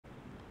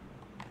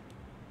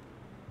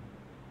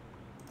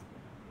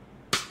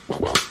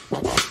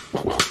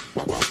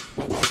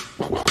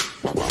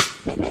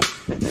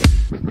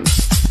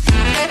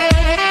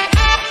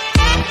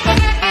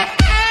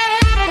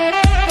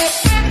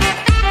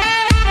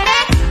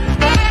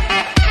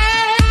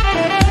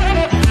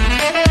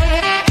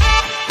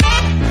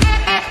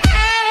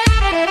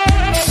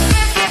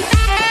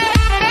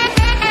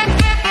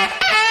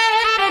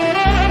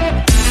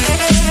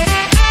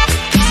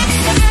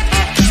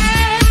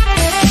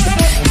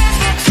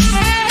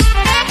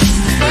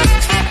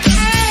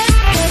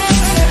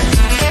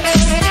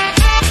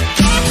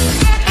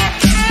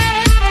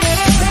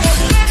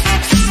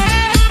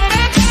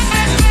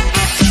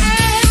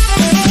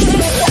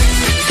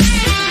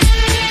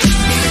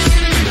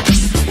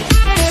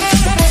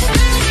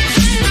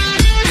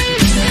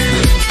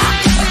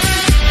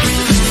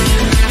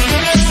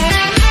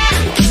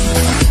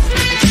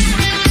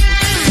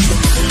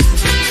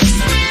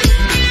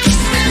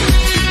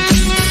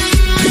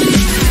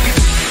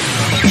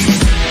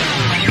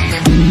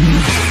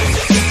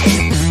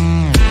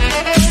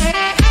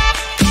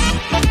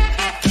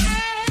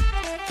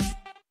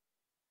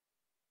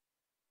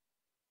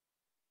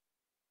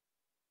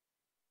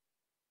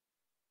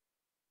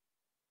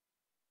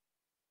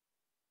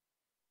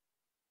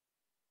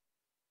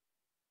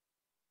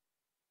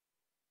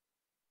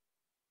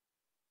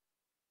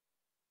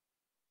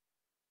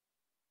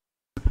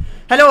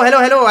Hello, hello,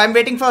 hello. I'm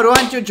waiting for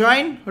Rohan to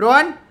join.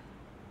 Rohan?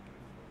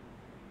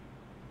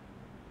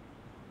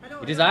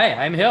 It is I.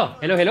 I'm here.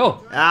 Hello, hello.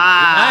 What?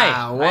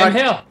 I'm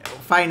here.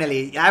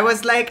 Finally. I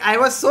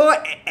was so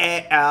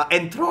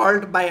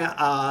enthralled by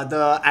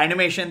the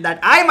animation that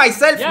I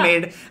myself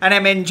made, and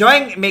I'm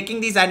enjoying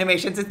making these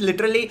animations. It's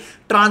literally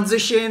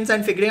transitions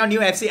and figuring out new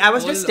FC. I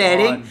was just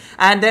staring,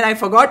 and then I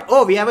forgot,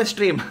 oh, we have a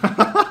stream.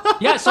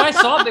 Yeah, so I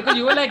saw, because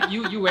you were like,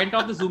 you went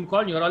off the Zoom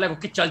call, and you were all like,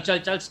 okay,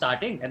 chal,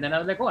 starting. And then I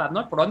was like, oh, I've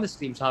not put on the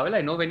stream, so how will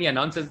I know when he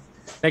announces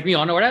like me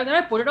on or whatever? Then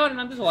I put it on and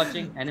I'm just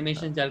watching.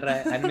 Animation chal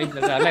raha hai, animation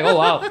chal raha hai. I'm like, oh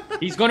wow,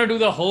 he's going to do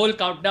the whole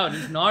countdown.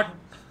 He's not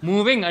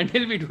moving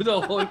until we do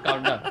the whole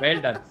countdown.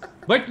 Well done.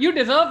 But you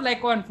deserve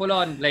like one full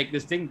on like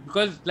this thing,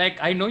 because like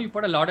I know you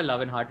put a lot of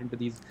love and heart into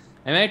these.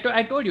 And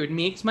I told you, it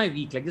makes my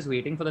week, like just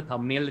waiting for the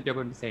thumbnail that you're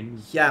going to send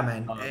me. Yeah,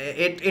 man.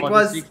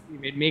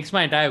 It makes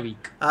my entire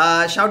week.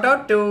 Shout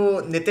out to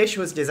Nitish,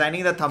 who's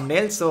designing the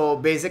thumbnail. So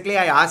basically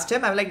I asked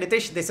him, I'm like,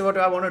 Nitish, this is what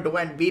I want to do.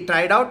 And we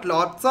tried out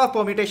lots of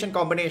permutation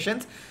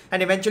combinations.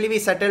 And eventually we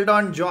settled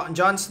on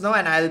Jon Snow,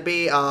 and I'll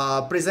be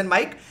Prison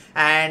Mike.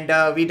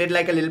 And we did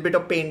like a little bit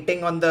of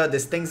painting on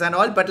this things and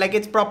all. But like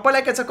it's proper,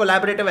 like it's a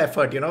collaborative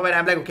effort, you know, where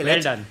I'm like, okay,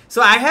 well done.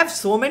 So I have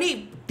so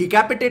many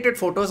decapitated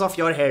photos of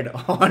your head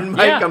on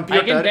my computer.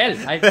 I can tell.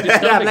 It's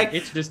disturbing. Like,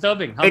 it's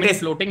disturbing. How many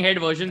floating head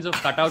versions of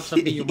cutouts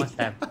of me you must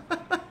have?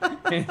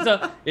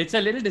 It's a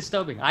little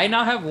disturbing. I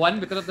now have one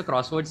because of the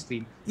crossword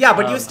stream. Yeah,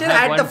 but you still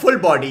had the full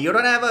body. You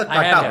don't have a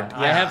cutout.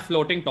 I have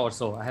floating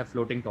torso.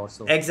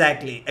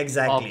 Exactly.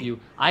 Of you.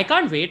 I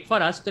can't wait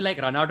for us to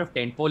like run out of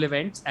tentpole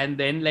events, and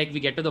then like we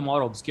get to the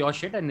more obscure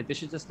shit, and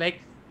Nitish is just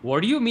like,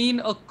 what do you mean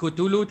a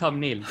Cthulhu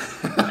thumbnail?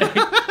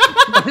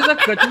 What is a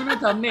Cthulhu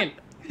thumbnail?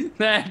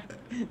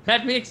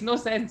 That makes no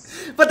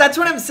sense. But that's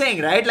what I'm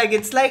saying, right? Like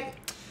it's like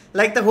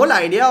the whole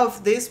idea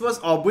of this was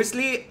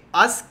obviously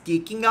us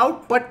geeking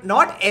out, but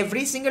not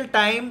every single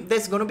time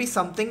there's going to be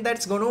something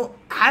that's going to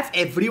have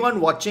everyone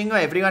watching or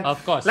everyone.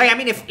 Of course. Like, I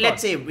mean, if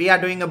let's say we are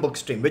doing a book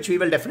stream, which we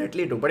will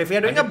definitely do, but if we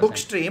are doing 100%. A book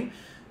stream,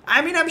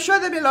 I mean, I'm sure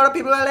there'll be a lot of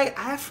people who are like,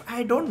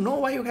 I don't know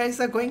why you guys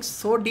are going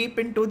so deep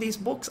into these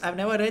books. I've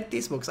never read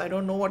these books. I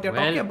don't know what you're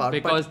talking about.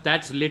 Because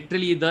that's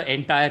literally the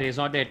entire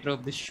raison d'etre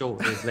of this show.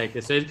 It's like,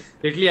 this is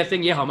literally I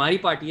think ये हमारी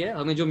party है,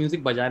 हमें जो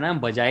music बजाना है हम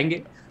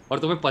बजाएंगे, और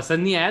तुम्हें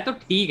पसंद नहीं आया तो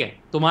ठीक है,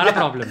 तुम्हारा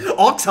प्रॉब्लम है.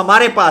 ऑक्स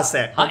हमारे पास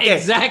है. हाँ,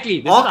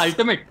 exactly. This is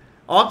ultimate.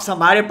 Aux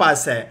हमारे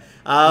पास है.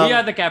 We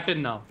are the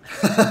captain now.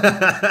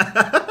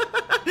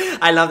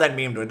 I love that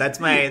meme, dude. That's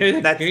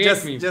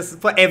just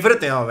for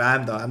everything. Oh,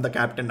 I'm the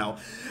captain now.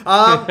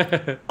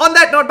 On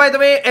that note, by the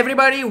way,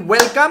 everybody,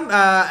 welcome.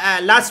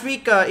 Last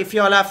week, if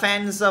you all are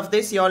fans of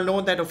this, you all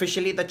know that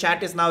officially the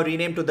chat is now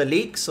renamed to the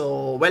League.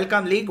 So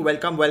welcome, League.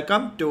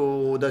 Welcome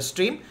to the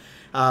stream.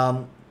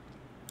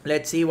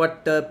 Let's see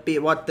what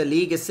the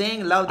League is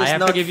saying. Love this. I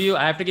have to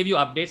give you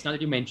updates now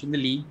that you mentioned the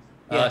League.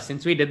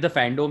 Since we did the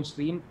fandom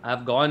stream,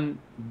 I've gone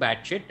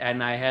batshit,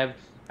 and I have.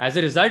 As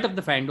a result of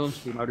the fandom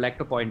stream, I would like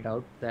to point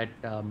out that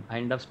I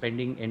ended up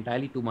spending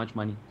entirely too much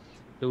money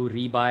to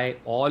rebuy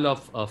all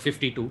of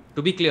 52.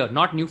 To be clear,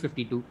 not new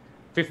 52.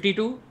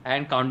 52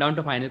 and Countdown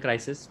to Final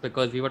Crisis,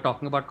 because we were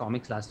talking about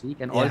comics last week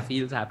and all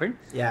feels happened.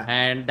 Yeah.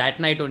 And that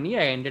night only,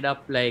 I ended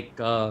up like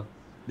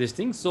this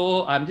thing.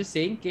 So I'm just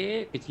saying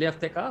कि पिछले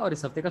हफ्ते का और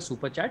इस हफ्ते का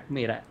super chat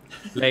मेरा है.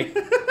 Like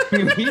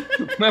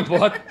मैं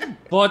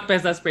बहुत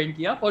पैसा spend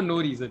किया for no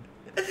reason.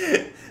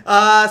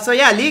 So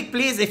yeah, League,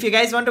 please, if you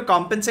guys want to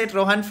compensate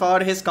Rohan for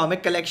his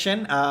comic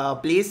collection,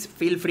 please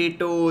feel free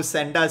to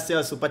send us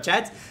your super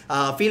chats.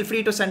 Feel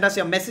free to send us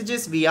your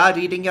messages. We are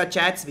reading your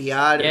chats. We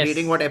are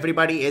reading what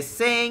everybody is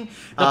saying.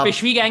 The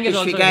Pishwi gang is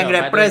also gang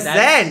here.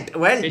 Represent.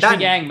 Well Pishwi done.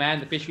 gang, man.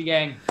 The Pishwi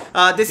gang.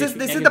 This is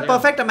the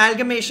perfect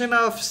amalgamation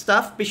of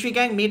stuff. Pishwi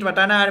gang meet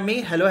Watana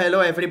Army. Hello,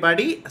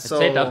 everybody. That's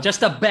it.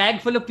 Just a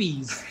bag full of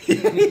peas.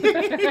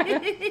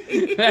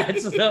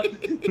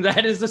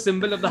 That is the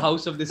symbol of the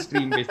house of this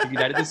stream, basically.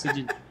 That is the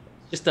sigil.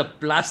 Just a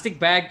plastic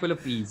bag full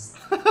of peas.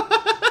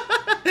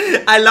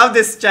 I love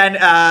this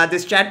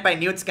chat by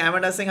Newt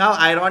Scamander saying how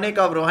ironic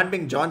of Rohan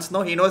being Jon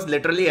Snow. He knows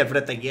literally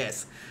everything.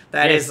 Yes,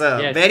 that is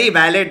very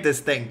valid.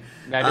 This thing.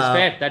 That is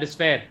fair. That is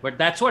fair. But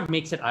that's what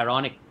makes it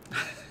ironic.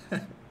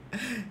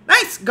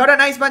 Nice. Got a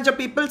nice bunch of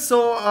people. So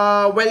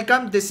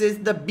welcome. This is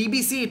the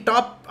BBC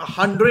Top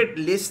 100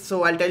 list.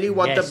 So I'll tell you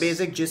what the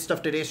basic gist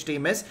of today's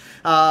stream is.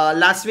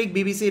 Last week,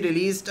 BBC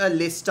released a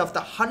list of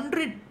the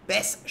 100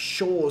 best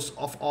shows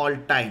of all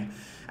time.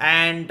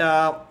 And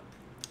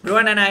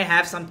Rohan and I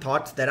have some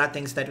thoughts. There are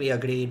things that we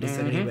agree,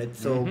 disagree with.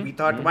 So we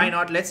thought, why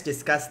not? Let's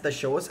discuss the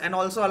shows. And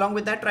also along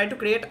with that, try to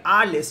create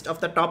our list of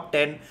the top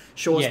 10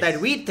 shows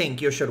that we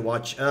think you should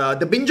watch.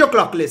 The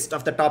Binge-O-Clock list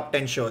of the top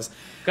 10 shows.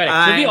 Correct.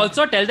 Should we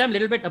also tell them a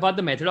little bit about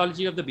the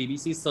methodology of the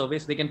BBC's survey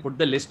so they can put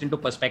the list into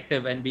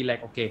perspective and be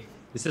like, okay,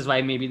 this is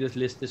why maybe this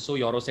list is so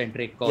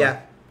Eurocentric.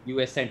 Or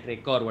US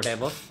centric or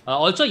whatever.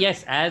 Also,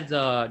 yes, as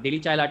Daily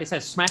Child Artist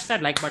says, smash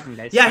that like button,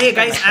 guys. Yeah, smash hey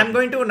guys, like I'm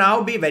button. going to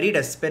now be very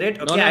desperate.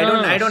 Okay,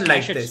 I don't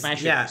like this.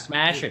 Smash Yeah. it.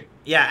 Smash it.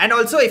 Yeah, and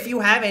also if you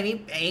have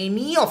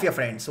any of your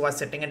friends who are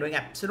sitting and doing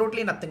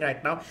absolutely nothing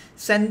right now,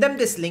 send them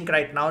this link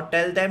right now.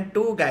 Tell them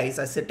 2 guys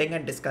are sitting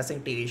and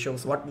discussing TV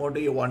shows. What more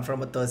do you want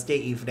from a Thursday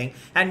evening?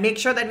 And make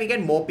sure that we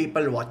get more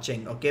people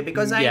watching, okay?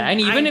 Because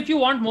even if you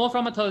want more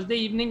from a Thursday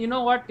evening, you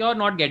know what? You're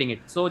not getting it.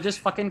 So just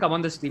fucking come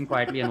on the stream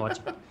quietly and watch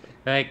it.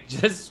 Like,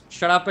 just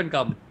shut up and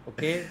come,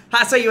 okay?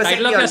 So you were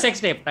Title of your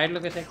sex tape. Title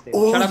of your sex tape.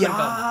 Oh, shut up yeah.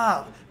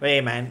 and come.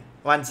 Wait, man.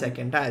 1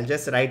 second. I'll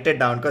just write it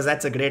down because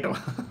that's a great one.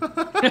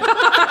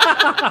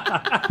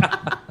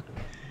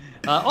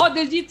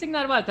 Diljit Singh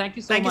Narwal, thank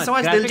you so much. Thank you so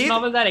much, Graphic Diljit.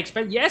 novels are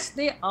expensive. Yes,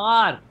 they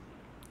are.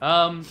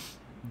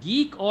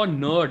 Geek or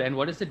nerd, and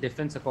what is the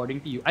difference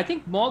according to you? I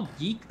think more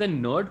geek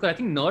than nerd, because I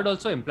think nerd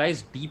also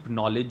implies deep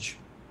knowledge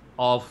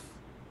of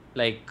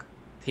like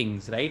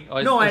things, right?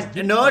 Or No, is and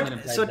geek nerd.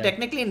 something So implies that?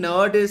 technically,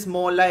 nerd is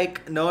more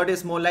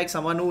like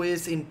someone who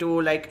is into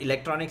like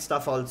electronic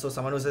stuff. Also,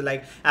 someone who's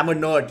like, I'm a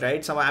nerd,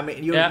 right? So I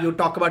mean, you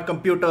talk about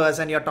computers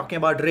and you're talking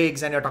about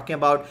rigs and you're talking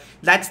about,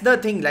 that's the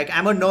thing. Like,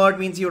 I'm a nerd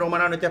means you roam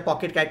around with your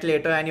pocket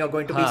calculator and you're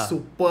going to be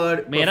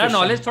super. मेरा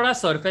knowledge थोड़ा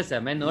surface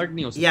है, मैं nerd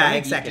नहीं हो सकता. Yeah,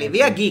 exactly.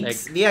 We are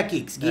geeks. We are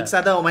geeks. Geeks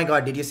are the, oh my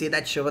god, did you see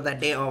that show that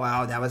day? Oh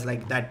wow, that was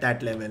like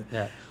that level.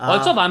 Yeah.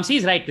 Also, Vamsi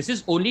is right. This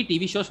is only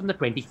TV shows from the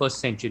 21st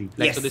century.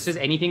 Like, yes. So this is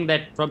anything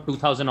that from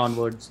 2000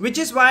 onwards. Which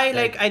is why,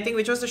 like, I think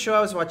which was the show I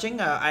was watching.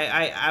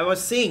 I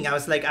was seeing. I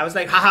was like,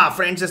 haha,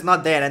 Friends is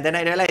not there, and then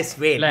I realized,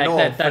 wait, Like no,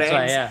 that's Friends.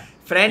 why, yeah.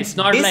 Friends It's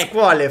not like-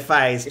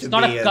 disqualifies It's to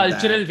not be a in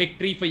cultural that.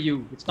 victory for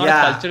you. It's not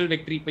Yeah. a cultural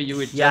victory for you.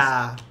 It's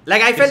Yeah,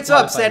 like I felt so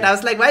upset. disqualified. I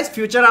was like, why is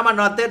Futurama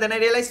not there? Then I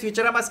realized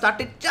Futurama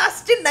started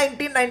just in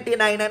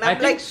 1999, and I I'm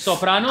think like,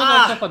 Sopranos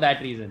also for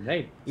that reason,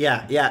 right?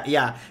 Yeah.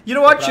 You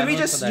know what?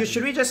 Sopranos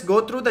Should we just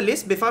go through the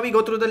list? Before we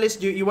go through the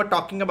list, you were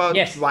talking about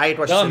Yes. why it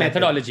was the selected.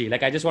 methodology.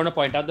 Like, I just want to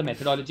point out the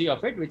methodology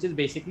of it, which is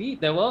basically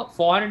there were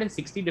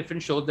 460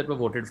 different shows that were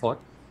voted for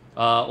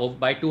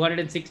by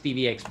 206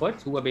 TV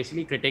experts who were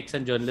basically critics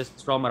and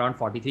journalists from around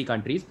 43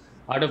 countries,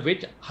 out of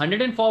which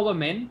 104 were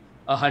men,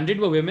 100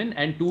 were women,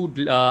 and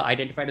 2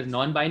 identified as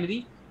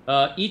non-binary.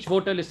 Each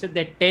voter listed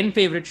their 10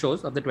 favorite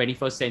shows of the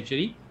 21st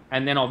century,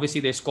 and then obviously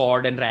they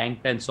scored and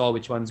ranked and saw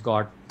which ones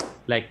got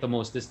like the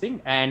most this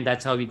thing, and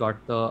that's how we got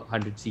the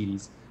 100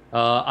 series.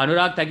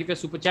 Anurag, thank you for your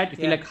super chat. You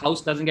feel like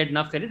House doesn't get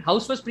enough credit?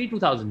 House was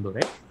pre-2000 though,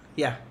 right?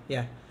 Yeah.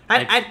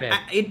 And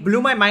it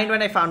blew my mind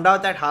when I found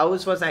out that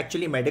House was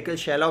actually medical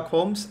Sherlock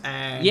Holmes.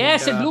 And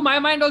Yes, it blew my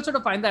mind also to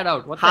find that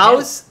out. What the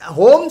House,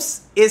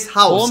 Holmes is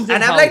House. Holmes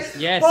and is I'm House. like,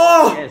 Yes,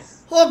 oh,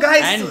 yes. oh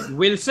guys. And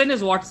Wilson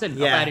is Watson,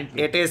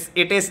 apparently.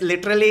 It is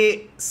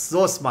literally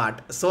so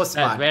smart. So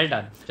smart. Well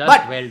done.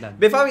 But well done.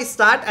 Before we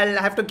start, I'll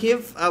have to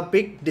give a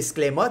big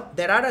disclaimer.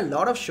 There are a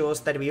lot of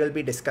shows that we will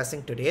be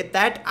discussing today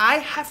that I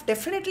have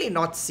definitely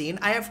not seen.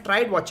 I have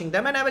tried watching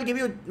them, and I will give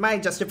you my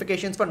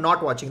justifications for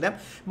not watching them.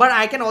 But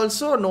I can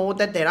also know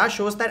that there are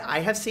shows that I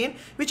have seen,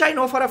 which I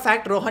know for a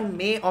fact Rohan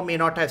may or may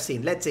not have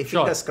seen. Let's say,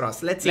 fingers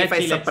crossed. Let's see if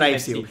I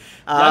surprise you.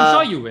 I'm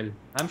sure you will.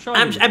 I'm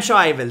sure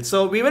I will.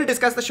 So we will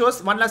discuss the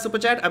shows. One last super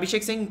chat.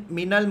 Abhishek Singh,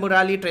 Minal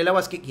Murali trailer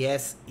was kick.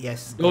 Yes.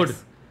 Dude,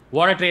 yes.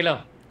 What a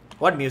trailer.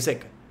 What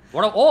music?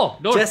 Dude,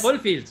 full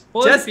fields.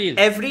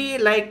 Every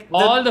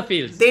all the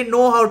fields. They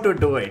know how to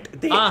do it.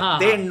 They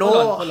know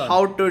Hold on.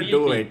 how to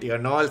do it. You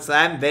know. So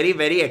I'm very,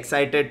 very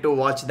excited to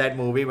watch that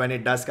movie when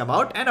it does come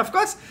out. And of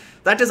course,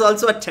 that is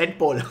also a tent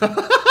pole.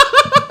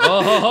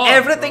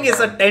 Everything is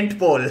a tent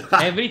pole.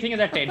 Everything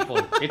is a tent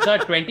pole. It's a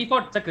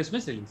 24th. It's a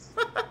Christmas release.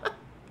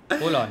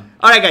 Hold on.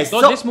 All right, guys.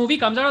 So this movie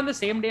comes out on the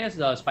same day as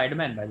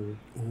Spider-Man, by the way.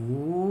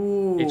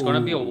 Ooh. It's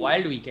gonna be a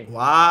wild weekend.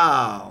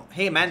 Wow.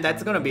 Hey, man,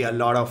 that's gonna be a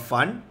lot of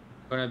fun.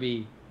 Gonna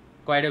be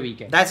quite a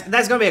weekend.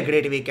 That's gonna be a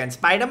great weekend.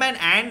 Spider-Man,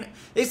 and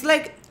it's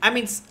like, I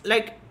mean,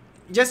 like,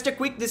 just a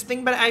quick this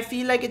thing, but I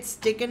feel like it's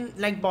taken,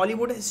 like,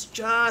 Bollywood has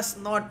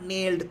just not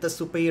nailed the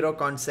superhero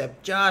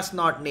concept. Just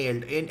not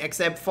nailed.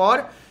 Except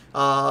for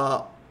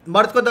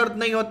Mard Ko Dard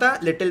Nahi Hota,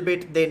 little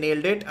bit they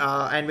nailed it.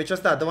 And which was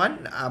the other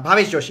one?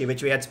 Bhavesh Joshi,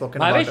 which we had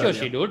spoken about Bhavesh earlier.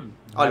 Joshi, dude.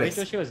 Always.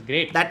 Bhavesh Joshi was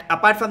great. That,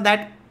 apart from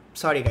that,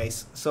 sorry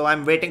guys. So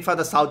I'm waiting for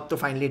the South to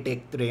finally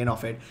take the reign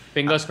of it.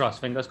 Fingers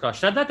crossed.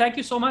 Shraddha, thank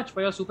you so much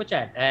for your super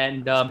chat.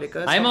 And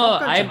Because I'm of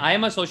pop culture.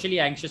 I'm a socially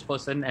anxious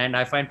person, and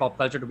I find pop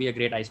culture to be a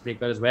great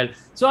icebreaker as well.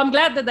 So I'm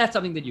glad that that's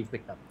something that you've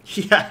picked up.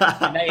 Yeah.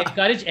 And I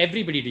encourage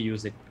everybody to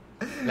use it.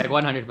 Like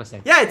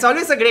 100%. Yeah, it's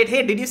always a great,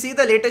 hey, did you see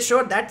the latest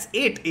show? That's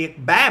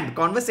it. Bam,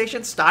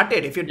 conversation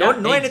started. If you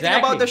don't know anything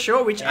about the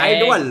show, which I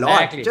do a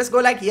lot, just go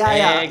like,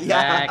 yeah.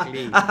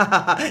 Exactly.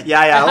 That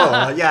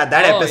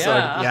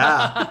episode.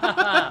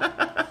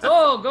 Yeah.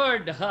 So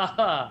good.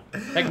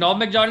 Like Norm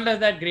Macdonald has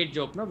that great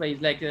joke, no? Where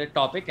he's like a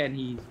topic and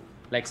he's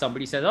like,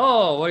 somebody says,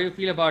 oh, what do you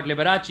feel about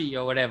Liberace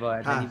or whatever?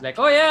 And then he's like,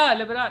 oh yeah,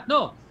 Liberace.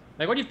 No.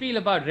 Like, what do you feel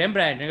about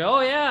Rembrandt? And you go,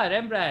 oh yeah,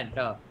 Rembrandt.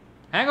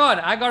 Hang on,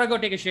 I gotta go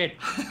take a shit.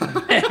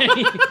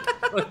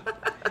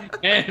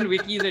 and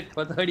wikis it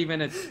for 30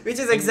 minutes. Which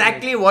is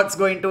exactly what's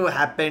going to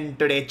happen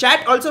today.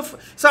 Chat also,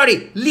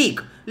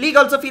 League. League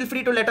also feel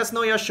free to let us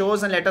know your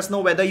shows and let us know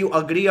whether you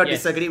agree or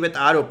disagree with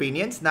our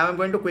opinions. Now I'm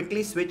going to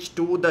quickly switch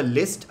to the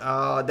list.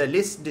 The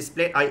list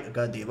displayed.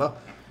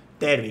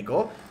 There we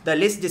go. The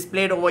list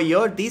displayed over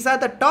here. These are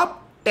the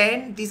top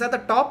 10. These are the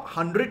top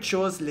 100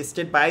 shows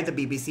listed by the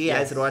BBC.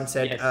 As Rohan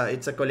said,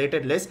 it's a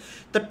collated list.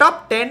 The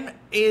top 10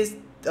 is,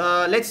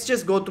 let's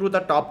just go through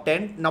the top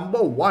 10.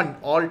 Number 1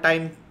 all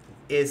time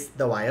is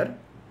The Wire.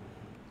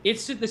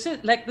 This is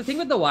like the thing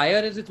with The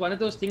Wire is it's one of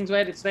those things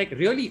where it's like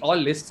really all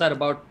lists are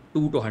about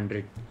 2 to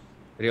 100.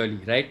 Really,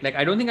 right? Like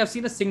I don't think I've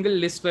seen a single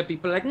list where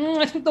people are like,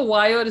 I think The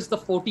Wire is the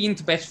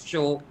 14th best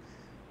show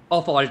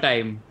of all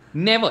time.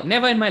 Never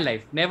in my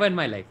life. Never in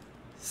my life.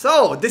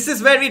 So, this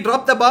is where we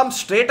drop the bomb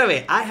straight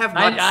away. I have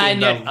not seen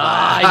The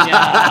Wire.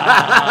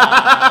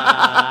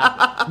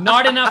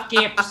 Not enough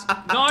capes.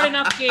 Not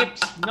enough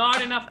capes.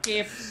 Not enough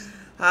capes.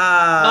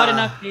 Not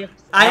enough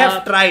capes. I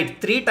have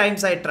tried. 3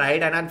 times I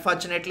tried, and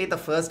unfortunately the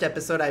first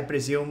episode, I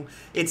presume,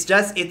 it's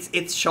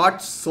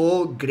shot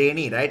so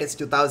grainy, right? It's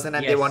 2000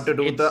 and they want to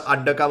do the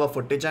undercover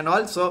footage and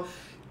all. So,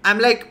 I'm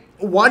like,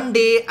 one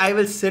day I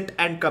will sit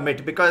and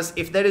commit, because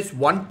if there is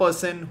one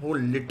person who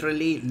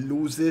literally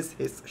loses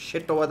his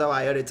shit over The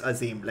Wire, it's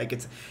Azim. Like,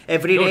 it's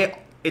every day,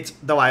 it's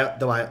The Wire.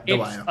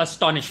 It's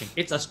astonishing.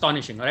 It's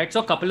astonishing. All right. So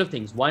a couple of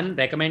things. One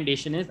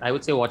recommendation is, I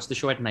would say, watch the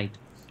show at night.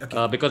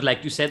 Okay. Because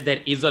like you said, there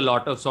is a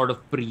lot of sort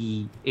of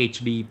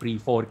pre-HD,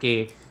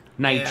 pre-4K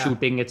night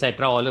shooting,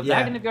 etc. All of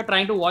that. And if you're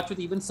trying to watch with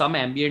even some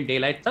ambient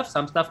daylight stuff,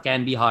 some stuff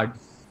can be hard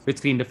with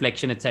screen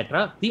reflection,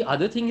 etc. The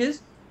other thing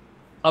is,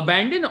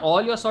 abandon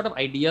all your sort of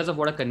ideas of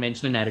what a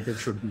conventional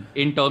narrative should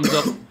be, in terms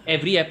of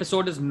every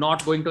episode is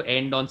not going to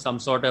end on some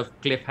sort of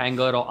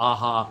cliffhanger or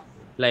aha,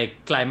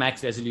 like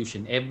climax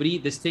resolution.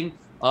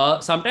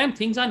 Sometimes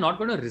things are not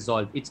going to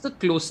resolve. It's the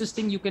closest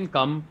thing you can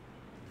come,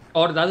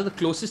 or rather the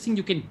closest thing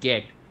you can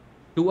get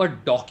to a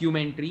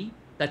documentary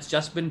that's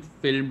just been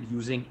filmed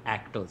using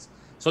actors.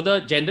 So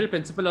the general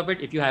principle of it,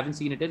 if you haven't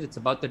seen it, it's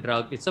about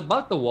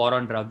the war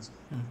on drugs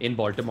in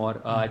Baltimore.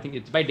 I think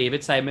it's by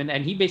David Simon,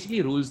 and he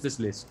basically rules this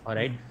list. All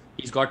right.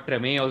 He's got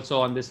Treme also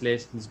on this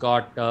list. He's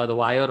got The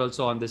Wire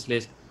also on this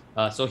list.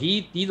 So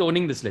he's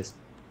owning this list.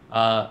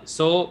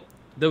 So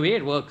the way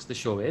it works, the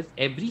show is,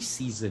 every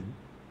season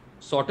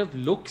sort of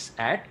looks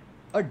at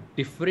a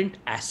different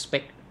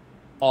aspect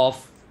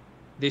of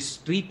this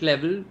street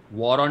level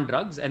war on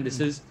drugs. And this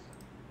is,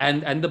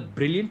 and the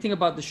brilliant thing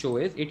about the show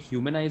is it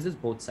humanizes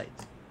both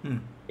sides.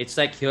 It's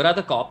like, here are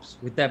the cops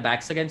with their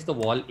backs against the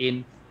wall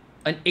in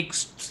an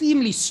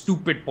extremely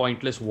stupid,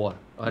 pointless war.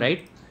 All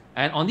right.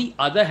 And on the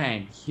other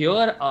hand,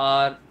 here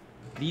are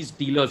these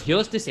dealers.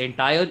 Here's this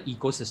entire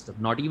ecosystem.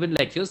 Not even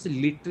like, here's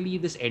literally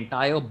this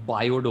entire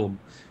biodome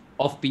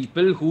of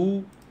people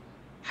who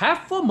have,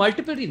 for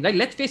multiple reasons. Like,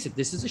 let's face it,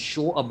 this is a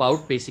show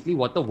about basically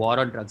what the war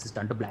on drugs has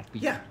done to black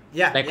people.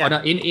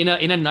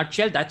 In a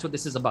nutshell, that's what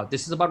this is about.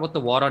 This is about what the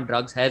war on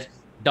drugs has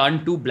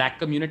done to black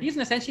communities,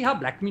 and essentially how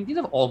black communities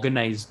have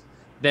organized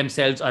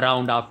themselves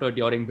around, after,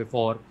 during,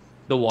 before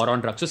the war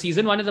on drugs. So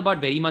season 1 is about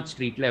very much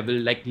street level,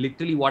 like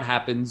literally what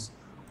happens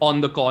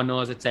on the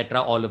corners,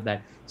 etc. All of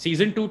that.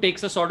 Season 2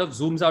 takes a sort of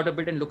zooms out a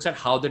bit and looks at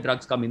how the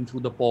drugs come in through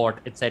the port,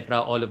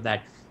 etc. All of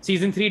that.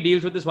 Season 3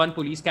 deals with this one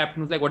police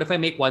captain who's like, what if I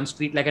make one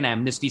street like an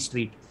amnesty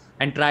street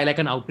and try like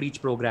an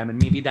outreach program,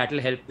 and maybe that'll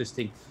help this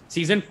thing.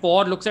 Season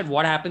 4 looks at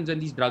what happens when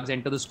these drugs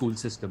enter the school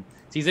system.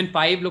 Season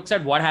 5 looks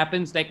at what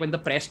happens like when the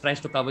press tries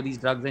to cover these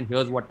drugs, and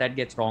here's what that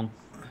gets wrong.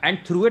 And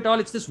through it all,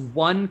 it's this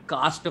one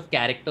cast of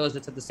characters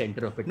that's at the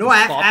center of it. No,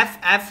 I've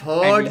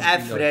heard,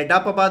 I've read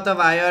up about The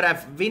Wire.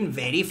 I've been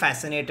very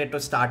fascinated to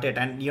start it.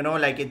 And, you know,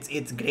 like,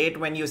 it's great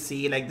when you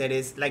see, like, there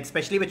is, like,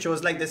 especially with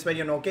shows like this where,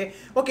 you know,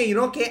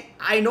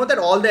 I know that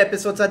all the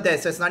episodes are there.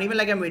 So it's not even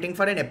like I'm waiting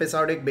for an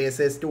episodic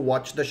basis to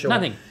watch the show.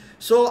 Nothing.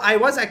 So I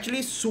was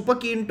actually super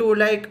keen to,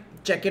 like,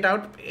 check it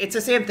out. It's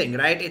the same thing,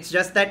 right? It's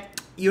just that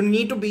you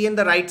need to be in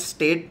the right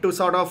state to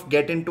sort of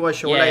get into a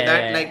show like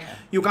that. Like,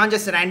 you can't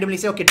just randomly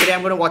say, okay, today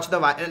I'm going to watch The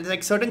Wire.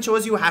 Like, certain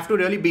shows, you have to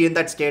really be in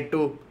that state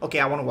to, okay,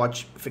 I want to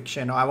watch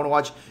fiction, or I want to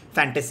watch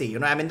fantasy. You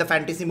know, I'm in the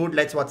fantasy mood.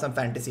 Let's watch some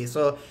fantasy.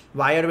 So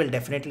Wire will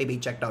definitely be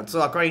checked out.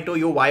 So according to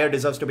you, Wire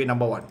deserves to be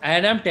number 1.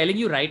 And I'm telling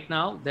you right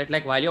now that,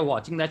 like, while you're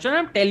watching that show,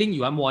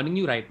 I'm warning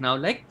you right now,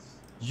 like,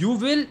 you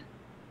will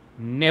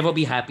never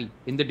be happy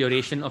in the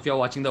duration of your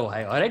watching The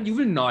Wire. All right, you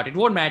will not. It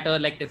won't matter.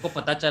 Like, तेरे को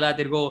पता चला,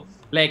 तेरे को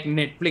like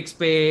Netflix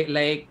पे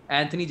like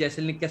Anthony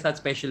Jeselnik के साथ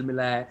special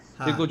मिला है,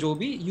 तेरे को जो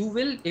भी, you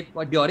will, if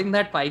during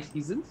that 5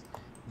 seasons,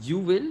 you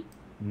will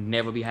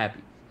never be happy.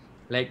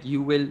 Like,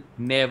 you will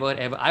never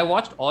ever. I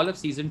watched all of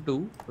season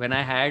 2 when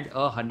I had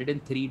a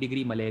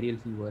 103-degree malarial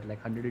fever,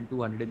 like 102,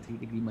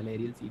 103-degree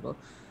malarial fever,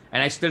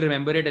 and I still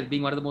remember it as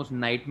being one of the most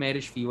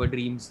nightmarish fever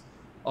dreams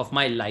of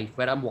my life,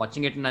 where I'm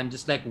watching it and I'm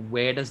just like,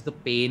 where does the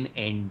pain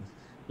end?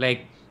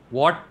 Like,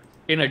 what,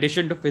 in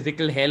addition to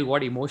physical hell,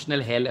 what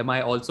emotional hell am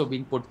I also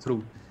being put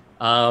through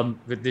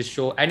with this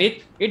show? And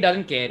it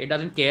doesn't care. It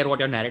doesn't care what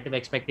your narrative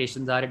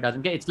expectations are. It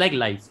doesn't care. It's like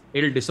life.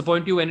 It'll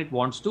disappoint you when it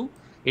wants to,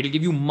 It'll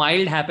give you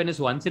mild happiness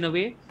once in a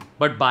way,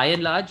 but by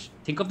and large,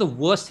 think of the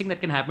worst thing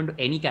that can happen to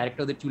any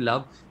character that you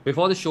love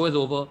before the show is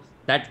over.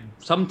 That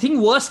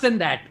something worse than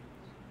that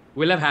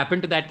will have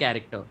happened to that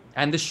character,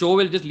 and the show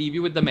will just leave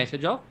you with the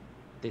message of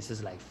this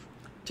is life.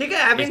 Okay,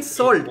 I've been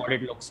sold. What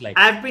it looks like.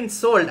 I've been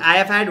sold. I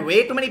have had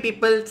way too many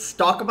people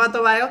talk about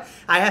The Wire.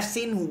 I have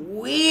seen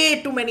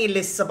way too many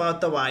lists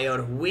about The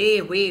Wire. Way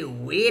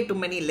too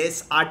many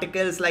lists,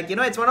 articles. Like, you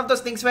know, it's one of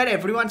those things where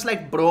everyone's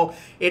like, bro,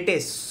 it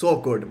is so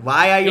good.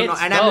 Why are you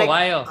not? And I'm like,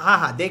 Wire.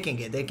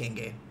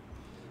 Dekenge.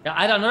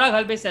 Yeah, Anurag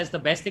Halbe says the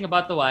best thing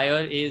about The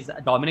Wire is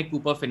Dominic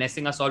Cooper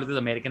finessing us all with his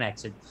American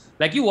accent.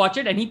 Like, you watch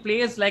it and he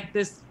plays like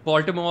this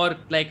Baltimore,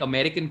 like,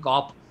 American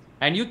cop.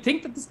 And you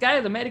think that this guy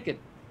is American.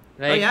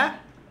 Right? Oh, yeah?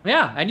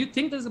 Yeah, and you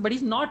think this, but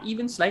he's not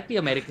even slightly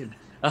American.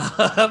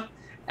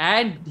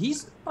 And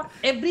he's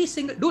every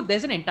single dude.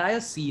 There's an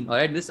entire scene. All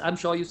right, I'm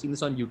sure you've seen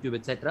this on YouTube,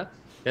 etc.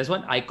 There's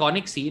one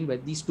iconic scene where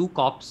these two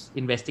cops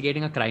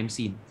investigating a crime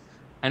scene,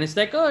 and it's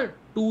like a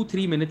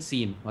 2-3 minute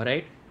scene. All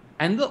right,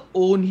 and the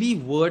only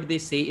word they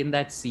say in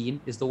that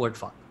scene is the word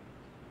fuck.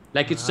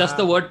 Like, it's just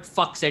the word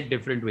fuck said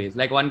different ways.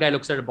 Like, one guy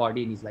looks at a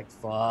body and he's like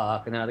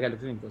fuck, and another guy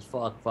looks at him and goes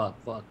fuck.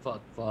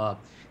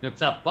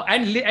 Looks up,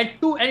 and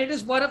it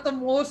is one of the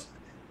most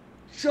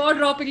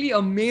jaw-droppingly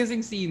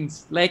amazing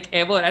scenes like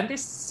ever, and they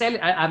sell.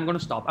 I'm going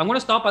to stop.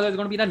 Otherwise it's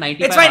going to be the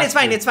 95.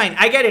 It's fine.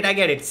 I get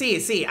it.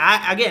 See.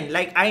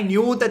 I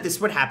knew that this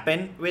would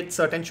happen with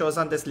certain shows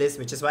on this list,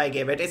 which is why I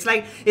gave it. It's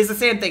the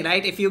same thing,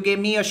 right? If you gave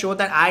me a show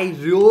that I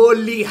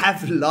really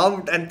have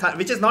loved and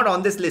which is not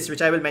on this list,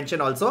 which I will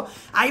mention also,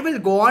 I will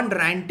go on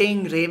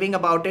ranting, raving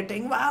about it,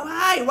 saying,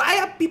 why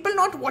are people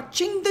not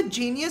watching the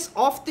genius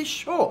of this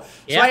show?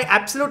 Yeah. So I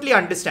absolutely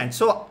understand.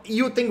 So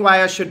you think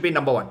Wire should be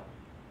number one?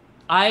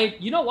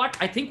 You know what?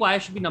 I think Wire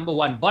should be number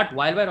one. But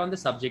while we're on the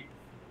subject,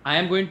 I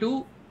am going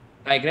to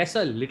digress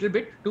a little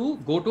bit to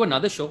go to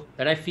another show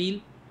that I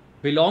feel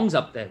belongs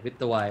up there with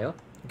The Wire.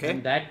 Okay.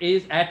 And that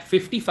is at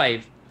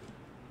 55,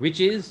 which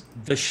is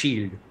The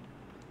Shield.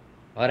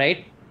 All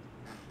right.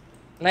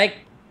 Like,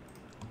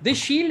 The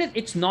Shield,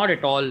 it's not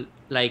at all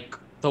like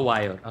The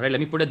Wire. All right. Let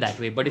me put it that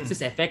way. But it's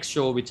this FX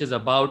show which is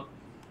about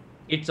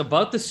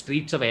the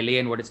streets of LA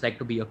and what it's like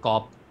to be a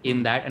cop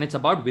in that. And it's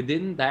about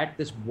within that,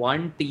 this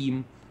one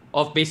team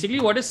of basically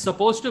what is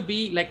supposed to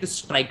be like the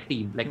strike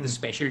team, like the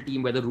special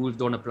team where the rules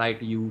don't apply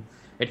to you,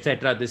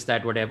 etc., this,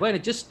 that, whatever. And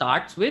it just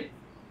starts with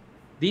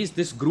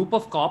this group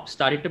of cops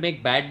started to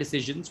make bad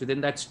decisions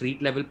within that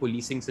street level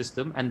policing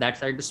system, and that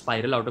started to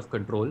spiral out of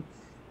control.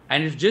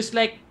 And it's just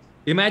like,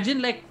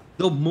 imagine like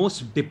the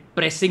most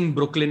depressing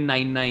Brooklyn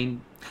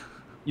Nine-Nine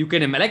you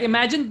can imagine. Like,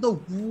 imagine the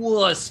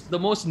worst, the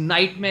most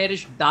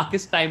nightmarish,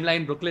 darkest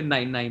timeline, Brooklyn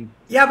Nine-Nine.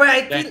 Yeah, but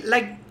I feel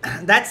like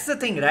that's the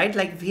thing, right?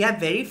 Like, we have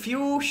very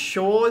few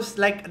shows,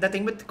 like the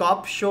thing with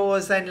cop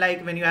shows, and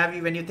like when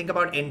you think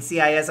about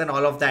NCIS and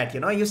all of that,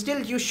 you know, you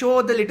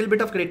show the little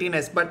bit of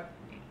grittiness, but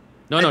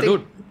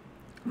dude.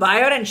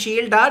 Wire and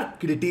Shield are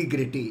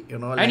gritty, you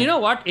know. Like, and you know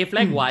what? If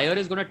like Wire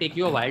is going to take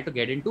you a while to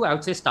get into, I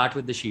would say start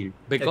with the Shield,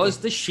 because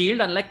the Shield,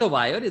 unlike the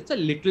Wire, it's a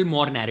little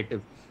more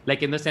narrative.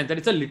 Like, in the sense that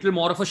it's a little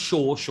more of a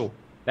show.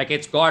 Like,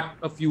 it's got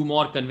a few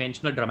more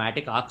conventional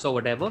dramatic arcs or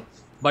whatever.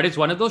 But it's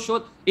one of those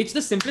shows. It's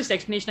the simplest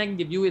explanation I can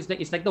give you is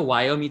that it's like The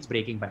Wire meets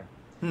Breaking Bad.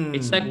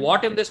 It's like,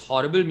 what if this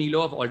horrible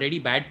Milo of already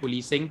bad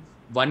policing,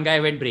 one guy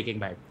went Breaking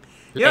Bad?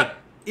 Like,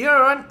 you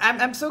know, Rohan,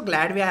 I'm so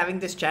glad we're having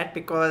this chat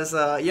because,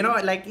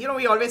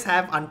 we always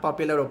have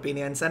unpopular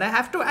opinions, and I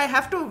have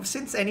to,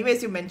 since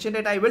anyways you mentioned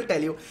it, I will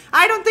tell you,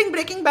 I don't think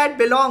Breaking Bad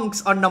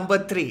belongs on number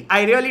 3.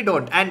 I really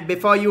don't. And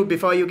before you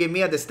give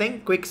me this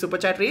thing, quick super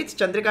chat reads,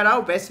 Chandrika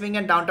Rao, West Wing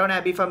and Downtown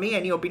Abbey for me.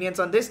 Any opinions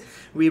on this?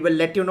 We will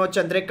let you know,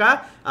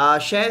 Chandrika.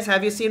 Shares,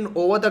 have you seen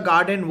Over the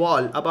Garden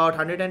Wall? About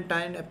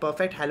 110, a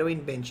perfect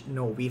Halloween binge.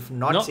 No, we've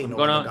not seen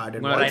Over the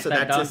Garden Wall, so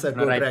that's just a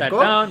good record.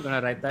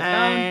 Gonna write that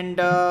down.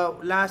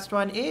 And last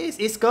one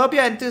is Curb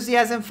Your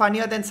Enthusiasm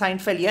funnier than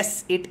Seinfeld?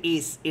 Yes, it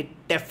is. It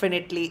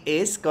definitely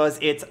is, because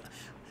it's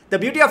the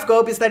beauty of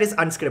Curb is that it's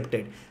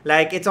unscripted.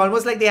 Like, it's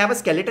almost like they have a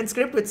skeleton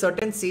script with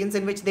certain scenes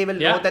in which they will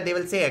know that they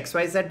will say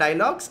XYZ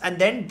dialogues, and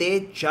then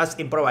they just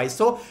improvise.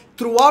 So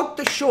throughout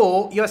the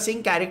show, you're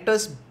seeing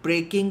characters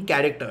breaking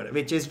character,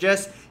 which is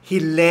just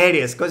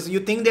hilarious, because you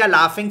think they are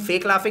laughing,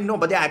 fake laughing, no,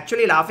 but they're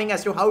actually laughing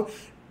as to how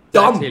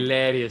dumb. That's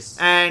hilarious.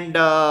 And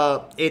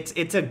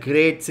it's a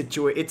great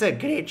it's a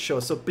great show.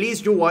 So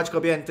please do watch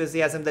Curb Your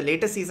Enthusiasm. The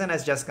latest season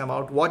has just come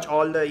out. Watch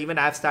even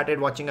I've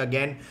started watching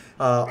again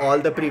all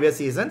the previous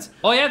seasons.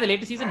 Oh yeah, the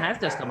latest season has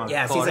just come out.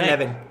 Yeah, season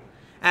 11.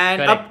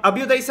 And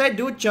Abhyuday said,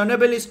 dude,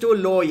 Chernobyl is too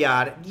low,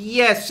 yaar.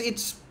 Yes,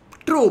 it's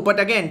true. But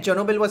again,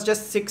 Chernobyl was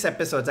just 6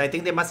 episodes. I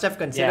think they must have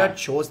considered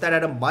shows that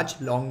had a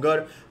much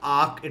longer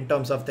arc in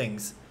terms of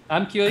things.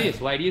 I'm curious.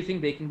 Why do you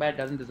think Breaking Bad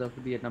doesn't deserve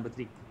to be at number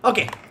 3?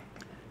 Okay.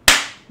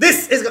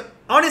 This is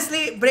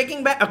honestly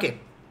Breaking Bad. Okay,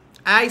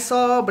 I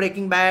saw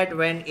Breaking Bad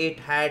when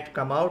it had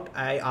come out.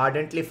 I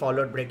ardently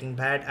followed Breaking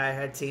Bad. I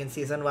had seen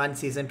season 1,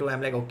 season 2.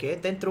 I'm like, okay.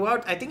 Then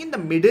throughout, I think in the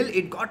middle,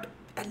 it got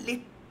a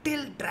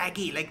little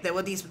draggy. Like, there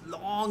were these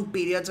long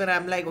periods where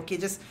I'm like, okay,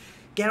 just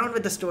Get on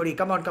with the story.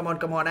 Come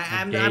on.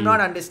 I'm not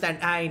understand.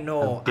 I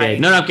know. Okay.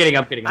 No, I'm kidding.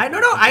 I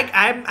know.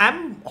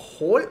 I'm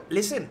whole.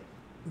 Listen,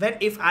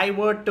 if I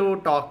were to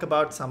talk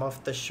about some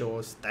of the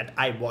shows that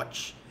I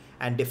watch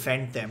and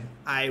defend them,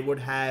 I would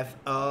have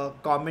a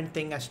common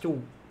thing as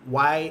to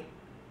why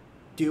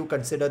do you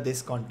consider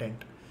this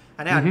content?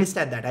 And I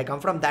understand that. I come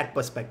from that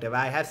perspective.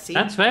 I have seen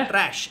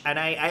trash, and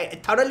I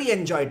thoroughly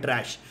enjoy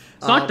trash.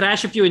 It's not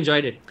trash if you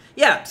enjoyed it.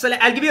 Yeah, so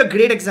I'll give you a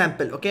great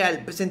example.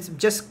 Okay, since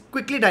just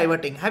quickly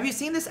diverting. Have you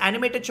seen this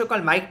animated show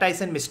called Mike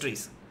Tyson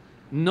Mysteries?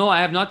 No,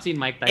 I have not seen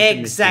Mike Tyson.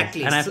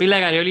 Exactly. And I feel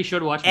like I really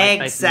should watch Mike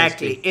Tyson.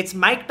 Exactly. It's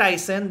Mike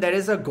Tyson. There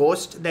is a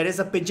ghost. There is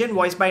a pigeon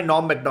voiced by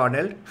Norm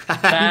Macdonald.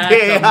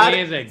 That's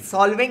amazing.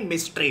 Solving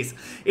mysteries.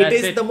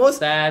 The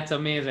most That's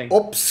amazing.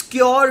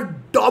 Obscure,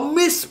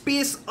 dumbest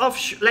piece of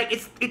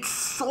it's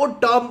so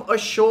dumb a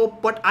show,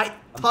 but I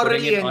thoroughly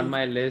putting it on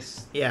my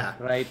list. Yeah.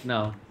 Right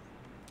now.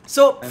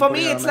 So for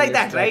me, it's like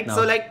that, right?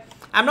 So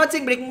I'm not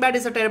saying Breaking Bad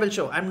is a terrible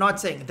show. I'm not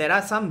saying. There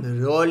are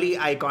some really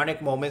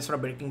iconic moments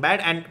from Breaking Bad,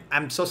 and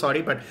I'm so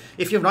sorry, but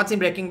if you've not seen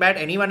Breaking Bad,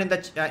 anyone in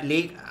the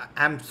league,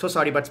 I'm so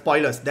sorry, but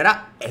spoilers. There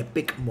are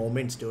epic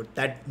moments, dude.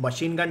 That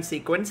machine gun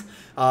sequence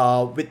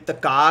with the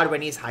car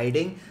when he's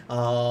hiding.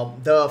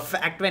 The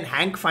fact when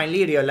Hank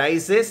finally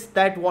realizes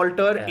that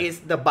Walter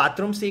is the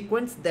bathroom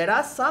sequence. There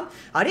are some.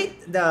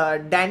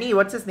 The Danny,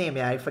 what's his name?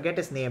 Yeah, I forget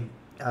his name.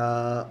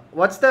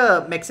 What's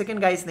the Mexican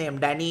guy's name?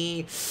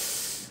 Danny,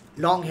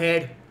 long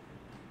head.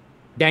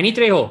 Danny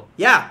Trejo.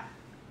 Yeah.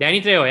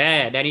 Danny Trejo.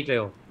 Yeah. Danny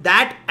Trejo.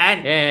 That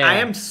and I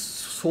am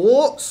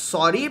so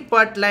sorry,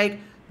 but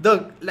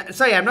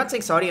sorry, I'm not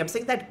saying sorry. I'm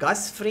saying that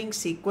Gus Fring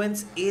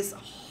sequence is,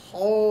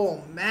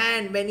 oh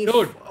man, when he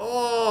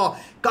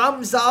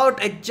comes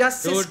out,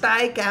 adjusts his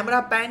tie,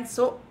 camera pans.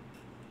 So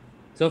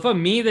for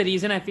me, the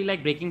reason I feel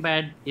like Breaking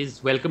Bad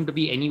is welcome to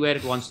be anywhere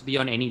it wants to be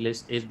on any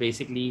list is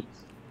basically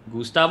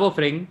Gustavo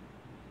Fring,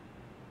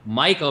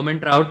 Mike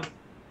Ehrmantraut,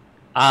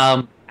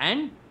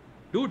 and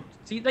dude,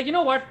 see, you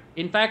know what?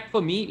 In fact,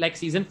 for me,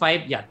 season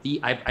 5,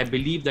 I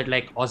believe that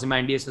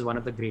Ozymandias is one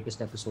of the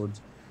greatest episodes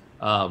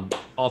of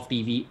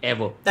TV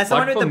ever. That's the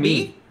one with the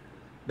bee?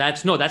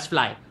 That's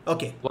Fly.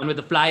 Okay. One with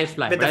the fly is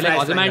Fly. But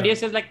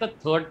Ozymandias is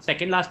the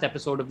second last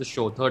episode of the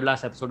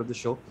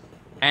show.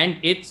 And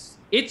it's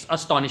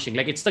astonishing.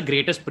 It's the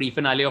greatest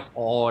pre-finale of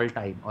all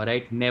time. All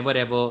right. Never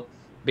ever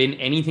been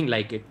anything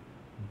like it.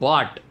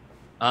 But,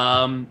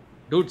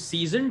 dude,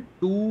 season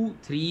 2,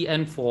 3,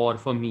 and 4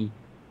 for me,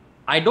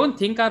 I don't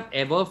think I've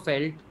ever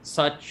felt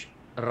such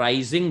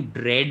rising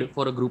dread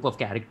for a group of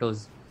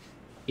characters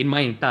in my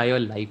entire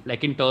life.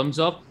 In terms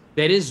of,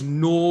 there is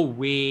no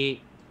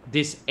way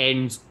this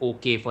ends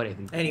okay for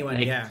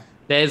everyone.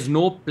 There's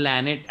no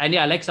planet.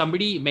 And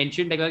somebody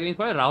mentioned, Rahul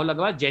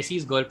Agrawal,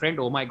 Jesse's girlfriend.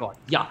 Oh my God.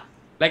 Yeah.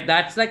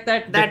 That's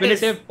that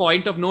definitive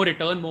point of no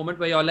return moment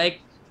where you're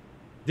like,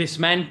 this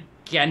man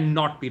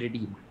cannot be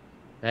redeemed.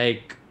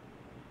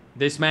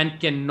 This man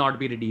cannot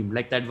be redeemed.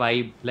 That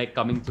vibe,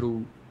 coming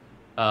through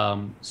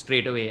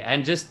straight away.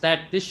 And just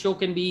that this show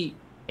can be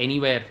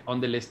anywhere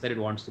on the list that it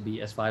wants to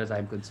be, as far as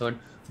I'm concerned.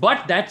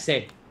 But that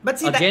said, but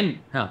see, again,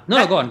 go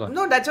on.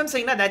 No, that's what I'm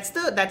saying. That's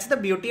the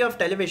beauty of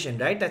television,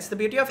 right? That's the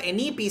beauty of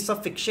any piece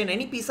of fiction,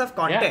 any piece of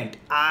content.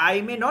 Yeah.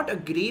 I may not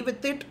agree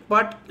with it,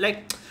 but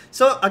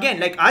so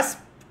again, us,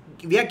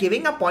 we are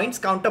giving a points,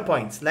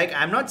 counterpoints.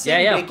 I'm not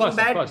saying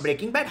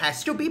Breaking Bad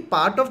has to be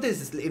part of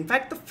this. In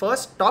fact, the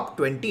first top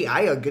 20,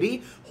 I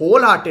agree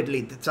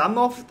wholeheartedly. Some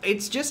of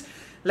it's just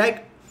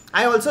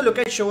I also look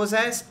at shows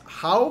as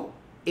how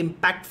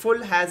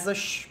impactful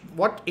has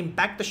what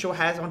impact the show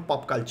has on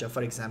pop culture,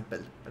 for example,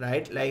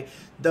 right?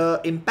 The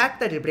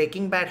impact that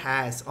Breaking Bad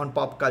has on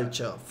pop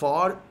culture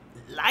for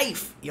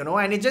life,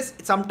 and it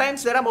just,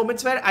 sometimes there are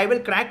moments where I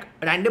will crack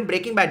random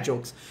Breaking Bad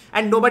jokes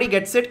and nobody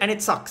gets it and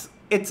it sucks.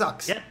 It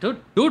sucks. Yeah,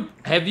 dude,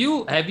 have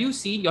you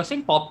seen, you're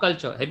saying pop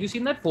culture, have you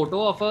seen that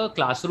photo of a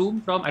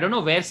classroom from, I don't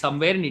know where,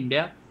 somewhere in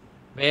India,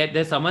 where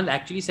there's someone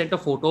actually sent a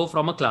photo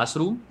from a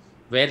classroom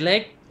where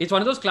it's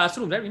one of those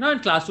classrooms, right? In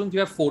classrooms you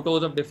have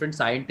photos of different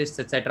scientists,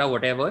 etc.,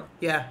 whatever.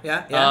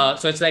 Yeah.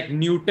 So it's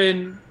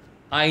Newton,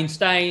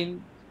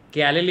 Einstein,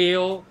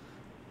 Galileo,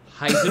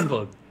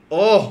 Heisenberg.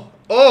 Oh,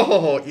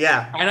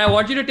 yeah. And I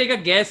want you to take a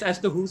guess as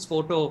to whose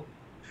photo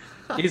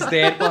is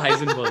there for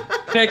Heisenberg.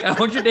 I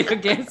want you to take a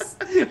guess.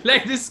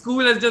 This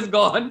school has just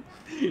gone,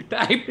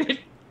 typed it,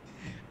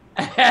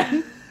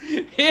 and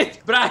it's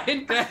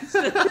Bryan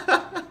Cranston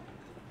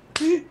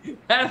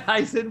and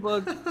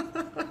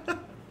Heisenberg.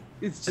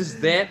 It's just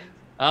there.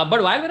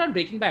 But while we're on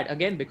Breaking Bad,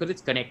 again, because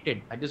it's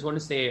connected, I just want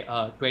to say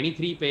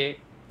 23 Pay,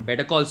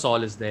 Better Call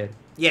Saul is there.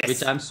 Yes.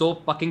 Which I'm so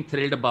fucking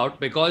thrilled about,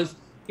 because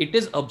it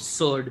is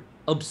absurd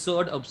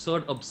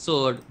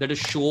that a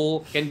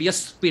show can be a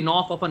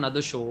spin-off of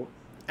another show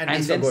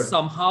and then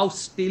somehow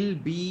still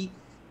be,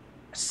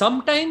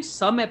 sometimes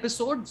some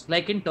episodes,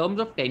 in terms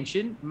of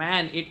tension,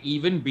 man, it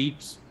even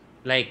beats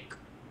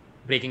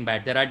Breaking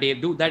Bad.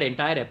 That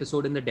entire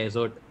episode in the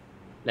desert.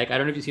 I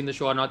don't know if you've seen the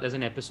show or not. There's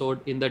an episode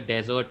in the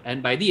desert,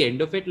 and by the end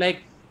of it,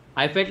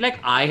 I felt like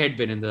I had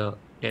been in the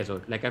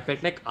desert. I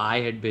felt like I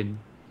had been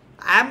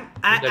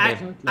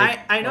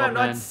I know I've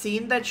not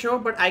seen that show,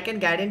 but I can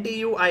guarantee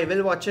you I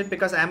will watch it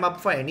because I'm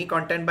up for any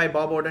content by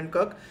Bob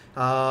Odenkirk.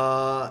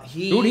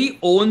 He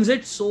owns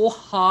it so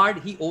hard.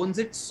 He owns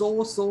it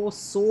so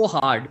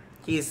hard.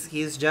 He's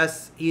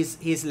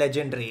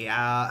legendary.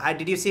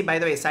 Did you see, by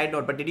the way, side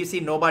note, but did you see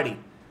Nobody?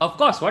 Of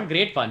course, what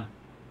great fun.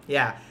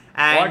 Yeah.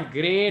 And what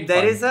great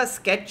there fun. is a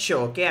sketch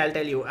show, okay, I'll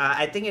tell you.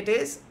 I think it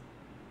is.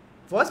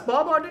 Was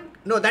Bob Odenkirk?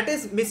 No, that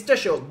is Mr.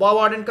 Show. Bob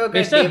Odenkirk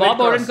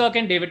Odenkirk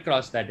and David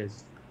Cross, that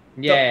is.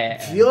 Yeah.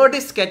 The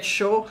weirdest sketch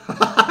show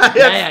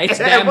it's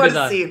damn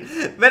bizarre. Seen.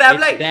 Where I'm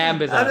damn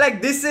bizarre. I'm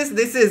like, this is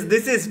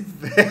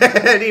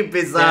very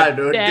bizarre,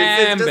 dude. This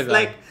is just bizarre.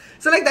 Like,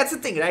 so like that's the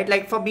thing, right?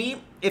 Like for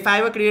me, if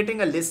I were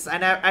creating a list,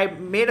 and I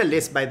made a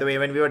list, by the way,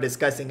 when we were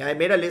discussing, I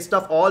made a list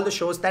of all the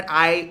shows that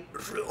I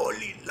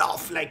really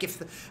love. Like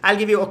if I'll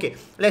give you, okay,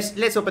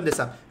 let's open this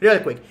up real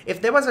quick.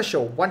 If there was a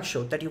show, one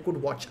show that you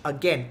could watch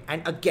again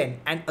and again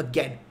and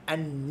again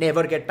and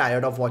never get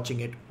tired of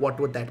watching it, what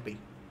would that be?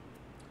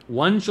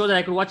 One show that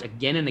I could watch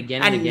again and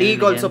again and again. And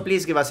League also,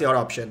 please give us your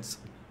options.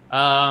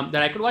 That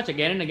I could watch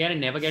again and again and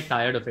never get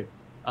tired of it.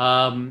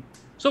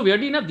 So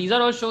weirdly enough, these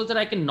are all shows that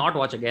I cannot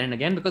watch again and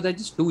again because they're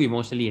just too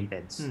emotionally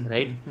intense,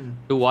 right?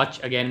 To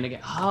watch again and again.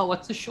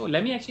 What's the show?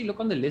 Let me actually look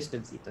on the list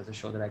and see if there's a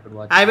show that I could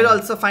watch. I will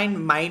also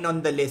find mine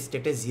on the list.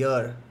 It is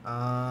here.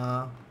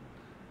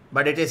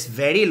 But it is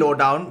very low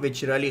down,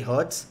 which really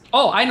hurts.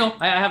 Oh, I know.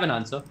 I have an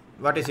answer.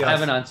 What is yours? I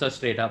have an answer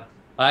straight up.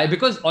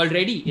 Because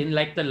already in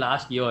like the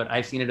last year,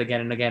 I've seen it again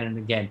and again and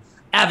again.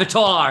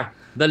 Avatar,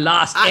 The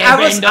Last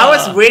Airbender. I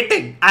was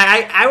waiting.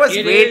 I was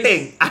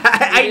waiting.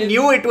 I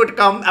knew it would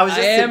come. I was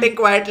just sitting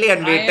quietly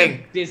and waiting. I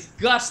am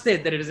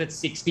disgusted that it is at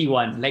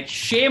 61. Like,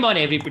 shame on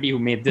everybody who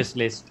made this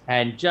list.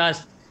 And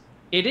just,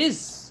 it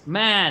is,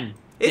 man.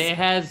 There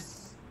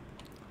has...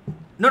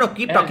 No,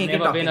 keep talking. There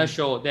has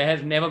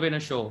never been a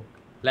show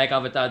like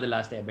Avatar, The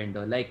Last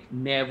Airbender. Like,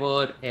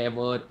 never,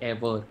 ever,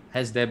 ever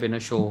has there been a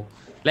show.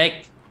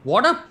 Like,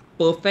 what a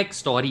perfect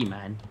story,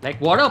 man. Like,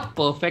 what a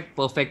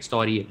perfect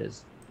story it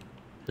is.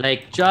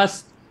 Like,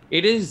 just,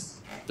 it is,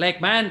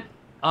 like, man,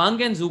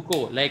 Aang and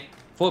Zuko, like,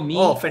 for me,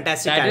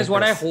 fantastic that characters. is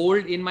what I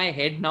hold in my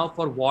head now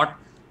for what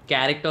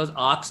characters'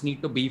 arcs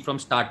need to be from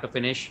start to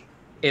finish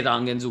is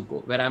Aang and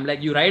Zuko. Where I'm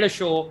like, you write a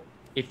show,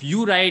 if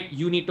you write,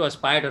 you need to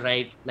aspire to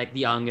write, like,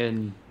 the Aang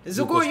and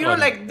Zuko, you know,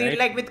 like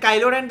like with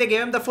Kylo Ren, they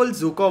gave him the full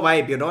Zuko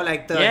vibe, you know,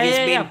 like he's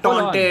being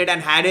taunted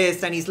and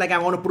harassed, and he's like, I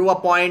want to prove a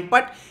point,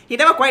 but he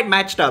never quite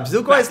matched up.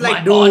 Zuko is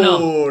like,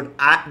 dude,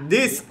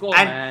 this, Zuko,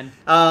 and man.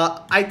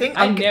 I think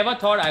I never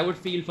thought I would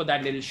feel for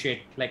that little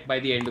shit, like by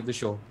the end of the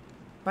show.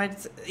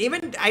 But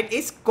even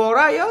is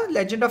Korra here?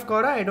 Legend of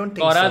Korra? I don't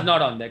think Korra's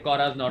not on there.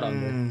 Korra's not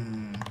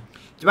on there.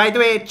 By the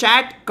way,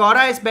 chat,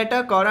 Korra is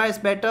better. Korra is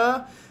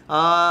better.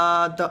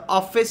 The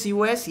Office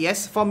US,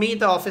 yes, for me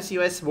the Office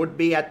US would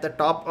be at the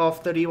top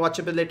of the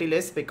rewatchability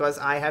list because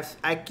I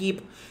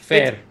keep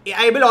fair.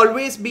 I will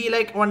always be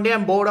like, one day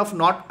I'm bored of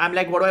I'm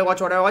like, what do I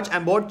watch?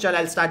 I'm bored,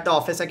 I'll start the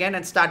Office again,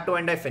 and start to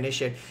end I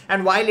finish it.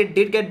 And while it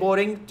did get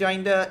boring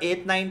during the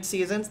 8th, 9th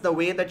seasons, the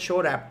way that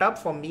show wrapped up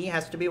for me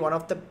has to be one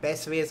of the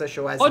best ways a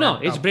show has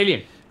it's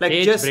brilliant. Like,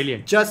 it's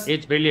brilliant.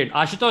 It's brilliant.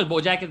 Ashutosh,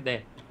 Bojack is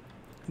there.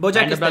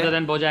 Band of Brothers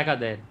and Bojack are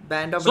there.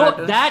 Band of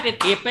Brothers. So that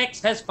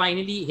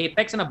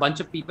Apex and a bunch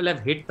of people have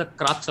hit the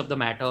crux of the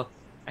matter,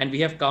 and we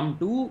have come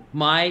to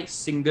my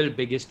single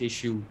biggest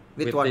issue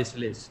with this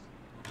list.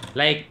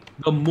 Like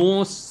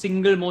the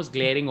single most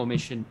glaring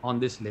omission on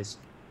this list.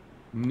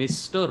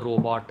 Mr.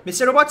 Robot.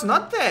 Mr. Robot's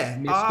not there.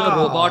 Mr.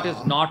 Robot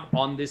is not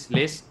on this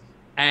list.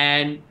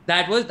 And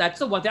that's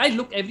the one thing. I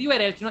look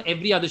everywhere else,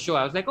 every other show.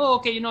 I was like, oh,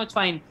 okay, it's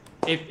fine.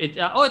 If it's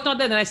not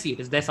there, then I see it.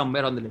 It's there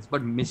somewhere on the list.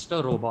 But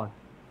Mr. Robot.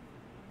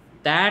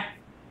 That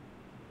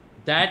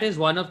is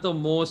one of the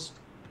most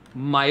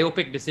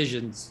myopic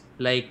decisions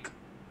like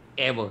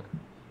ever.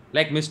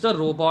 Like Mr.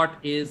 Robot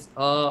it's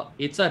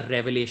a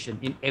revelation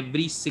in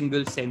every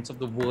single sense of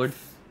the word.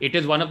 It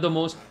is one of the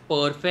most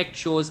perfect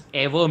shows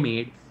ever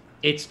made.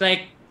 It's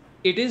like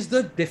it is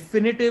the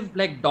definitive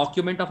like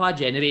document of our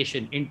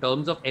generation in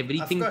terms of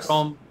everything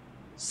from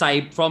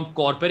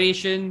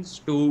corporations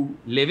to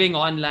living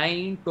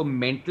online to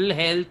mental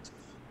health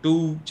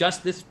to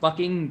just this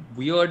fucking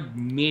weird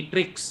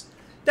matrix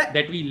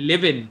that we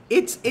live in.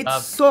 It's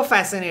so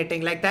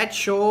fascinating. Like that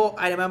show,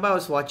 I remember I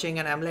was watching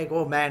and I'm like,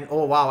 oh man,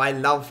 oh wow, I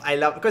love,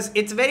 because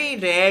it's very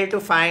rare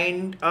to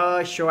find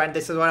a show, and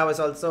this is what I was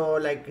also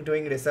like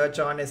doing research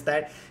on, is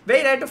that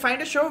very rare to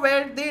find a show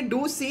where they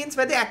do scenes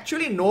where they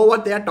actually know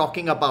what they are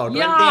talking about.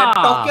 Yeah. When they are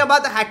talking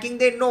about the hacking,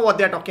 they know what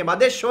they are talking about.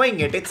 They're showing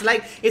it. It's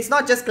like, it's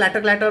not just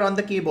clatter on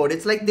the keyboard.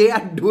 It's like they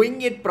are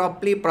doing it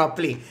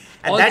properly.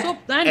 And also,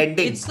 that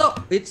ending.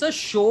 It's a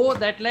show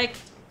that like,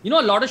 a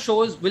lot of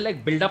shows will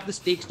like build up the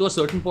stakes to a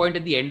certain point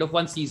at the end of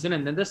one season,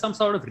 and then there's some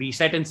sort of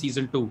reset in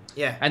season 2.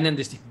 Yeah. And then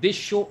this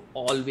show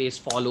always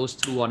follows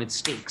through on its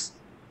stakes.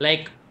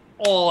 Like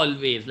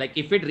always. Like,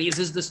 if it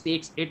raises the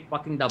stakes, it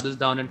fucking doubles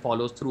down and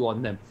follows through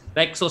on them.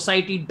 Like,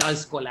 society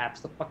does collapse.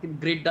 The fucking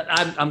grid does.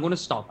 I'm going to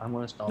stop.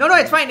 No,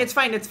 it's fine. It's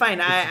fine. It's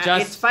fine.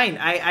 It's fine.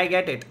 I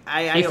get it.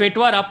 If it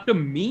were up to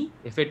me,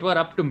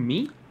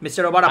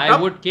 Mr. Robot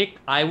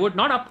I would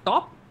not up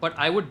top, but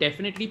I would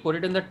definitely put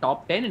it in the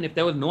top 10. And if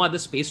there was no other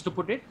space to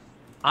put it,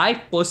 I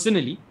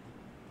personally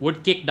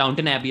would kick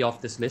Downton Abbey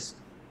off this list.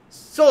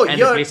 So and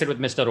replace it with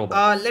Mr.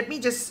 Robot. Let me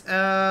just,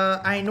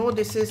 I know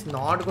this is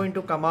not going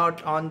to come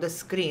out on the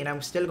screen.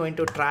 I'm still going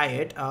to try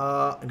it.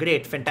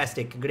 Great,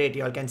 fantastic, great.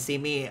 You all can see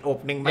me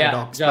opening my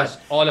docs. Just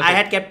but all of I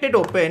had kept it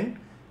open.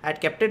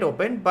 But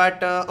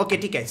okay,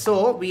 TK.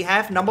 So we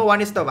have number 1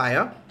 is The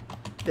Wire.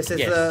 This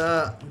is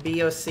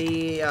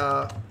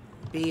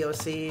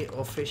BOC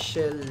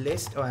official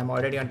list. Oh, I'm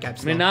already on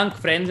caps. Minank,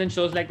 Friends and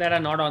shows like that are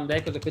not on there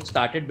because if it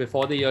started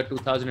before the year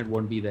 2000, it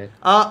won't be there.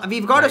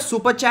 We've got a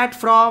super chat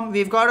from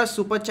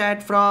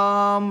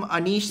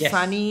Anish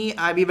Sani.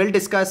 We will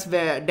discuss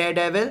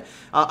Daredevil.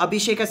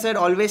 Abhishek has said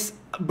always.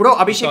 Bro,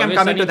 Abhishek, I'm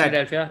coming to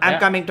that. I'm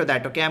coming to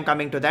that. Okay, I'm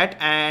coming to that.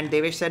 And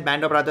Devesh said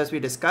Band of Brothers we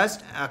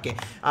discussed. Okay.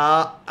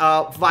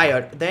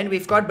 Wire. Then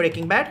we've got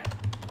Breaking Bad.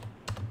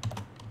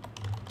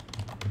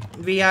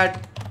 We are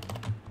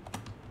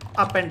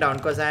up and down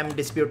because I am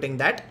disputing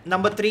that.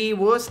 Number 3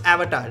 was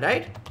Avatar,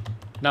 right?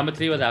 Number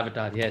 3 was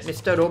Avatar, yes.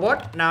 Mr.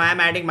 Robot. Now I am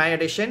adding my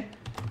addition.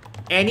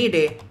 Any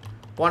day,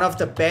 one of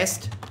the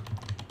best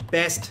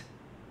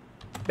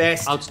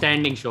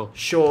outstanding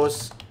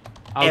shows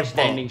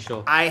outstanding ever.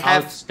 Show.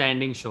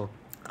 Outstanding show.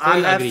 I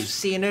have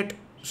seen it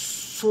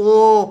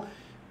so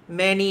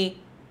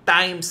many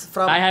times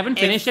from. I haven't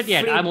finished it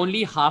yet. I'm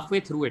only halfway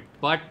through it,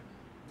 but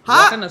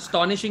what an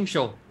astonishing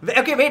show.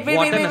 Okay, wait.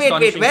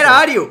 Where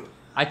are you?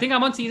 I think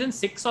I'm on season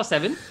 6 or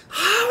 7.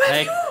 How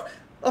are you?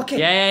 Okay.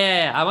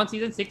 Yeah. I'm on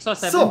season 6 or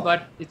 7,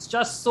 but it's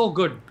just so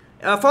good.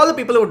 For all the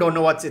people who don't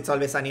know what's It's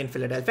Always Sunny in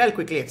Philadelphia, I'll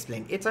quickly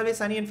explain. It's Always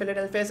Sunny in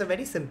Philadelphia is a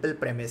very simple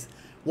premise.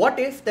 What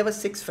if there were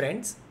 6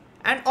 friends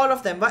and all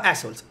of them were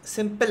assholes?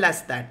 Simple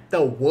as that.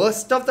 The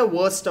worst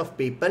of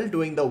people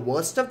doing the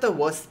worst of the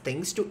worst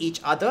things to each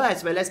other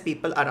as well as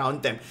people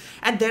around them.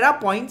 And there are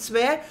points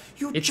where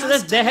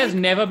there has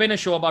never been a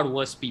show about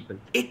worse people.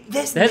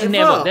 There's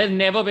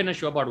never been a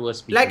show about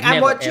worse people. Like,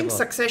 I'm watching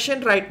Succession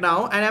right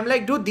now and I'm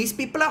like, dude, these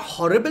people are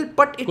horrible,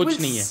 but it will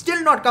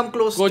still not come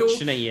close to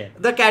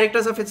the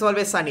characters of It's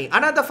Always Sunny.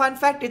 Another fun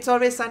fact, It's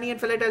Always Sunny in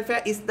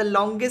Philadelphia is the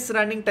longest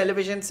running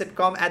television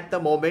sitcom at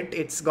the moment.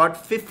 It's got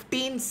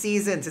 15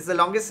 seasons. It's the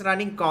longest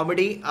running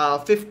comedy.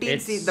 The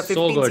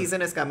 15th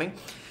season is coming.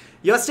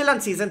 You're still on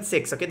season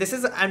 6. Okay, this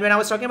is, and when I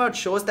was talking about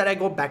shows that I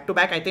go back to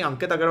back, I think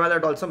Ankit Agarwal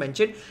had also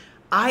mentioned,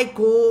 I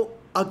go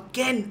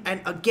again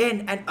and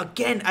again and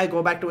again. I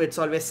go back to It's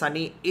Always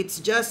Sunny. It's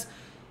just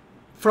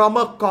from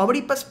a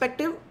comedy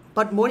perspective,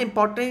 but more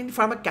importantly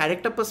from a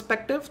character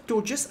perspective,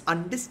 to just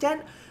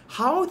understand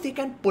how they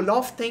can pull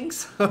off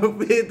things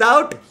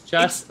without.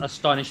 Just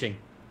astonishing.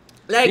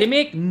 Like, they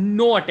make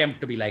no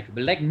attempt to be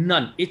likable, like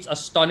none. It's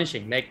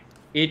astonishing. Like,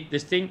 don't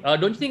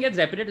you think it's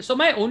repetitive? So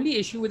my only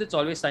issue with It's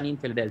Always Sunny in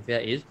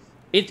Philadelphia is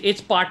it's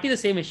partly the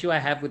same issue I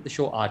have with the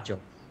show Archer,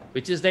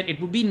 which is that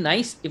it would be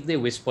nice if they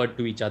whispered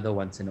to each other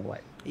once in a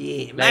while.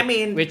 Yeah, like, I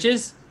mean, which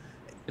is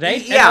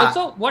right. Yeah. And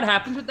also, what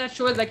happens with that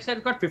show is, like I said,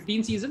 it's got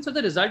 15 seasons, so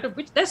the result of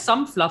which there's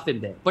some fluff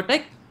in there. But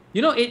like,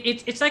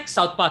 it's like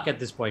South Park at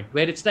this point,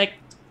 where it's like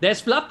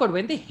there's fluff, but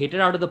when they hit it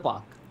out of the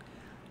park.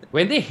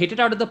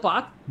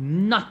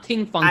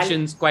 Nothing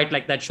functions quite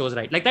like that show's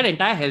right. Like that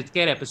entire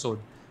healthcare episode,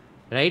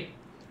 right?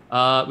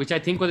 Which I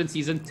think was in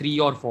season 3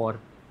 or 4.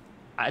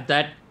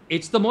 That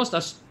it's the most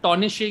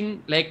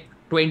astonishing, like,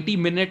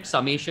 20-minute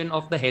summation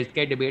of the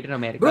healthcare debate in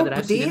America that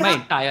I've seen in my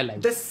entire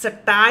life. The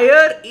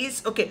satire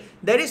is, okay,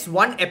 there is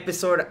one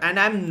episode, and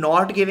I'm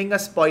not giving a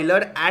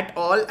spoiler at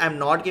all. I'm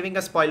not giving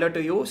a spoiler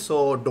to you,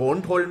 so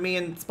don't hold me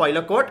in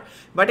spoiler court.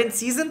 But in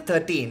season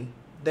 13,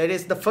 there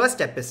is the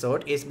first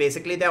episode is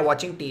basically they're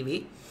watching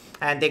TV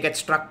and they get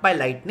struck by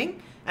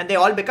lightning and they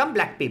all become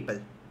black people.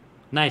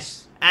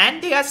 Nice.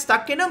 And they are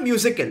stuck in a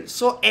musical.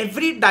 So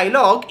every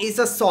dialogue is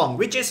a song,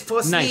 which is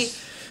firstly,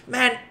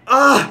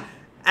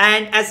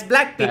 and as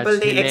black people,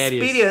 they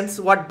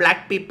experience what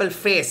black people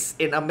face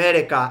in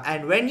America.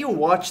 And when you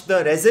watch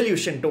the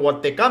resolution to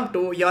what they come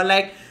to, you're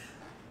like,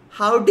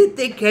 how did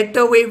they get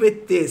away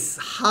with this?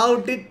 How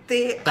did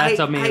they? That's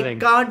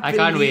amazing. I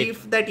can't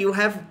believe that you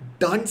have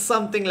done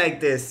something like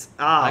this.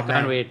 I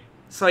can't wait.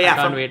 So yeah,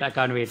 I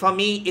can't wait. For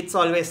me, It's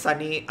Always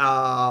Sunny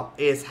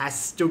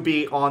has to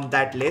be on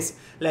that list.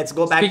 Let's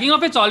go back. Speaking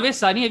of It's Always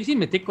Sunny, have you seen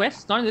Mythic Quest?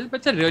 It's not a little, but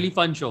it's a really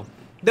fun show.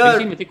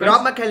 The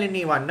Rob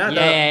McElhenney one, no?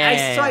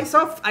 I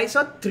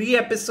saw 3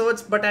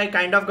 episodes, but I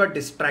kind of got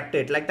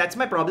distracted. Like, that's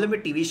my problem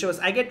with TV shows.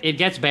 It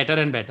gets better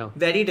and better.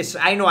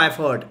 I know, I've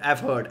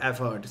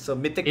heard. So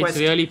Mythic Quest.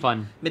 It's really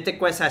fun. Mythic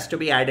Quest has to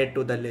be added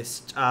to the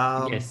list.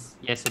 Yes,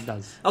 it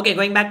does. Okay,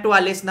 going back to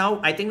our list now.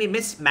 I think we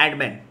missed Mad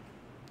Men.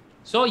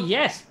 So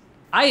yes,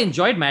 I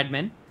enjoyed Mad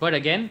Men, but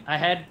again, I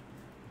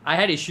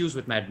had issues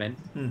with Mad Men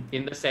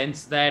in the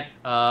sense that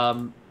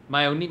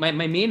my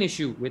main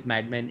issue with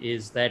Mad Men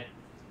is that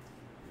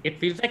it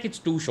feels like it's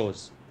two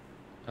shows.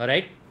 All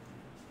right.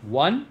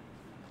 One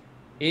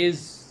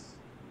is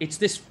it's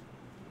this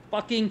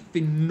fucking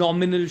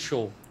phenomenal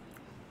show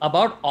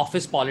about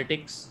office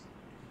politics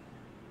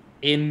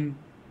in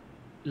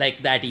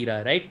like that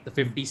era, right? The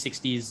 50s,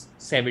 60s,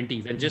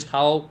 70s, and just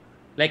how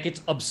like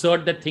it's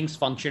absurd that things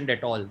functioned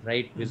at all,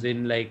 right? Is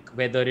in like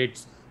whether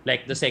it's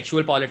like the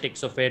sexual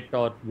politics of it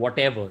or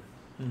whatever,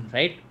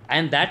 right?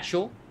 And that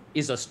show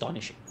is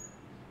astonishing,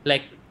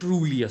 like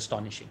truly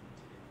astonishing.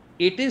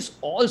 It is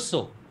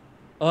also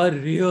a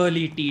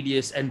really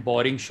tedious and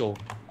boring show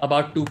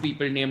about two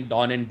people named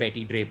Don and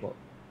Betty Draper.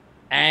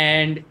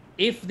 And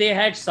if they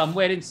had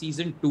somewhere in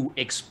season 2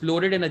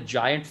 exploded in a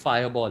giant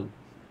fireball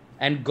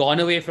and gone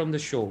away from the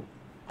show,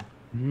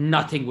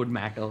 nothing would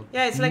matter.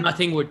 Yeah, it's like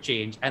nothing would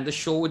change, and the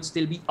show would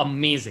still be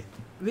amazing.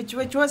 Which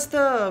was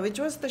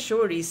the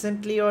show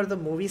recently, or the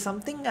movie,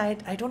 something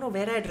I don't know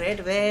where I'd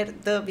read, where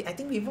I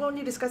think we were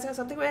only discussing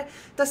something where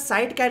the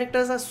side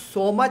characters are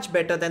so much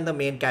better than the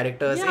main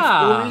characters. Yeah.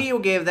 If only you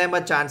gave them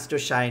a chance to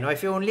shine, or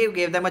if you only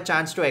gave them a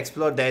chance to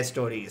explore their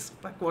stories.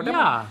 But what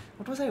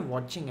was I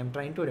watching? I'm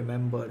trying to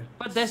remember.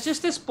 But there's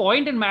just this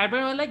point in Mad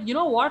Men where like, you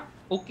know what?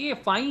 Okay,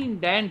 fine,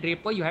 Dan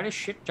Draper, you had a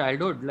shit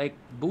childhood. Like,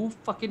 boo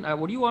fucking,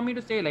 what do you want me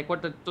to say? Like,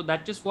 so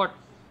that just what?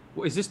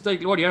 Is this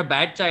like what? You had a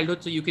bad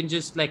childhood, so you can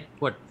just like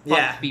what?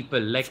 Fuck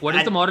people. Like, what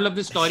is the moral of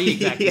this story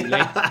exactly?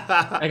 Like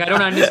I don't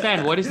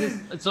understand. What is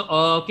this? So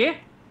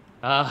okay,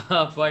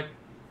 but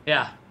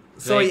yeah.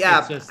 So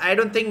like, just, I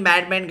don't think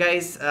Mad Men,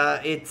 guys.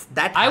 It's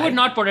that. I would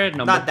not put it at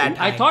number not that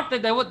 2. I thought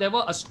that there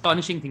were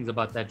astonishing things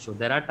about that show.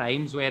 There are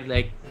times where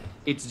like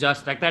it's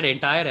just like that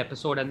entire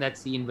episode and that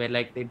scene where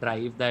like they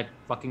drive that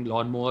fucking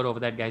lawnmower over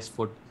that guy's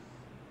foot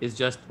is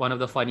just one of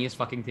the funniest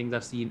fucking things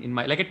I've seen in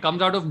my. Like it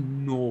comes out of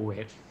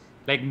nowhere.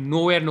 Like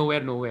nowhere.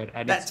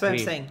 And that's what I'm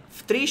saying.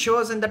 3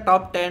 shows in the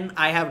top 10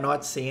 I have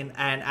not seen,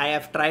 and I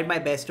have tried my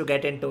best to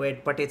get into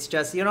it, but it's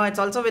just, you know, it's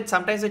also with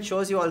sometimes it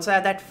shows you also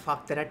have that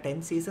there are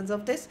 10 seasons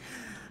of this.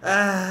 When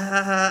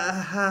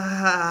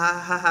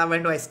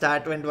do I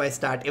start?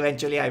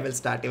 Eventually I will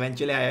start.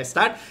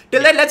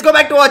 Till then, let's go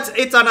back to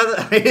It's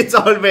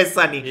Always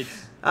Sunny.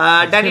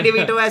 Danny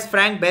DeVito as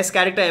Frank, best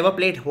character ever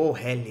played. Oh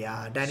hell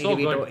yeah, Danny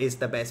DeVito is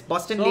the best.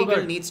 Boston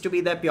Legal needs to be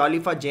there purely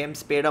for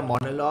James Spader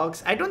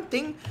monologues. I don't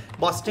think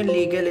Boston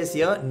Legal is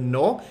here.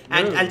 No.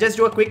 And I'll just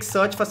do a quick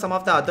search for some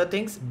of the other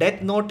things.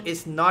 Death Note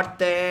is not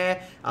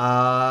there.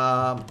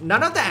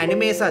 None of the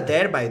animes are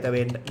there, by the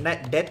way.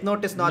 Death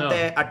Note is not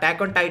there.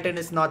 Attack on Titan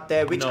is not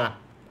there. Which I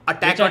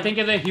think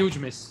is a huge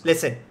miss.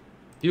 Listen.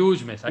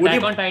 Huge miss.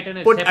 Attack on Titan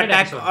is put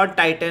Attack on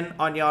Titan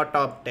on your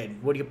top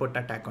 10. Would you put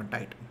Attack on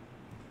Titan?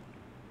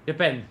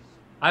 Depends.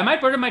 I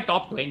might put it in my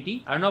top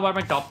 20. I don't know about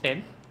my top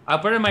 10. I'll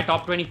put it in my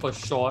top 20 for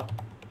sure.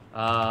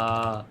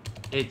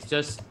 It's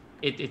just,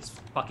 it's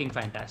fucking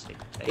fantastic.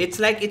 Right? It's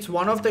like, it's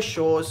one of the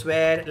shows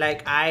where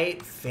like I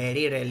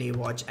very rarely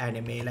watch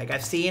anime. Like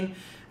I've seen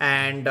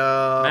and...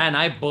 Man,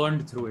 I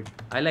burned through it.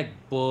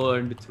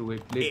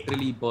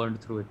 Literally burned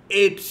through it.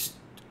 It's...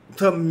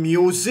 The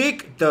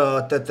music,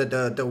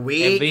 the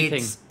way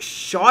everything. It's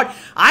shot.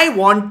 I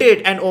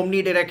wanted an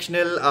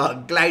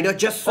omnidirectional glider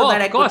just so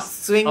that I could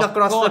swing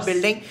across the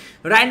building.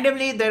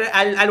 Randomly,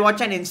 I'll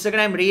watch an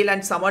Instagram reel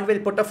and someone will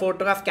put a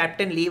photo of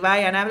Captain Levi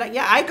and I'm like,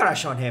 yeah, I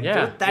crush on him.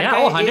 Yeah, dude. That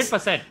guy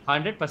 100%.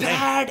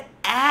 100%.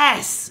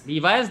 Badass.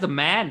 Levi is the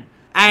man.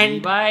 And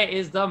Levi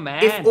is the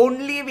man. If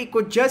only we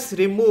could just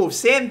remove,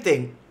 same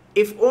thing.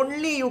 If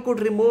only you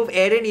could remove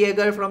Eren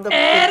Yeager from the picture.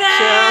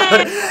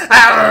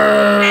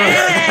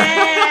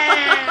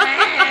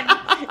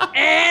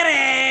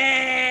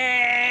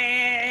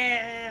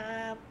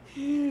 Eren!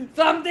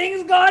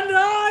 Something's gone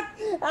wrong!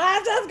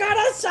 I just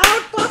gotta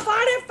shout for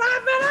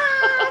 45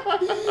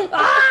 minutes!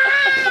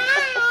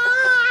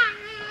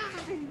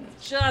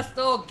 Just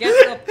get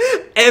the...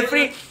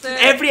 Every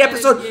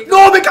episode.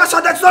 No,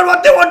 Mikasa, that's not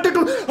what they wanted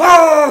to.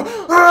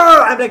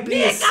 I'm like,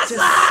 please.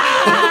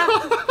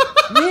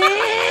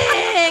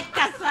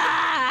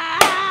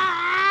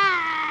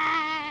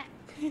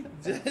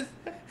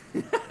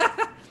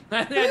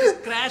 I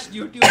just crashed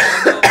YouTube.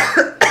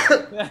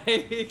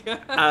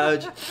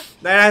 Ouch.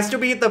 That has to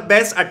be the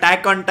best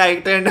Attack on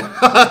Titan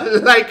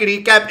like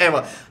recap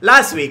ever.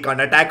 Last week on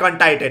Attack on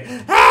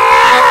Titan.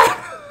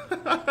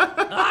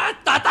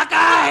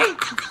 Tatakai!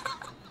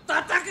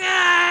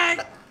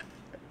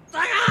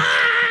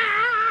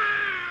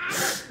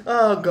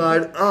 Oh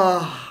god.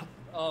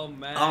 Oh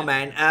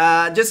man.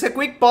 Just a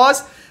quick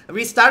pause.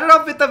 We started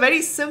off with a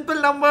very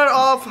simple number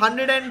of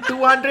 100 and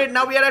 200.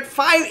 Now we are at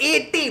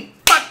 580.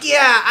 Fuck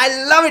yeah.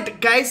 I love it,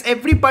 guys.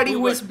 Everybody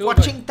who is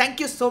watching, thank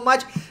you so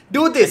much.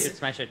 Do this.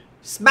 Smash it.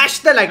 Smash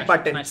the like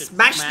button.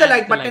 Smash the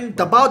like button.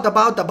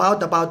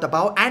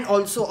 Dabao. And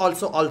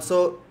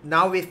also,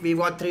 now if we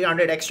got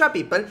 300 extra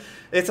people,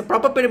 it's a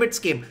proper pyramid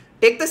scheme.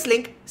 Take this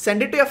link,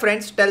 send it to your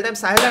friends, tell them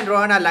Sahil and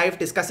Rohan are live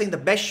discussing the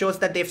best shows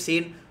that they've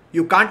seen.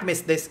 You can't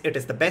miss this. It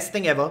is the best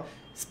thing ever.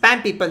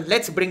 Spam people.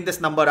 Let's bring this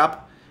number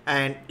up.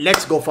 and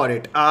let's go for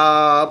it.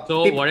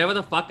 So whatever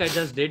the fuck I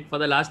just did for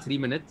the last 3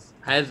 minutes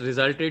has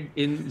resulted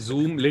in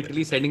Zoom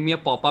literally sending me a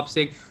pop-up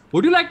saying,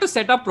 "Would you like to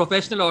set up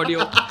professional audio?"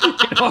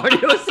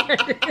 audio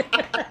setting.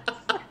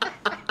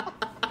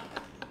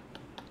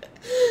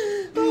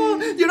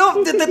 You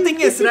know, the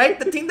thing is, right?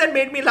 The thing that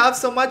made me laugh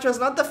so much was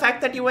not the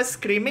fact that you were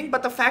screaming,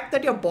 but the fact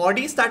that your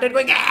body started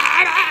going.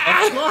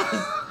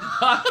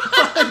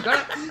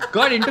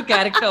 got into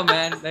character,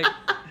 man. Like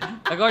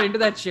I got into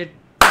that shit.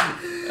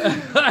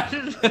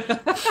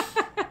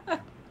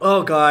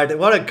 Oh God,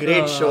 what a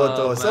great show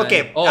though. So,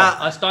 okay.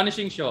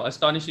 Astonishing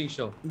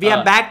show. We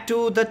are back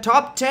to the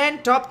top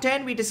 10. Top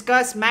 10, we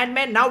discussed Mad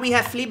Men. Now we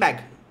have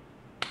Fleabag.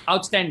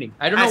 Outstanding.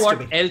 I don't know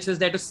what else is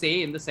there to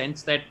say in the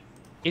sense that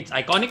it's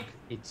iconic,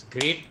 it's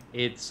great,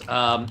 it's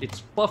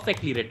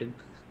perfectly written.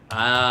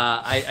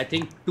 I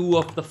think 2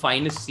 of the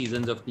finest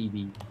seasons of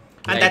TV.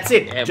 And that's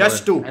it. Ever.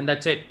 Just 2. And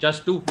that's it.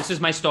 Just 2. This is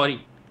my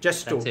story.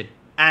 Just 2. That's it.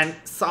 And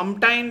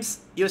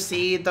sometimes you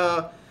see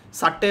the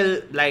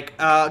subtle, like,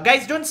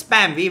 guys, don't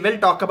spam. We will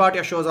talk about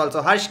your shows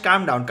also. Harsh,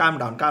 calm down.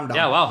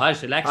 Yeah, wow,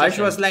 Harsh, relax. Harsh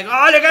was like,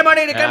 oh, Rick and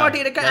Morty.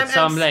 I'm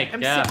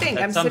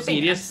sitting.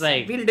 Serious,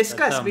 like, we'll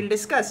discuss.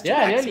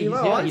 Yeah, relax. really. We were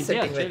all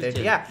sitting with it.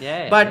 Chill.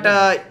 Yeah. But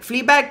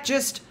Fleabag,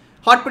 just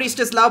Hot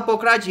Priestess Love,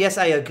 Pokraj. Yes,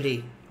 I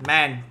agree.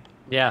 Man.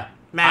 Yeah.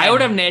 I would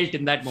have nailed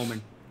in that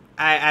moment.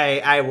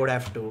 I would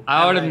have to.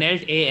 I would have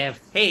nailed AF.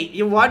 Hey,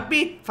 you want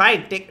me?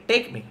 Fine,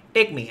 take me.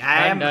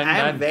 I am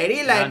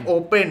very like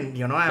open,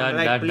 you know. I'm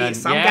like,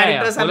 please. Some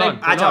characters are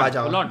like,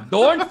 hold on.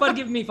 Don't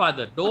forgive me,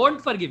 father.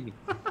 Don't forgive me.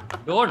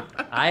 Don't.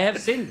 I have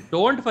sinned.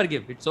 Don't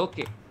forgive. It's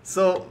okay.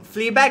 So,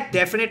 Fleabag,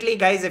 definitely,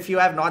 guys. If you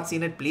have not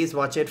seen it, please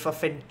watch it for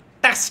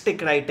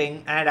fantastic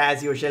writing and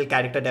as usual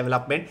character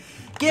development.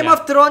 Game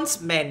of Thrones,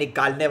 मैं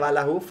निकालने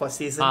वाला हूँ for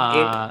season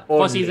 8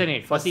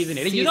 only. For season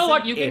 8. You know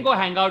what? You can go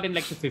hang out in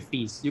like the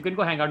 50s. You can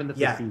go hang out in the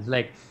 50s.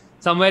 Like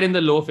somewhere in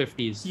the low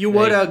 50s. You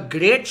were a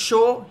great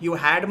show. You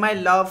had my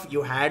love.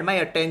 You had my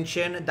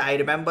attention. I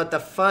remember the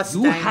first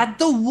time. You had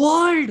the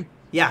world.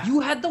 Yeah. You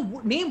had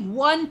name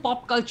one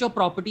pop culture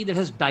property that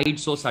has died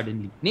so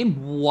suddenly.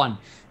 Name one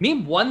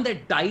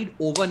that died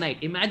overnight.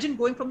 Imagine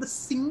going from the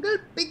single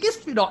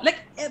biggest like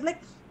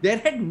there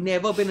had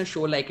never been a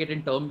show like it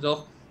in terms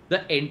of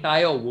the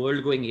entire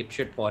world going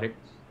apeshit for it,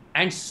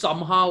 and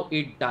somehow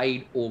it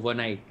died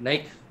overnight.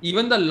 Like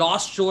even the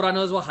lost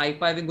showrunners were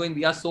high-fiving, going,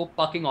 "We are so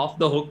fucking off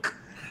the hook,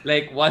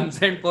 like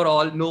once and for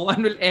all. No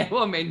one will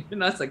ever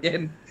mention us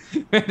again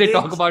when they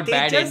talk about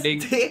bad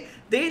endings."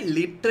 They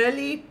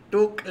literally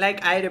took,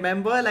 like, I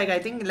remember, like, I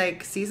think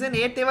like season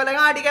 8, they were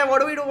like, okay, what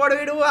do we do? What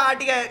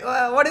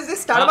is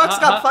this Starbucks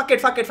cup? Fuck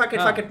it.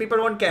 People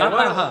won't care.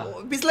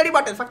 Bisleri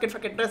bottle. Fuck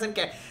it. Doesn't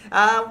care.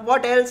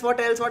 What else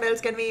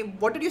can we?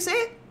 What did you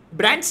say?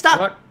 Brand stuff.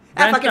 What?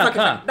 Fuck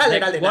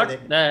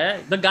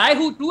it. The guy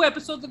who 2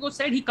 episodes ago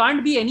said he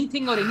can't be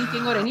anything or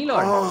any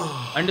lord.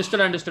 Understood.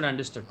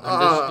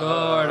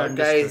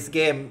 Guys,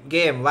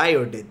 game. Why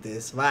you did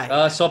this?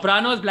 Why?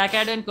 Sopranos,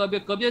 Blackadder, and Curb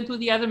Your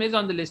Enthusiasm is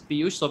on the list,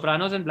 Piyush.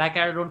 Sopranos and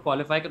Blackadder don't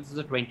qualify because this is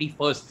the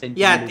 21st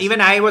century. Yeah,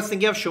 even I was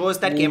thinking of shows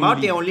that came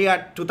out. They only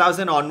are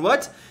 2000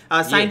 onwards.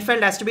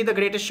 Seinfeld has to be the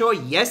greatest show.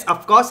 Yes,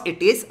 of course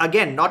it is.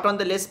 Again, not on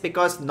the list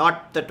because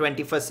not the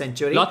 21st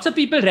century. Lots of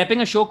people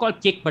repping a show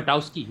called Kick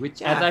Buttowski,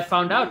 which, as I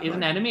found out, is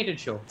an animated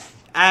show.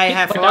 I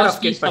have heard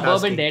of Kick Buttowski.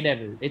 Suburban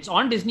Daredevil. It's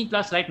on Disney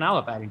Plus right now,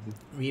 apparently.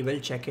 We will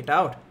check it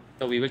out.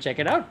 So we will check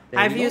it out.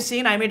 Have you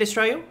seen I May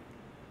Destroy You?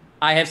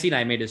 I have seen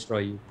I May Destroy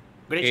You.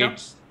 Great show.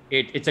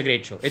 It's a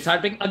great show. It's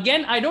heartbreaking.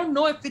 Again, I don't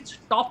know if it's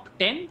top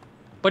 10,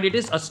 but it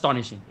is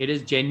astonishing. It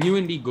is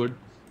genuinely good.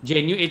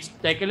 It's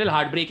like a little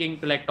heartbreaking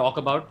to like talk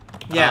about.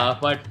 Yeah.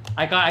 But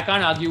I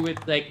can't argue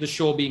with like the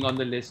show being on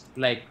the list,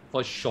 like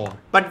for sure.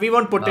 But we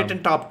won't put it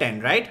in top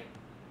 10, right?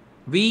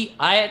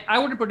 I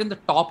wouldn't put in the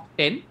top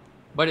 10,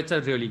 but it's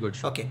a really good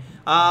show. Okay.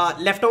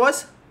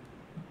 Leftovers?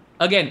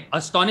 Again,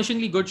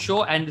 astonishingly good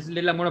show, and this is a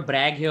little, I'm going to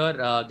brag here,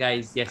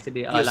 guys.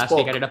 Yesterday, last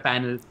week I did a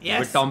panel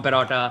with Tom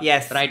Perrotta,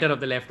 writer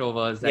of The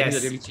Leftovers. And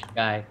he's a really chill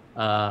guy.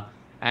 No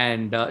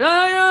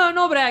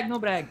brag, no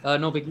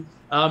biggie.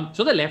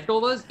 So The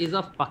Leftovers is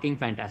a fucking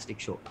fantastic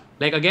show.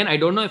 Like, again, I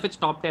don't know if it's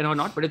top 10 or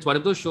not, but it's one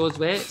of those shows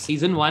where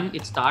season 1,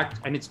 it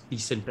starts and it's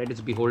decent, right? It's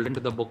beholden to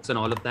the books and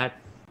all of that.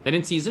 Then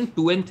in season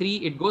 2 and 3,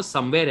 it goes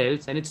somewhere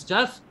else, and it's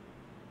just...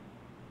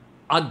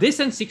 this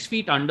and 6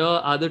 Feet Under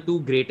are the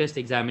 2 greatest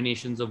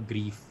examinations of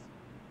grief,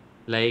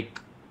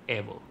 like,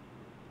 ever.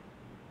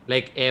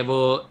 Like,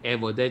 ever.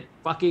 They're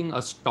fucking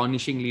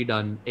astonishingly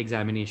done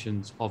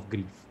examinations of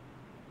grief.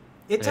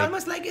 It's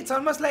almost like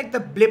the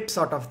blip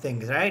sort of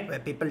things, right? Where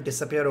people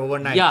disappear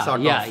overnight.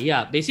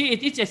 Yeah. Basically,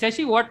 it's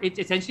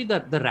essentially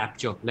the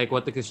rapture, like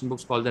what the Christian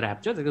books call the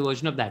rapture. Like a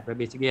version of that, where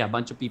basically a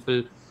bunch of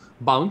people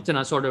bounce and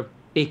are sort of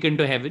taken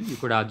to heaven, you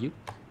could argue.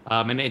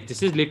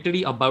 This is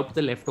literally about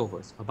the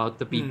leftovers, about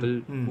the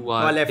people who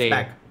are left there.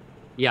 back.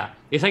 Yeah,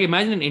 it's like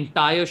imagine an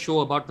entire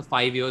show about the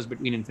 5 years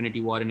between Infinity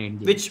War and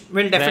Endgame, which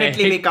will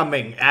definitely be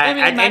coming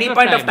at any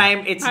point of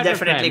time. It's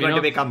definitely going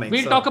to be coming.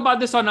 We'll talk about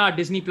this on our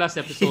Disney Plus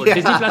episode,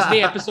 Disney Plus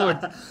Day episode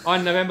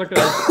on November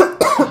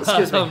 12th.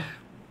 Excuse me.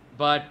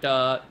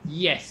 But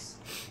yes,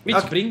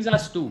 which brings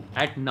us to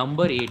at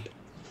number 8,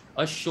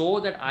 a show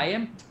that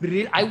I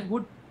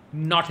would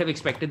not have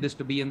expected this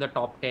to be in the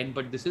top 10,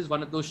 but this is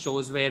one of those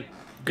shows where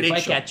if I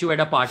catch you at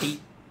a party,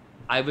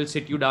 I will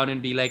sit you down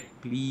and be like,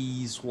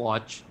 please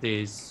watch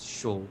this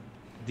show,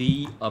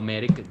 The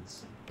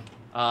Americans.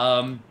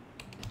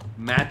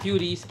 Matthew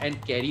Rhys and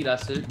Kerry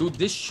Russell. Dude,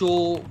 this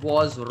show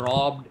was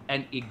robbed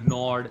and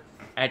ignored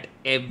at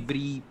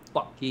every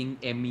fucking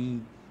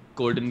Emmy,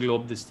 Golden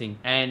Globe, this thing.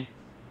 And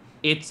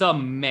it's a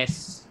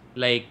mess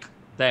like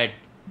that.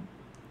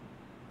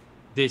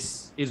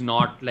 This is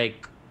not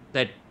like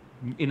that.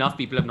 Enough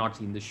people have not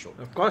seen this show.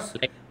 Of course.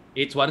 Like,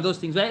 it's one of those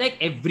things where like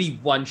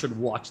everyone should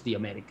watch The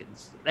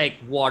Americans. Like,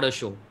 what a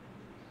show.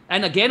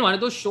 And again, one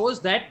of those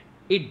shows that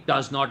it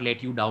does not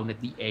let you down at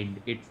the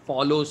end. It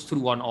follows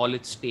through on all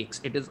its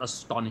stakes. It is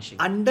astonishing.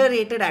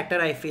 Underrated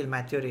actor, I feel,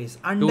 Matthew Rhys.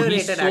 Underrated Dude,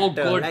 he's so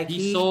actor. good. Like,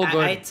 he's so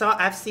good.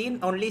 I've seen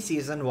only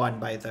season 1,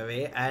 by the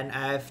way, and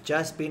I've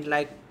just been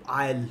like,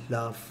 I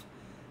love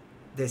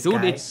this guy.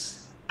 Dude,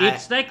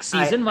 it's like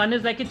season 1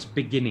 is like its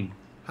beginning.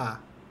 Huh.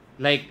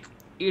 Like,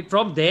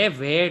 from there,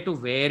 where to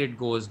where it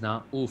goes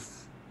now.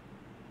 Oof.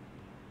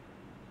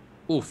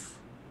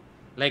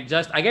 Like,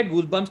 just, I get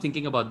goosebumps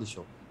thinking about the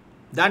show.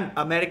 Done.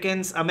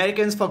 Americans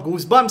for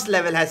Goosebumps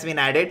level has been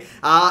added.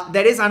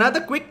 There is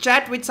another quick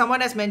chat which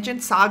someone has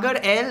mentioned, Sagar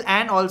L,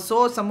 and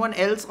also someone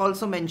else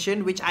also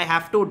mentioned, which I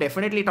have to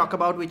definitely talk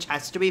about, which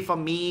has to be for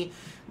me.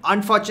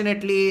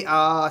 Unfortunately,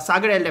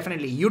 Sagar L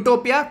definitely.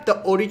 Utopia,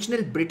 the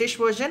original British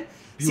version.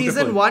 Beautiful.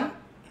 Season 1.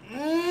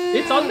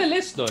 It's on the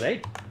list though,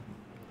 right?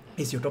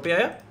 Is Utopia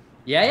here?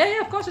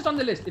 Yeah, of course it's on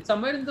the list. It's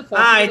somewhere in the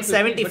 40s. It's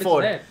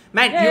 74.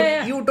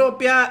 Man,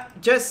 Utopia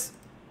just...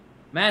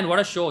 Man, what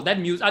a show. That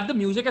music, the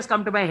music has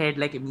come to my head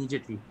like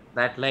immediately.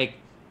 That like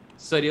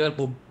surreal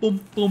boom, boom,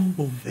 boom,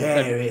 boom.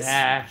 There is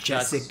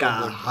Jessica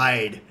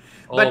Hyde.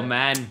 Oh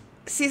man.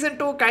 Season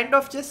 2 kind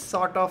of just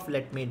sort of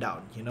let me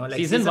down, you know. Like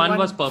season 1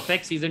 was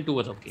perfect. Season 2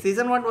 was okay.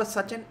 Season 1 was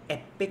such an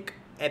epic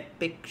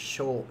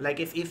show.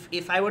 Like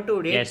if I were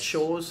to rate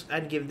shows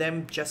and give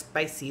them just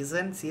by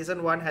season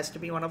 1 has to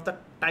be one of the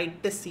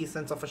tightest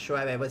seasons of a show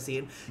I've ever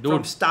seen. Dude.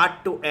 From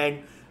start to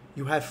end.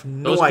 You have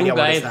no idea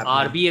what is happening. Those two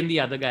guys, RB and the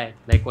other guy,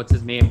 like what's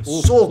his name?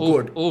 So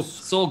good.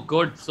 So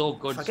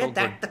good. Forget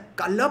that. The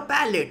color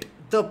palette,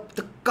 the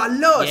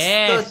colors,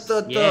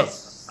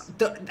 yes.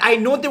 I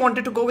know they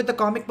wanted to go with the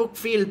comic book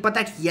feel, but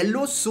that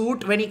yellow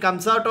suit when he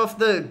comes out of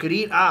the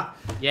green,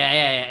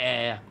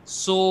 Yeah.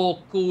 So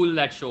cool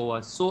that show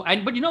was.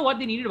 But you know what?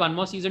 They needed one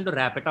more season to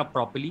wrap it up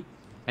properly,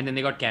 and then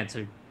they got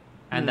cancelled.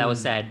 And that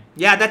was sad.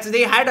 Yeah,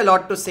 they had a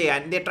lot to say,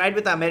 and they tried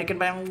with the American,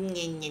 but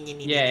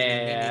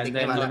yeah. And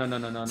then,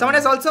 no. Someone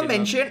has also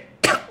mentioned,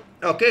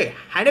 okay,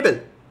 Hannibal.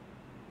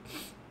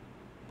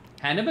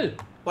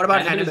 What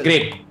about Hannibal?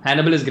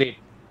 Hannibal is great.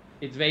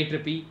 It's very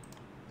trippy.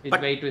 It's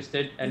very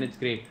twisted, and it's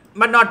great.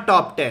 But not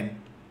top 10.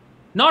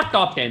 Not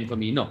top 10 for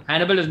me. No,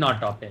 Hannibal is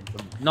not top 10 for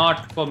me.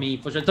 Not for me.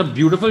 For sure. It's a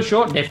beautiful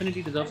show.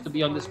 Definitely deserves to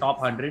be on this top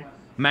 100.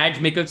 Mads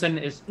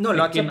Mikkelsen is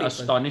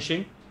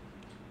astonishing.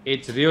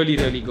 It's really,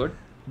 really good.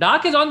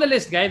 Dark is on the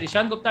list, guys.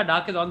 Ishan Gupta,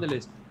 Dark is on the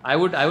list. I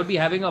would be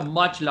having a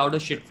much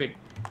louder shit fit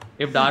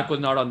if Dark was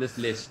not on this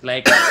list.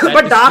 Like,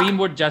 but the stream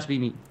would just be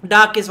me.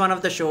 Dark is one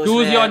of the shows.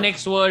 Choose your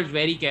next words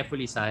very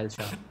carefully, Sahil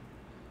Shah.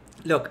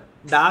 Look,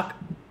 Dark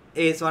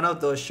is one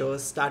of those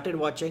shows. Started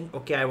watching,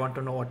 okay, I want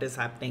to know what is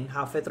happening.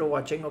 Halfway through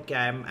watching, okay,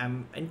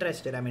 I'm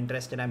interested.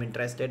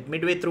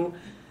 Midway through,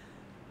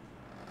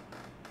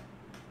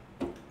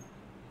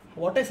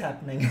 what is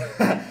happening? It's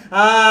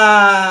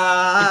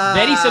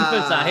very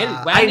simple,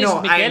 Sahil. Van is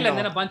Miguel, and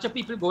then a bunch of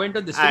people go into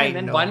this thing,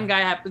 and then one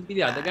guy happens to be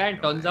the other guy,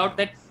 and turns out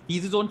that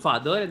he's his own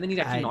father, and then he's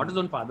actually not his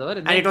own father.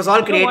 And it was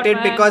all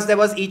created because there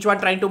was each one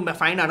trying to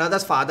find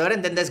another's father,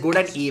 and then there's good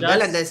and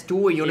evil, and there's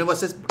two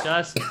universes.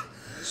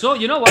 So,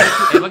 you know what?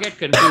 If you ever get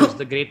confused,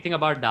 the great thing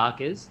about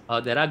Dark is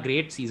there are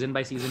great season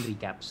by season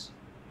recaps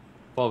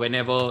for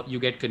whenever you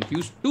get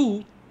confused.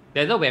 2,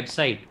 there's a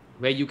website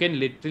where you can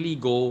literally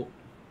go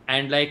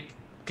and like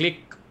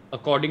click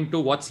according to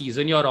what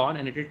season you're on,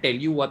 and it will tell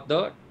you what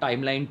the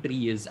timeline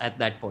tree is at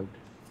that point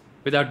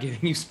without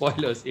giving you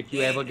spoilers. If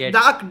you ever get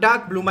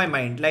Dark blew my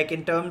mind, like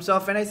in terms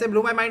of, when I say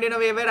blew my mind in a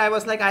way where I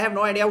was like, I have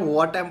no idea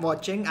what I'm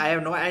watching. I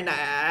have no, and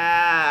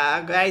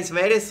guys, who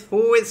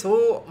is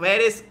who,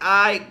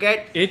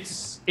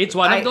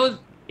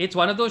 it's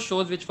one of those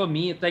shows which for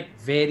me it's like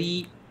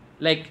very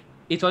like,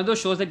 it's one of those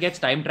shows that gets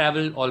time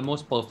travel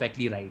almost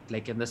perfectly right,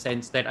 like in the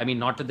sense that, I mean,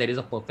 not that there is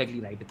a perfectly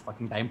right, it's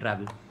fucking time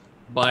travel,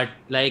 but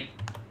like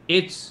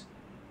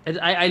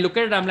I look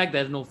at it, I'm like,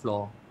 there's no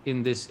flaw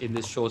in this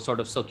show, sort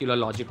of circular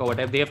logic or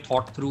whatever. They have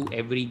thought through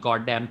every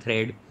goddamn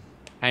thread,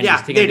 and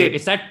this thing,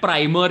 it's that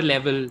primer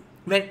level.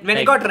 When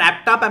it got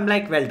wrapped up, I'm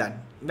like, well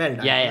done.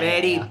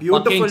 Very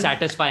beautiful, fucking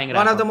satisfying.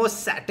 One of the most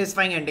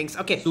satisfying endings.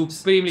 Okay,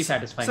 supremely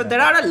satisfying. So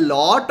there are a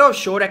lot of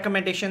show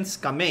recommendations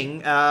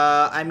coming.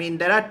 I mean,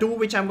 there are 2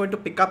 which I'm going to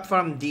pick up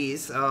from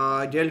these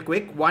real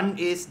quick. One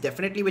is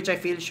definitely which I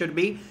feel should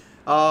be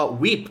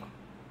Weep.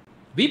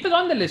 Veep is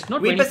on the list, no?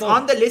 Veep 24. is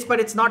on the list, but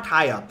it's not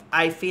high up.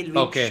 I feel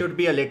Veep should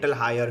be a little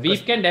higher.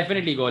 Veep can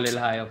definitely go a little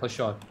higher for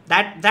sure.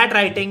 That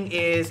writing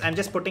is. I'm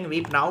just putting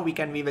Veep now. We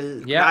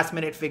will last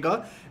minute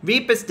figure.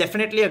 Veep is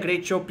definitely a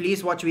great show.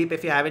 Please watch Veep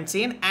if you haven't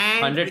seen.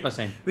 And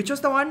 100%. Which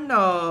was the one?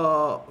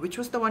 Which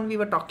was the one we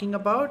were talking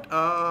about?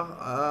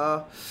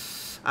 Yeah,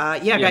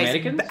 guys.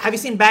 Americans? Have you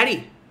seen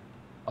Barry?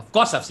 Of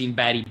course, I've seen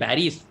Barry.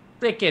 Barry is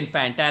freaking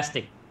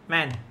fantastic.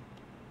 Man,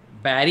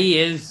 Barry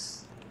is.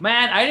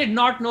 Man, I did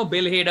not know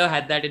Bill Hader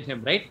had that in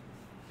him, right?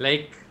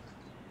 Like,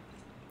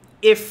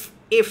 if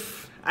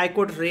I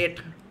could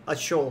rate a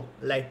show,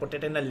 like put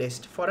it in a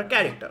list for a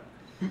character,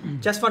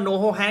 just for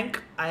NoHo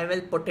Hank, I will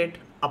put it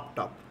up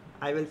top.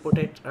 I will put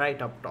it right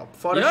up top.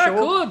 For you're a show, a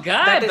cool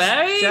guy,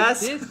 Barry.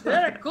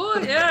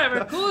 You're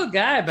a cool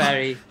guy,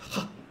 Barry.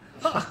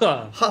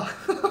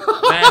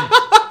 Man.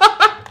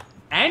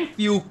 And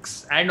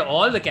Fuchs and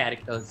all the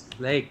characters.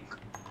 Like,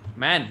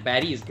 man,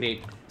 Barry is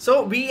great.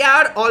 So we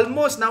are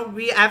almost now,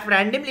 we have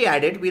randomly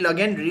added, we'll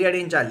again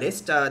rearrange our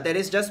list. There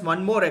is just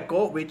one more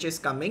echo which is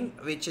coming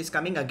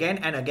again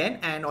and again.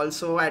 And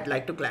also I'd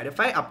like to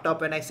clarify up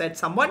top when I said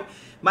someone,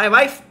 my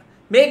wife,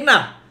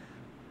 Meghna.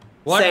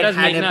 What said does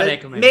Hannibal. Meghna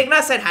recommend?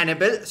 Meghna said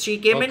Hannibal. She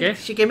came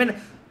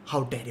in,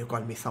 how dare you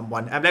call me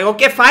someone? I'm like,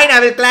 okay, fine, I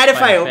will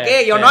clarify,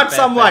 okay? You're not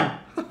someone.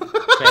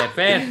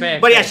 Fair.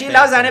 But yeah, she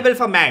loves Hannibal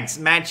for Mads.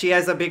 Mads, she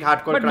has a big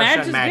hardcore crush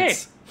on Mads.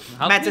 Great.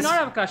 How can you not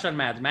have a crush on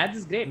Mads? Mads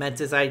is great.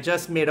 Mads is, I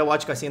just made her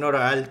watch Casino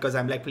Royale because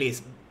I'm like,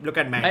 please, look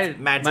at Mads.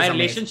 My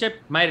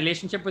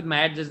relationship with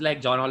Mads is like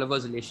John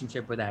Oliver's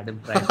relationship with Adam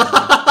Price.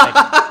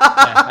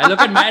 I look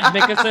at Mads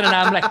Mikkelsen and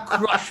I'm like,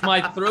 crush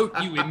my throat,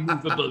 you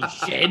immovable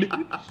shed.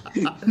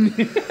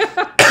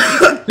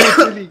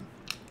 Literally.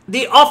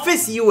 The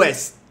Office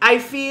US. I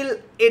feel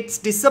it's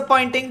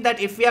disappointing that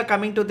if we are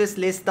coming to this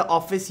list, The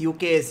Office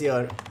UK is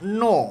here.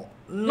 No.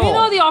 You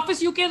know, The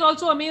Office UK is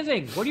also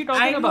amazing. What are you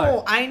talking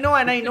about? I know.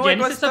 The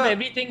genesis of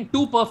everything.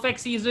 2 perfect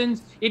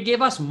seasons. It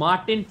gave us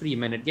Martin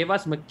Freeman. It gave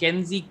us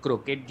Mackenzie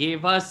Crook. It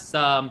gave us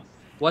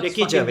what's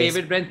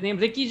David Brent's name?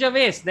 Ricky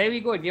Gervais. There we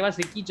go. It gave us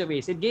Ricky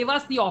Gervais. It gave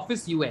us The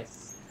Office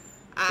US.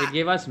 It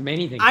gave us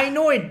many things. I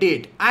know it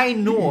did. I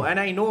know. And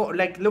I know,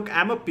 like, look,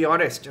 I'm a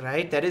purist,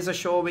 right? There is a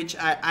show which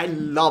I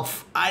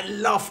love. I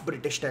love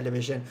British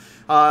television.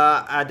 There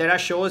are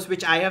shows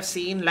which I have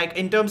seen, like,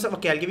 in terms of,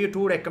 okay, I'll give you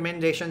 2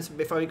 recommendations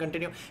before we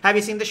continue. Have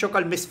you seen the show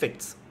called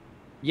Misfits?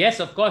 Yes,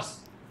 of course.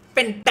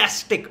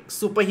 Fantastic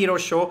superhero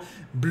show.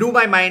 Blew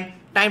my mind.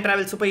 Time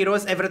travel,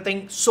 superheroes,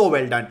 everything. So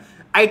well done.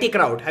 IT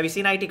Crowd. Have you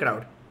seen IT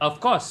Crowd? Of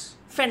course.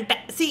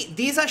 Fantastic. See,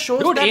 these are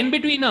shows Dude, that...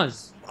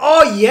 In-Betweeners.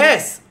 Oh,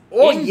 yes.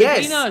 Oh,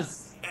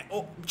 yes.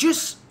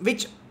 Just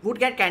which would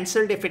get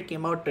cancelled if it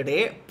came out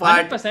today.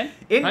 But 100%.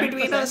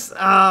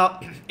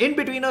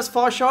 In-Betweeners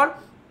for sure.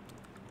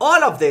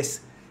 All of this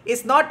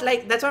is not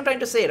like, that's what I'm trying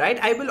to say, right?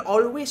 I will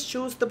always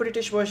choose the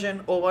British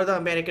version over the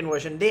American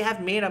version. They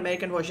have made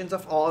American versions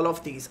of all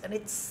of these and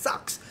it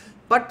sucks.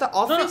 But The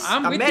Office,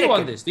 I'm with you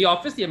on this. The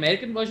Office, the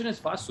American version is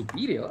far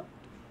superior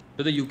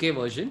to the UK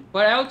version,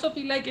 but I also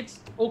feel like it's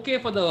okay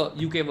for the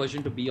UK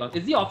version to be on.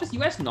 Is The Office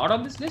US not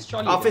on this list?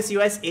 Surely Office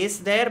US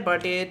is there,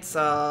 but it's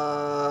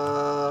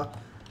Office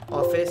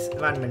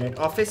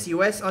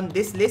US on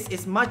this list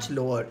is much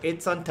lower.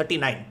 It's on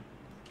 39.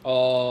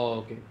 Oh,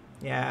 okay.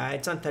 Yeah,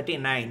 it's on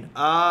 39.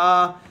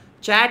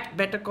 Chat,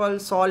 Better Call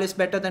Saul is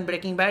better than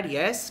Breaking Bad.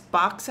 Yes.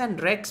 Parks and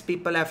Recs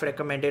people have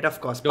recommended, of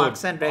course. Dude,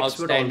 Parks and Recs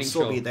would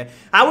also be there.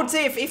 I would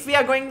say if we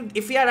are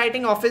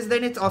writing Office,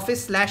 then it's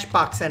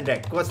Office/Parks and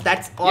Rec, because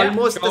that's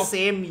almost the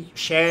same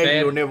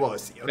shared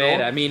universe. You know?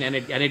 I mean, and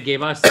it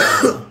gave us,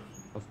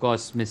 of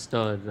course,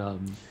 Mr.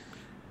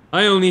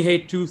 I only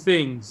hate 2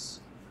 things: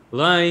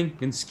 lying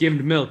and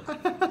skimmed milk.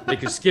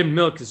 Because skimmed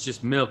milk is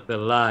just milk that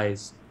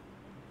lies.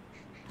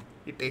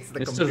 He takes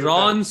the Mr. computer,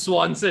 Ron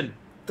Swanson.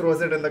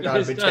 throws it in the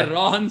garbage. Mr.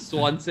 Ron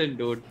Swanson,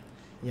 dude.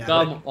 Yeah,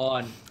 Come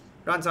on.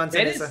 Ron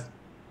Swanson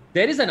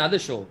there is another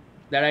show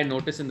that I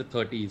noticed in the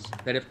 30s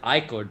that if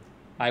I could,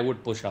 I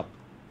would push up.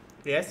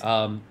 Yes.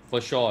 For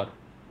sure.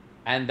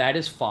 And that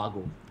is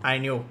Fargo. I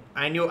knew.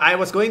 I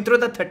was going through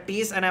the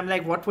 30s and I'm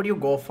like, what would you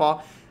go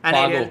for? And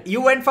Fargo.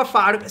 You went for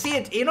Fargo. See,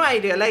 I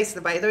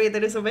realized, by the way,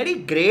 there is a very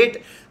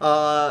great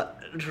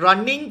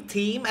running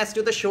theme as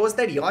to the shows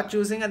that you're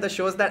choosing and the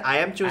shows that I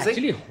am choosing.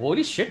 Actually,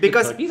 holy shit,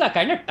 because the 30s are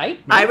kind of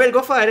tight, man. I will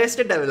go for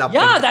Arrested Development.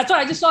 Yeah, that's what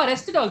I just saw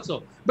Arrested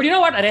also. But you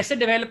know what? Arrested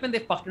Development, they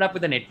fucked it up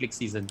with the Netflix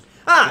season.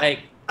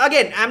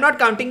 Again, I'm not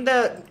counting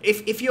the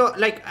if you're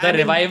like the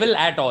revival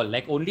at all,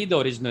 like only the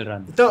original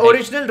run. The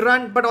original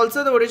run, but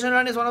also the original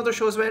run is one of the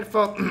shows where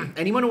for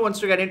anyone who wants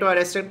to get into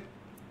Arrested,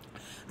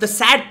 the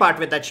sad part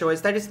with that show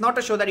is that it's not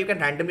a show that you can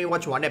randomly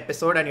watch one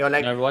episode and you're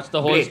like, watch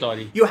the whole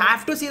story. You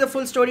have to see the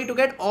full story to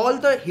get all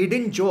the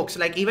hidden jokes,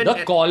 like even the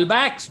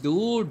callbacks,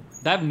 dude.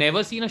 I've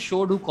never seen a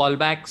show do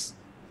callbacks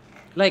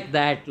like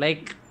that.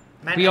 Like,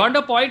 beyond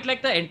a point,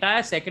 like the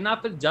entire second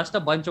half is just a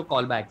bunch of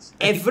callbacks.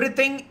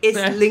 Everything is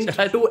linked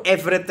to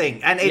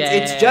everything, and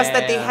it's just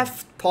that they have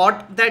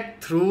thought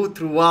that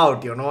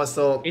throughout, you know.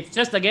 So it's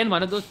just again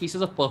one of those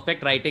pieces of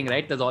perfect writing,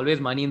 right? There's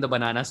always money in the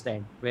banana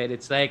stand, where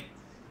it's like,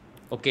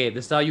 okay,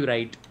 this is how you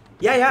write.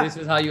 Yeah. This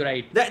is how you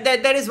write.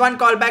 There is one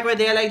callback where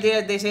they are like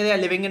they say they are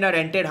living in a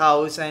rented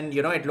house, and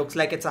you know it looks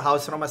like it's a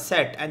house from a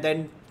set, and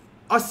then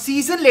a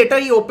season later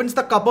he opens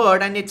the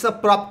cupboard and it's a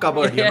prop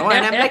cupboard, you know,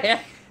 and I'm like,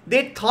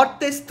 they thought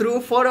this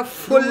through for a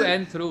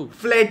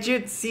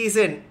full-fledged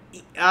season.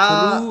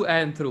 Through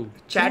and through.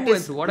 Chat through is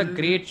and through. What a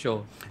great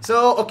show.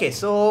 So okay,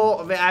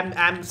 so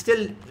I'm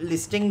still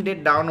listing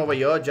it down over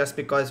here just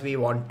because we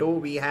want to.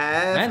 We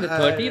have Man, the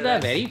 30s are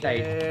very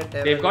tight.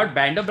 They've got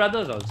Band of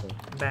Brothers also.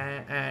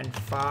 And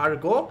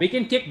Fargo. We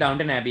can kick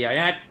Downton Abbey.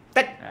 Yeah,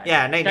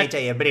 nahi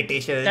chahiye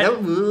British.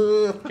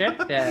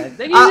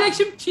 Like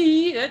some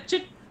cheese.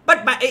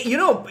 But you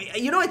know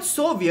it's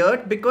so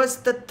weird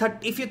because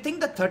if you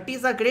think the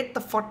 30s are great, the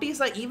 40s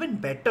are even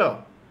better.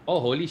 Oh,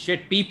 holy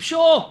shit. Peep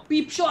Show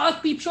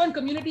and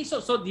Community.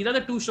 So these are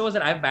the two shows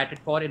that I've batted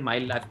for in my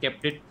life. I've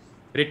kept it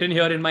written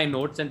here in my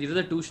notes, and these are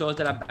the two shows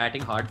that I'm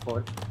batting hard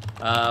for.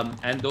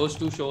 And those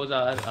two shows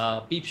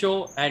are Peep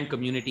Show and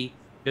Community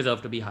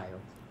deserve to be higher.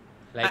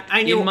 Like,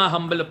 in my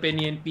humble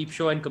opinion, Peep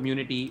Show and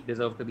Community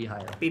deserve to be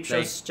higher. Peep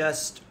Show's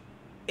just...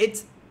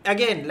 It's...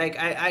 Again, like,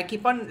 I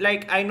keep on...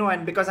 Like, I know,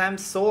 and because I'm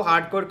so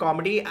hardcore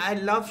comedy, I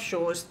love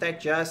shows that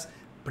just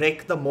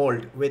break the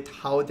mold with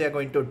how they're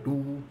going to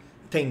do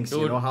things.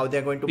 Dude, you know, how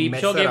they're going to Peep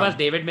mess Show around. Gave us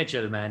David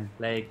Mitchell, man.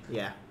 Like...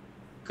 Yeah.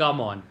 Come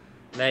on.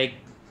 Like,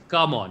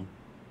 come on.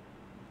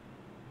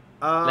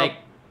 Like,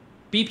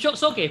 Peep Show...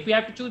 So, okay, if we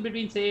have to choose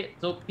between, say,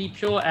 so Peep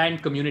Show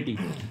and Community.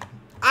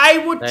 I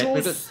would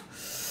choose...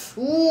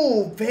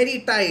 Ooh,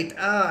 very tight.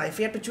 If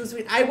you had to choose,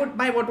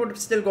 my vote would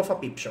still go for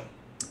Peep Show.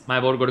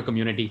 My vote would go to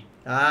Community.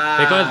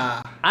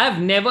 Because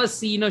I've never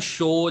seen a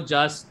show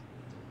just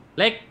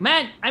like,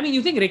 man, I mean,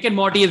 you think Rick and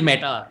Morty is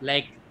meta?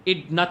 Like,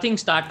 nothing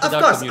starts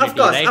without Community,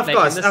 right? Of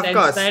course.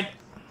 That,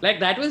 like,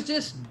 that was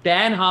just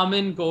Dan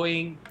Harmon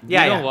going, you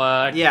know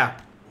what? Yeah.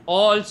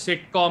 All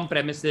sitcom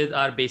premises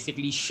are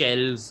basically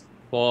shells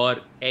for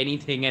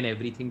anything and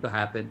everything to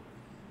happen.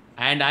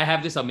 And I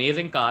have this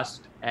amazing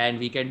cast, and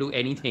we can do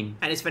anything.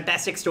 And it's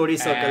fantastic story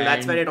circle.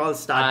 That's where it all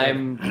started.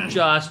 I'm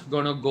just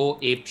gonna go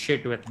ape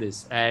shit with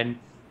this. And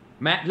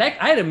man, like,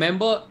 I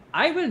remember,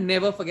 I will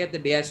never forget the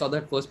day I saw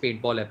that first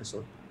paintball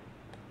episode.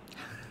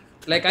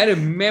 Like, I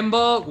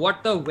remember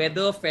what the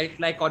weather felt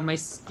like on my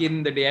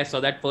skin the day I saw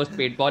that first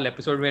paintball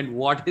episode. When,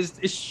 what is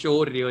this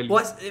show really?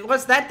 Was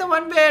that the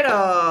one where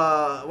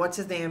what's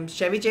his name?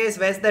 Chevy Chase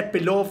wears that the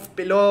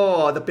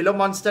pillow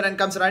monster and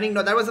comes running?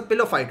 No, that was a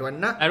pillow fight one,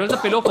 na? That was the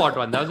pillow fort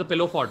one.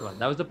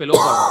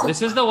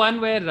 This is the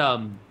one where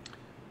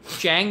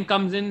Chang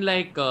comes in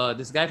like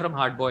this guy from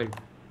Hard Boiled.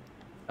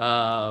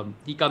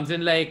 He comes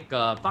in like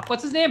fuck,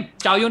 what's his name?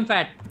 Chow Yun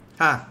Fat.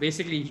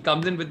 Basically, he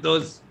comes in with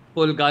those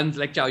full guns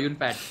like Chow Yun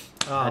Fat.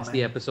 That's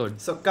the episode.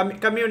 So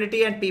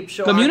Community and Peep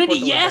Show. Community,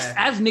 yes.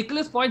 As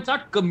Nicholas points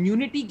out,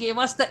 Community gave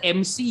us the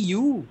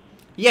MCU.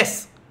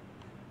 Yes.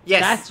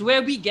 That's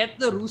where we get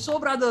the Russo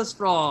brothers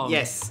from.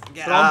 Yes.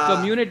 From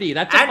Community.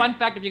 That's a fun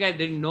fact if you guys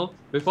didn't know.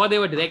 Before they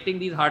were directing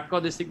these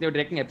hardcore they were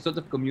directing episodes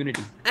of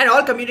Community. And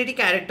all Community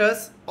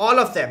characters, all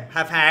of them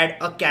have had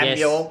a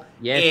cameo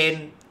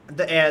in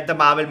the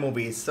Marvel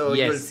movies. So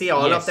you'll see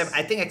all of them.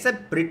 I think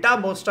except Britta,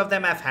 most of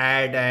them have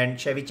had, and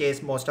Chevy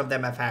Chase, most of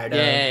them have had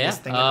this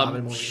thing in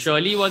Marvel movies.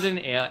 Shirley was in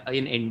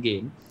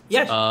Endgame.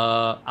 Yes.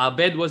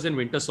 Abed was in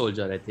Winter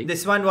Soldier, I think.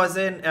 This one was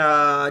in...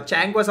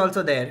 Chang was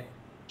also there.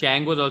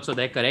 Chang was also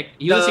there, correct.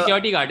 He was a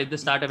security guard at the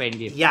start of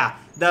Endgame. Yeah.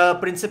 The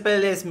principal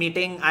is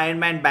meeting Iron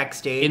Man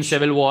backstage. In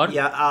Civil War.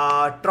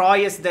 Yeah.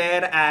 Troy is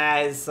there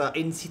as...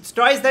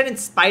 Troy is there in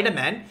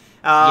Spider-Man.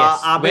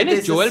 Yes. When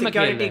is Joel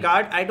security McHale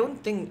guard. I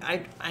don't think...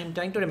 I'm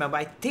trying to remember.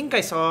 I think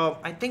Joel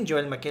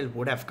McHale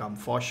would have come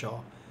for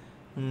sure.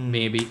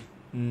 Maybe.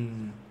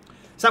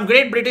 Some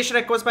great British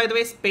records, by the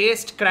way.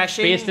 Spaced,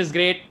 Crashing. Spaced is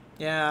great.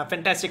 Yeah,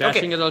 fantastic.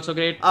 Crashing is also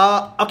great.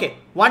 Okay,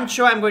 one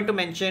show I'm going to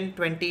mention,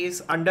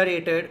 20s,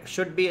 underrated,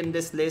 should be in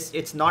this list.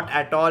 It's not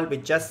at all,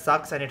 it just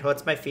sucks and it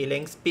hurts my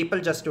feelings.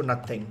 People Just Do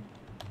Nothing.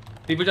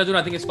 People Just Do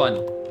Nothing is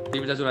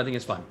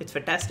fun. It's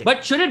fantastic.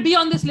 But should it be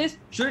on this list?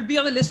 Should it be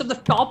on the list of the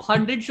top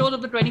 100 shows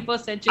of the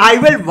 21st century? I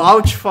will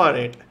vouch for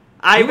it.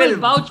 I will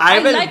vouch.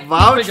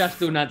 People Just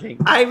Do Nothing.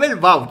 I will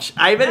vouch.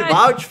 I will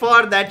vouch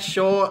for that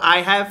show.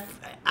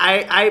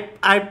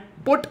 I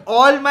put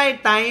all my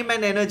time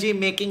and energy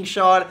making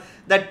sure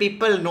that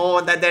people know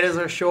that there is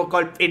a show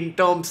called, in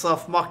terms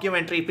of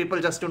mockumentary,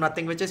 People Just Do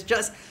Nothing, which is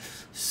just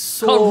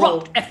so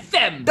Corrupt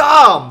FM.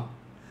 Dumb.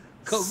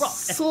 Corrupt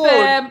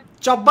FM.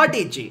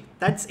 Chabadi G.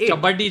 That's it.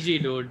 Chabadi G,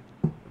 dude.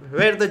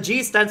 Where the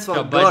G stands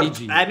for girl.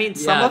 I mean,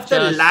 some of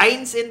the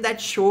lines in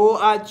that show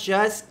are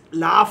just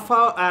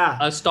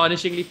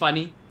astonishingly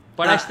funny.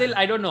 But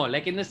I don't know.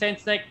 Like, in the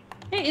sense, like,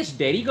 hey, is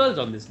Derry Girls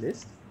on this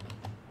list?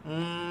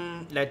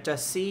 Let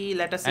us see.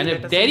 And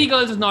if Derry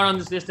Girls is not on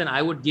this list, then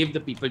I would give the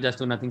People Just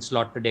Do Nothing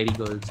slot to Derry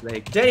Girls.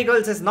 Like, Derry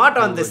Girls is not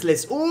on this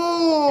list.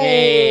 Ooh.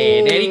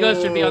 Hey, Derry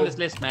Girls should be on this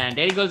list, man.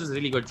 Derry Girls is a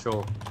really good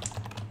show.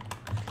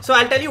 So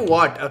I'll tell you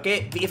what,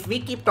 okay? If we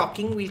keep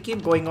talking, we'll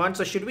keep going on.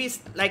 So should we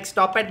like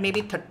stop at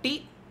maybe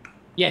 30?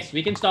 Yes,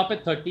 we can stop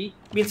at 30.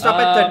 We'll stop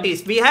at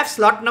 30s. We have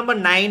slot number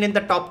 9 in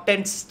the top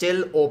 10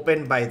 still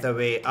open, by the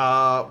way,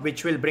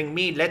 which will bring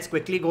me. Let's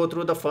quickly go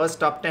through the first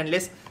top 10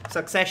 list.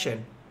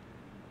 Succession.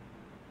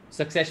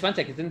 One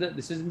second.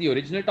 This is in the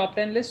original top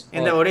 10 list?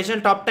 In the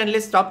original top 10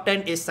 list, top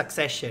 10 is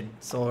Succession.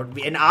 So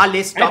in our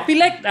list, I feel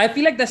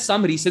like there's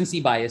some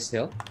recency bias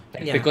here.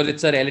 Because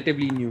it's a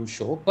relatively new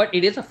show, but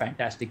it is a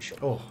fantastic show.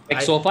 Oh,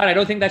 so far, I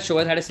don't think that show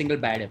has had a single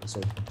bad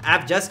episode.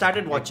 I've just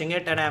started watching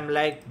it and I'm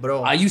like,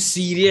 bro. Are you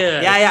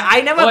serious? Yeah,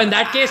 I never. Oh, in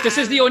that case, this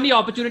is the only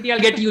opportunity I'll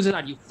get to use it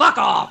on you. Fuck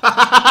off! Fuck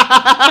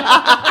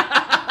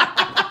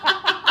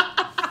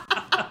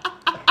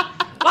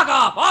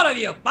off, all of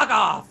you! Fuck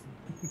off!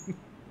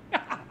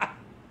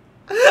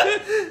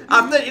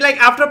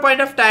 After a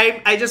point of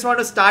time, I just want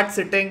to start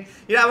sitting.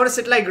 I want to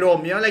sit like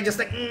Rome. Just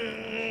like.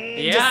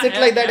 Just sit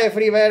like that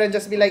everywhere and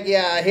just be like,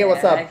 hey,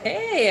 what's up?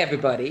 Hey,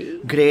 everybody.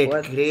 Great.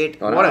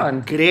 What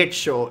a great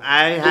show.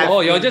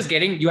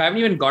 You haven't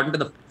even gotten to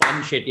the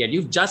fun shit yet.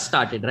 You've just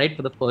started, right?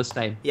 For the first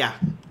time. Yeah.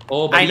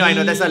 Oh, buddy. I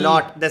know. There's a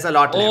lot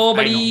left. Oh,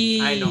 buddy.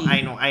 I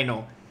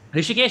know.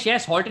 Rishikesh,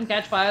 yes. Halt and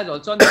Catch Fire is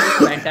also on this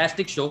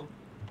fantastic show.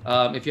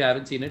 If you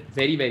haven't seen it.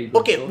 Very, very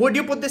good show. Would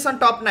you put this on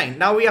top 9?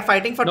 Now we are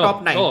fighting for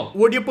top 9. Oh.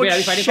 Would you put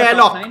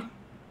Sherlock?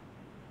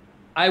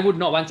 I would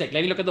not. One sec.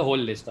 Let me look at the whole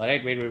list. All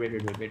right.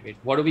 Wait.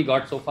 What do we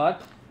got so far?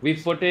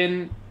 We've put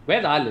in.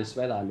 Where's our list?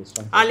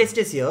 Our list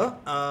is here.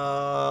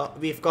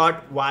 We've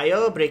got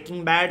Wire,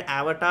 Breaking Bad,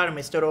 Avatar,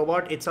 Mr.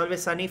 Robot, It's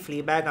Always Sunny,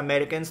 Fleabag,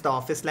 Americans, The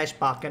Office /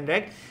 Park and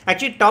Rec.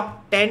 Actually,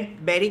 top 10.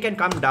 Barry can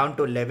come down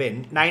to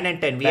 11. 9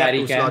 and 10. We have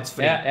 2 slots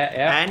free.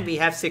 Yeah. And we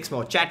have 6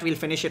 more. Chat, we'll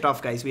finish it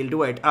off, guys. We'll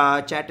do it.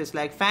 Chat is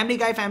like, Family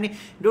Guy.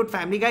 Dude,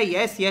 Family Guy.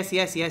 Yes.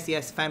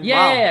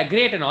 Yeah,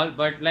 great and all.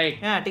 But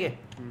like. Yeah, okay.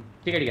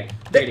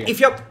 If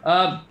your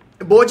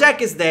BoJack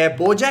is there,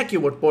 BoJack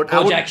you would put.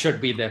 BoJack should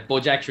be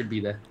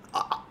there.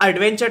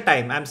 Adventure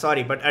Time. I'm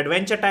sorry, but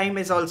Adventure Time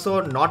is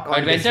also not on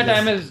Adventure this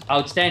Time list. is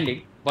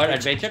outstanding, but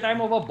Adventure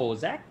Time over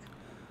BoJack?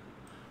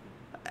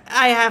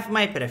 I have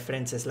my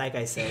preferences, like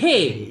I said.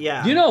 Hey,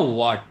 yeah. You know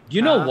what?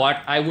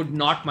 I would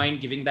not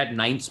mind giving that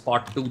 9th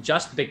spot to,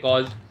 just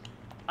because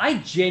I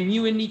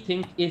genuinely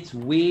think it's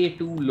way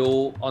too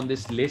low on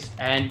this list.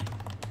 And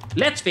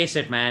let's face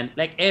it, man,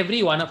 like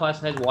every one of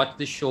us has watched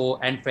this show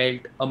and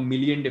felt a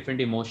million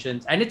different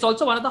emotions. And it's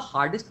also one of the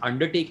hardest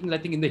undertakings, I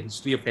think, in the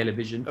history of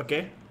television.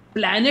 Okay.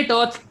 Planet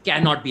Earth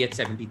cannot be at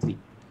 73.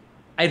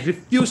 I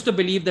refuse to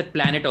believe that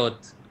Planet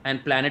Earth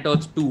and Planet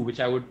Earth 2, which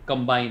I would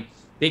combine,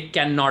 they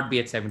cannot be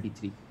at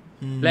 73.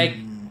 Like,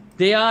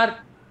 they are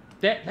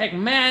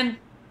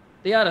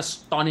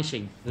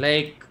astonishing.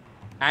 Like,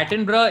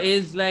 Attenborough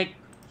is like,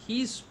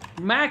 he's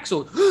max.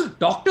 So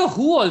Doctor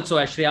Who also,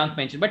 as Shreyank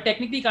mentioned, but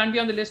technically can't be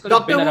on the list.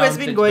 Doctor Who has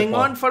been going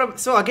on for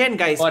so again,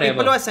 guys, forever.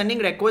 People who are sending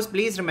requests,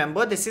 please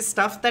remember this is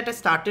stuff that has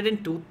started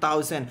in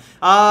 2000.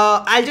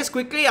 I'll just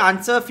quickly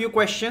answer a few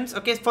questions.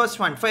 Okay, first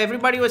one, for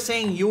everybody who is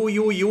saying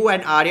you,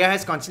 and Arya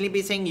has constantly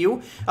been saying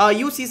you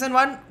season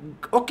 1,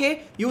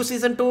 okay, you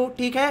season 2,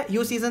 theek hai,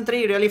 you season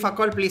 3, really fuck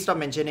all, please stop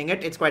mentioning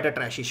it, it's quite a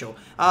trashy show.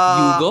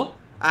 You go.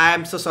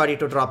 I'm so sorry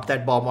to drop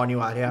that bomb on you,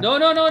 Arya. No,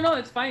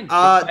 it's fine.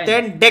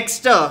 Then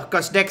Dexter,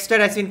 because Dexter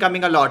has been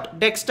coming a lot.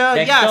 Dexter,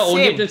 yeah,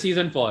 only same. till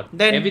season 4.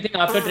 Then everything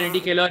after Trinity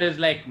Killer is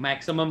like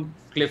maximum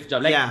cliff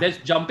jump. Like there's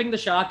jumping the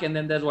shark, and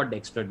then there's what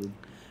Dexter did.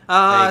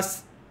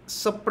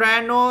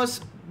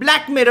 Sopranos,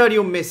 Black Mirror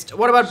you missed.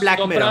 What about Black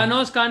Mirror?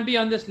 Sopranos can't be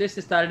on this list.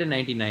 It started in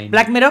 99.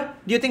 Black Mirror?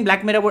 Do you think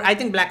Black Mirror would? I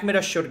think Black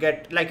Mirror should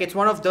get, like, it's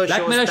one of those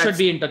Black shows Mirror that's should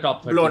be in the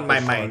top 30. blown my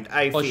mind.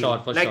 I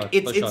feel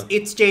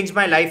it's changed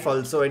my life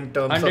also in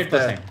terms 100%. Of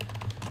the.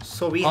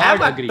 So we have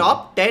a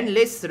top 10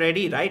 lists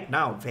ready right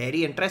now.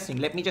 Very interesting.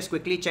 Let me just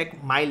quickly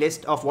check my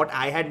list of what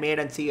I had made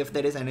and see if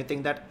there is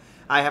anything that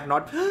I have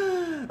not.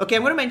 Okay,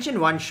 I'm going to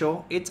mention one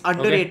show. It's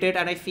underrated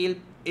and I feel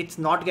it's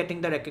not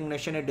getting the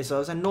recognition it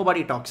deserves and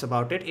nobody talks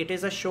about it. It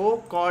is a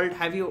show called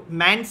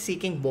Man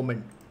Seeking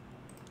Woman.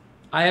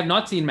 I have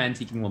not seen Man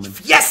Seeking Woman.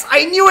 Yes,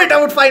 I knew it. I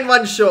would find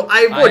one show.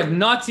 I have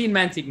not seen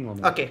Man Seeking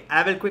Woman. Okay,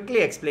 I will quickly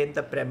explain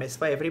the premise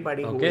for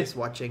everybody who is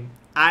watching.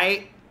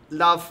 I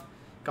love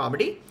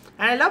comedy.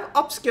 And I love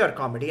obscure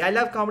comedy. I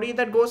love comedy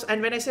that goes,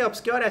 and when I say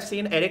obscure, I've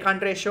seen Eric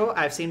Andre show,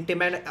 I've seen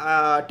Tim and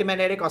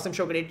Eric, awesome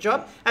show, great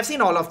job. I've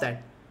seen all of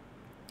that.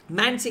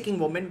 Man Seeking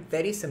Woman,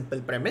 very simple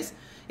premise.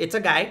 It's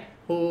a guy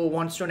who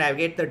wants to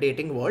navigate the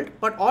dating world,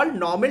 but all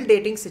normal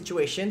dating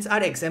situations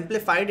are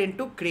exemplified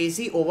into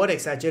crazy,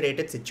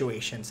 over-exaggerated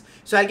situations.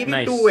 So I'll give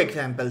you 2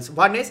 examples.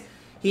 One is,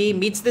 he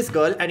meets this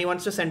girl and he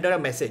wants to send her a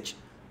message.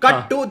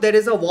 Cut to, there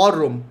is a war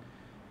room.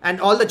 And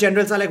all the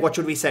generals are like, what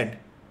should we send?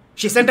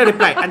 She sent a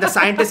reply and the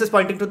scientist is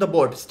pointing to the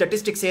board.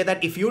 Statistics say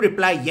that if you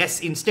reply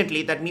yes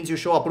instantly, that means you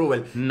show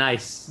approval.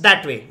 Nice.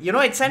 That way.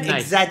 It's an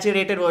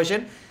exaggerated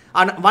version.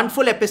 On one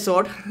full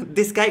episode,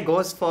 this guy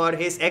goes for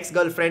his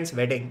ex-girlfriend's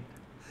wedding.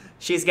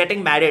 She's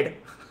getting married.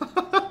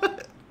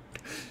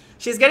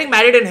 She's getting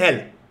married in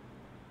hell.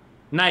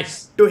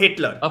 Nice. To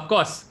Hitler. Of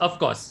course.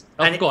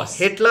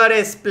 Hitler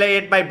is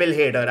played by Bill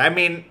Hader. I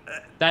mean...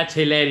 That's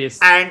hilarious.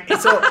 And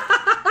so...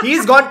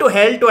 He's gone to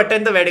hell to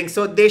attend the wedding.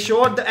 So they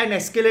showed an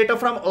escalator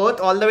from Earth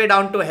all the way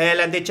down to hell,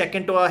 and they check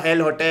into a hell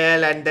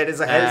hotel, and there is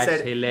a hell set.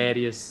 That's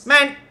hilarious.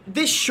 Man,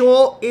 this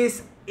show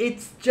it's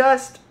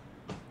just...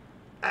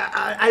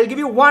 I'll give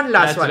you one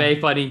last one. That's very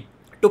funny.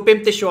 To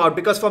pimp the show out,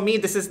 because for me,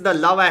 this is the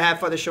love I have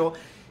for the show.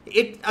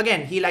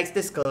 Again, he likes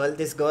this girl.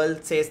 This girl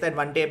says that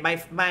one day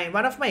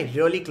one of my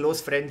really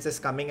close friends is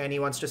coming and he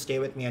wants to stay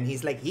with me, and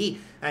he's like,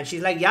 and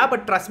she's like, yeah,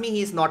 but trust me,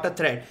 he's not a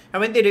threat.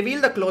 And when they reveal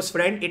the close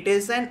friend, it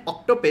is an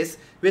octopus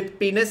with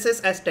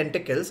penises as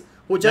tentacles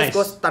who just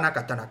goes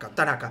Tanaka, Tanaka,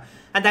 Tanaka,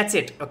 and that's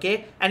it.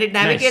 Okay, and it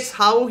navigates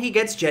how he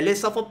gets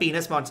jealous of a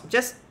penis monster.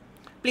 Just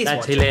please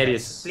that's watch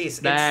hilarious. It, please,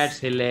 that's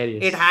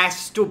hilarious. It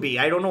has to be.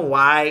 I don't know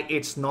why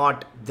it's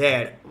not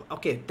there.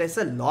 Okay, there's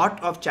a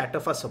lot of chatter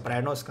for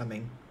Sopranos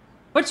coming.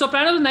 But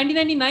Sopranos was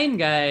 1999,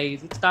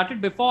 guys. It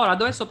started before.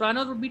 Otherwise,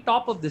 Sopranos would be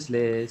top of this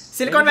list.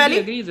 Silicon Valley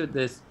agrees with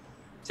this.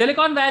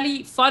 Silicon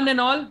Valley, fun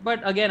and all, but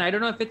again, I don't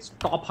know if it's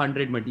top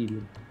 100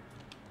 material.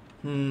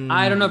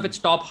 I don't know if it's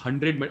top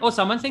 100. Oh,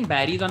 someone's saying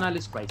Barry's on our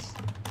list twice.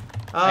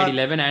 At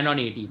 11 and on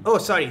 18. Oh,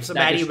 sorry. So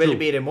Barry will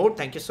be removed.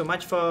 Thank you so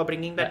much for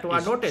bringing that to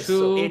our notice.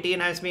 So 18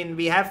 has been.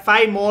 We have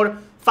five more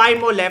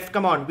left.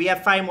 Come on, we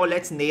have 5 more.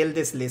 Let's nail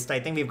this list. I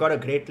think we've got a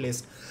great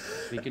list.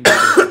 We can do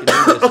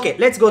this. Okay,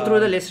 let's go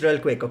through the list real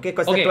quick. Okay,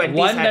 because the 20s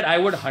one that I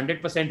would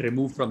 100%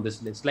 remove from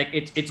this list. Like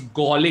it's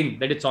galling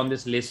that it's on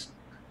this list.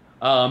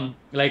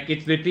 Like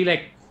it's literally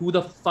like, who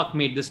the fuck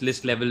made this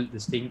list level?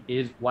 This thing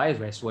is, why is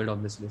Westworld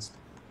on this list?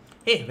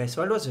 Hey,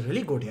 Westworld was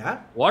really good,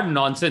 yeah. What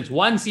nonsense!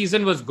 One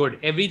season was good.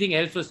 Everything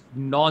else was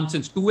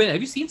nonsense.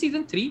 Have you seen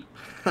season 3?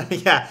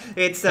 Yeah,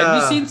 it's.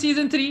 Have you seen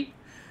season 3?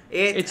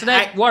 It's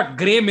like what?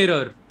 Grey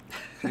mirror,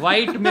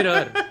 white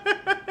mirror,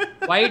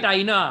 white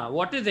aina.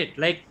 What is it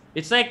like?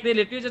 It's like they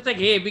literally just like,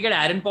 hey, if we get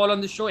Aaron Paul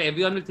on the show,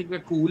 everyone will think we're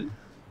cool.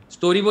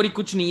 Story बोरी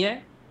कुछ नहीं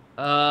है,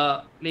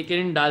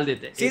 लेकिन डाल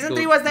देते. Season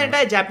 3 was the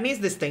entire Japanese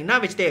this thing, na,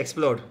 which they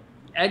explored.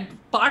 And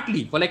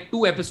partly for like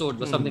 2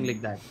 episodes or something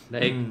like that.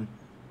 Like,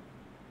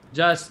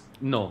 just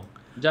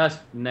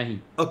nahi.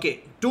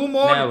 Okay, 2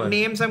 more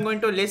names I'm going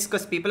to list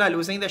because people are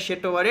losing the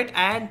shit over it.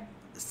 And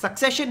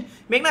Succession,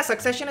 Meghna,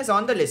 Succession is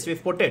on the list.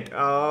 We've put it.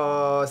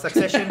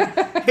 Succession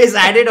is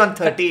added on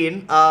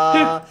 13.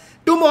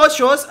 2 more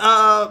shows,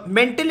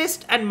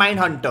 Mentalist and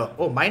Mindhunter.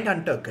 Oh,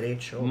 Mindhunter,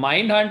 great show.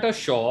 Mindhunter,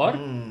 sure.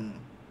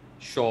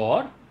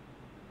 Sure.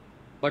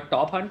 But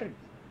top 100?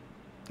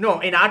 No,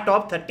 in our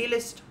top 30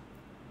 list.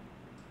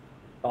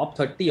 Top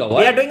 30 or what?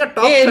 We are doing a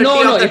top 30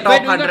 of the if top we're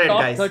doing 100, a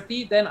top guys.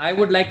 30, then I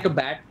would like to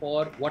bat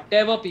for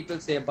whatever people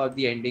say about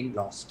the ending,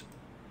 Lost.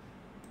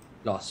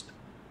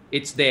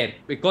 It's there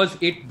because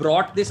it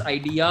brought this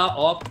idea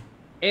of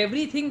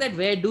everything that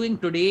we're doing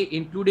today,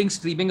 including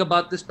streaming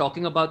about this,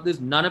 talking about this,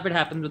 none of it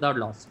happens without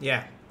Lost.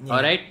 Yeah.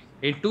 All right.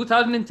 In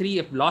 2003,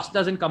 if Lost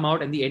doesn't come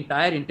out and the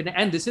entire internet,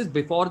 and this is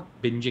before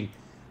binging,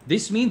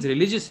 this means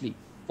religiously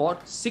for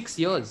 6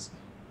 years,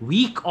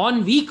 week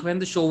on week when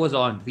the show was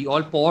on, we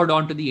all poured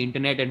onto the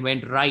internet and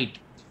went, right,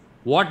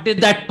 what did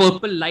that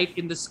purple light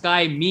in the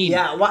sky mean?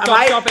 Yeah,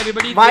 chop,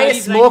 everybody. Why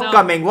is smoke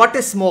coming? What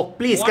is smoke?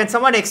 Please, can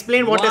someone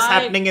explain what is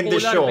happening in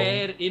this show? Polar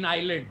bear in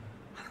island.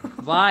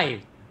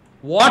 Why?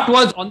 What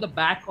was on the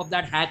back of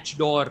that hatch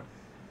door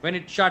when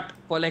it shut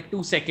for like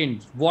 2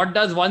 seconds? What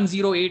does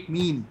 108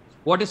 mean?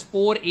 What is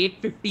 4,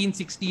 8, 15,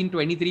 16,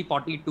 23,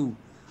 42?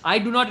 I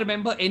do not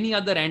remember any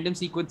other random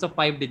sequence of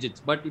 5 digits.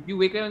 But if you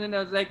wake up and then I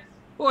was like,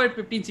 4,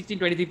 15, 16,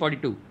 23,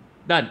 42.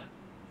 Done.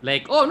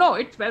 Like, oh no,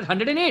 it's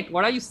 108.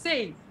 What are you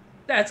saying?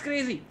 That's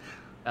crazy.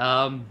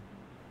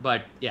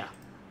 But yeah.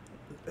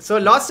 So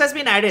Lost has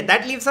been added.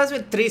 That leaves us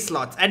with 3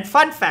 slots. And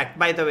fun fact,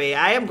 by the way,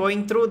 I am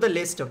going through the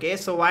list, okay?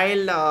 So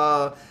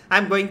while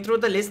I'm going through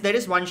the list, there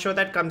is one show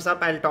that comes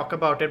up. I'll talk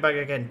about it, but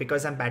again,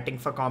 because I'm batting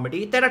for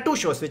comedy, there are 2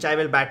 shows which I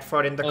will bat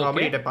for in the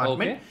comedy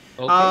department.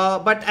 Okay.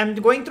 But I'm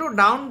going through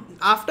down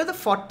after the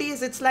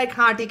 40s. It's like,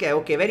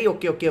 okay, very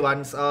okay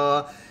ones.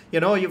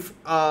 You've...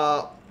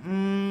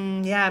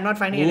 yeah, I'm not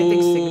finding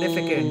anything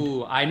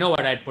significant. I know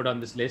what I'd put on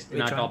this list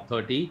in our top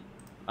 30.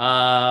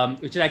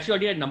 Which is actually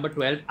already at number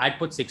 12. I'd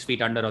put 6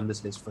 Feet Under on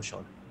this list for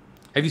sure.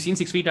 Have you seen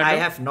 6 Feet Under? I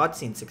have not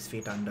seen 6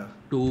 Feet Under.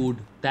 Dude,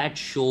 that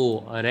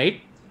show,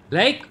 alright?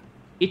 Like,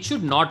 it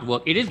should not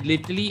work. It is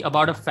literally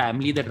about a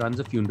family that runs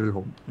a funeral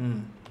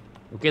home.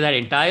 Okay, that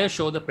entire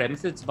show, the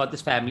premise is about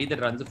this family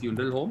that runs a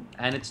funeral home.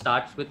 And it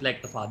starts with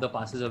like the father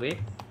passes away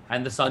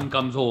and the son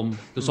comes home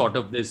to sort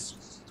of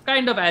this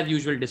kind of as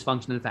usual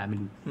dysfunctional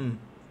family.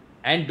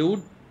 And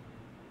dude,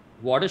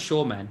 what a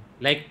show, man.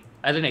 Like,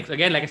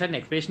 again, like I said, an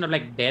expression of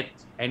like death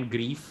and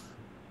grief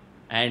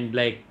and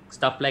like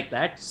stuff like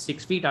that.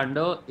 6 Feet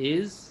Under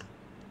is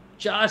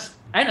just,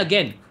 and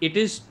again, it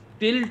is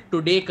still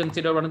today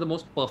considered one of the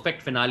most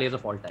perfect finales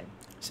of all time.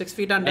 6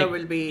 Feet Under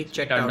will be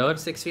checked out.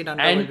 6 Feet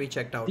Under will be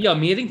checked out. The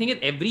amazing thing is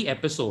every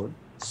episode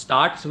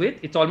starts with,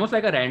 it's almost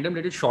like a random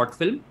little short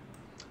film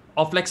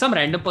of like some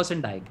random person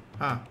dying.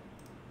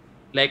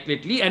 Like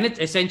literally, and it's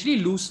essentially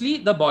loosely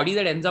the body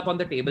that ends up on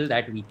the table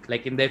that week,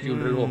 like in their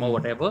funeral home or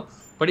whatever.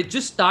 But it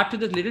just starts with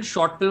this little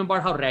short film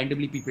about how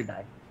randomly people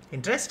die.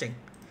 Interesting.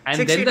 And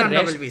 6 then Feet the Under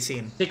rest, will be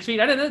seen. 6 Feet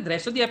Under, and then the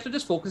rest of the episode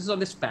just focuses on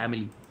this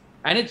family.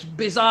 And it's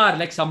bizarre.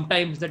 Like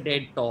sometimes the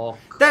dead talk.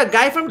 The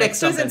guy from Like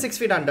Dexter's in sometimes- 6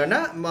 Feet Under,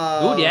 na?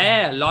 Dude,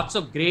 yeah, lots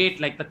of great.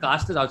 Like the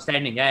cast is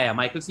outstanding. Yeah.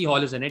 Michael C.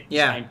 Hall is in it. He's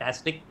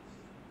fantastic.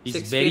 He's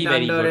 6 very, Feet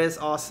very Under good. is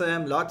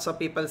awesome. Lots of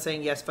people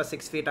saying yes for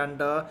 6 Feet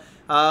Under.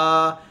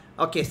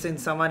 Okay,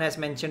 since someone has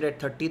mentioned it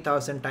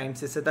 30,000 times,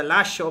 this is the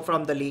last show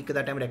from the league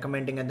that I'm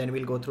recommending, and then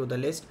we'll go through the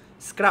list.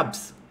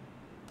 Scrubs.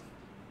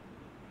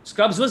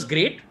 Scrubs was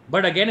great,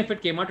 but again, if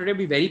it came out today, it'd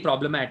be very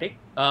problematic.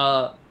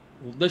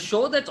 The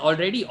show that's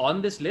already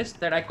on this list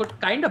that I could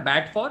kind of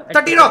bat for at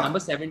 30 Rock. number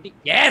 70.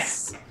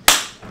 Yes!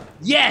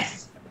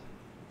 Yes!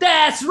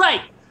 That's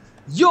right!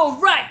 You're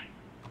right!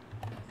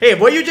 Hey,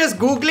 were you just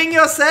Googling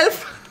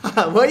yourself?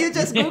 Were you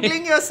just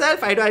Googling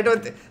yourself? I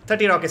don't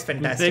 30 Rock is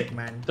fantastic,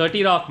 man.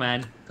 30 Rock,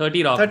 man.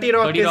 30 Rock. 30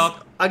 Rock is...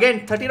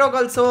 Again, 30 Rock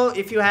also,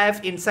 if you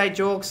have inside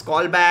jokes,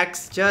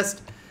 callbacks,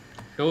 just...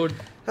 Dude,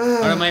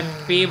 one of my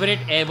favorite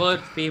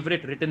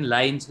written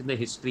lines in the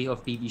history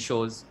of TV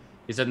shows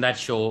is in that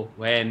show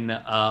when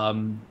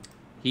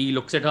he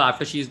looks at her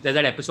after there's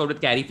that episode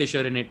with Carrie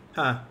Fisher in it.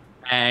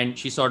 And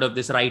she's sort of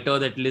this writer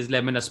that Liz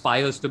Lemon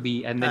aspires to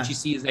be, and then she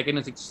sees like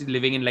she's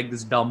living in like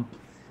this dump,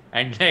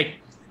 and like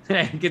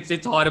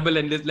it's horrible,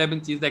 and Liz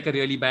Lemon sees like a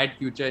really bad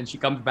future, and she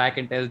comes back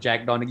and tells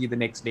Jack Donaghy the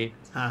next day,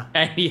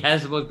 and he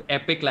has the most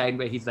epic line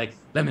where he's like,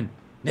 "Lemon,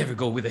 never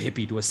go with a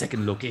hippie to a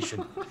second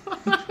location."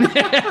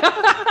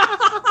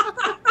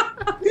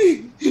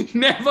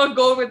 Never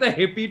go with a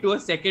hippie to a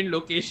second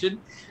location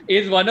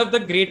is one of the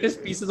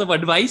greatest pieces of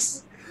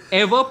advice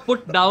ever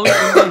put down in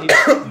the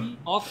history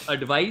of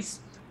advice.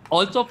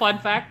 Also, fun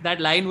fact, that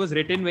line was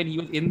written when he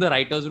was in the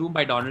writer's room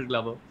by Donald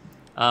Glover.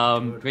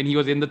 When he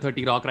was in the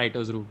 30 Rock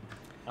writer's room.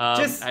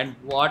 And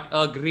what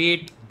a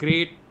great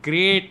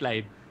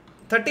line.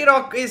 30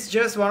 Rock is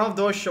just one of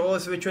those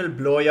shows which will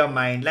blow your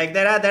mind. Like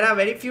there are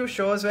very few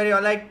shows where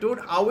you're like, dude,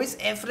 how is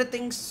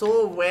everything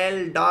so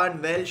well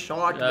done, well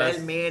shot, well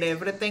made,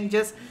 everything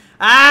just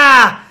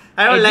I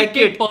don't like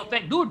it.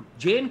 Perfect. Dude,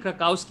 Jane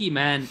Krakowski,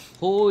 man,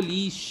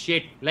 holy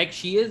shit. Like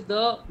she is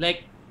her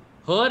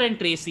and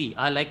Tracy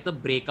are like the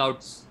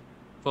breakouts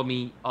for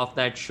me of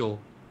that show.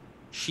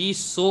 She's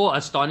so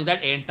astonishing.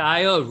 That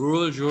entire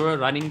rural juror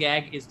running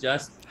gag is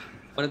just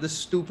one of the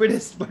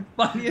stupidest but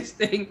funniest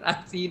things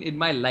I've seen in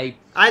my life.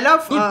 I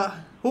love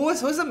who was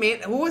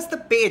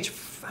the page?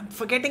 I'm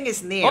forgetting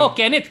his name. Oh,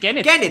 Kenneth.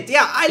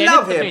 Yeah, I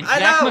love him.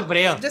 Jack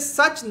McBrayer. Just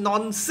such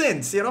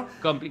nonsense, you know.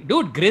 Complete.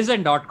 Dude,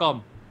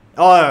 Grizzon.com.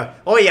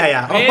 Oh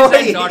yeah.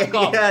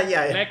 Grizzon.com.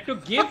 Yeah. Like to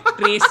give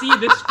Tracy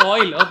this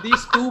foil of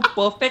these two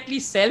perfectly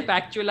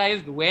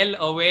self-actualized,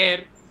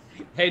 well-aware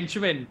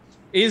henchmen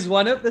is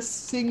one of the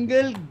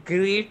single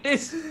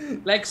greatest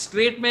like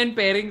straight men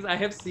pairings I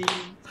have seen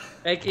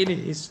like in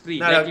history.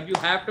 If you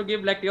have to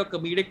give like your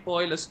comedic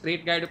foil a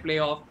straight guy to play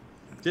off,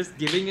 just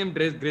giving him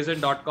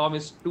Grizzon.com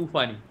is too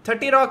funny.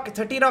 30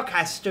 Rock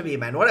has to be,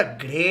 man. What a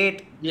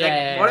great,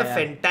 what a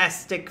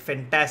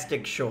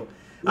fantastic show.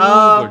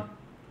 Good.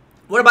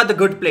 What about The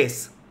Good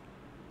Place?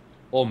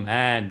 Oh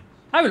man,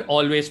 I will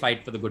always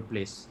fight for The Good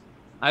Place.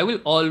 I will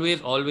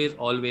always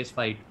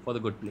fight for The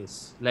Good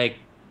Place. Like,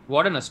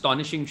 what an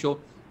astonishing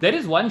show. There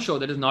is one show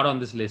that is not on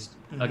this list,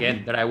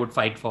 again, that I would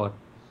fight for.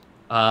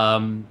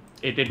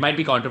 It might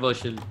be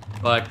controversial,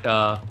 but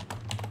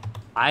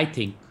I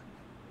think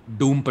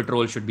Doom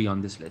Patrol should be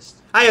on this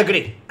list. I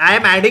agree. I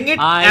am adding it.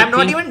 I am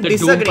not even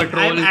disagreeing.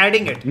 I am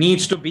adding it.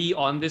 Needs to be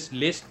on this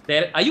list.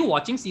 Are you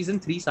watching season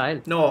 3,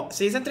 Sahil? No,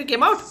 season 3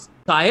 came out.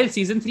 Sahil,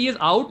 season 3 is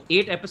out.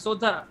 8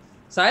 episodes are...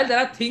 Sahil, there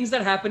are things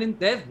that happen in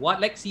there.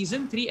 Like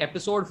season 3,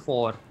 episode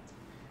 4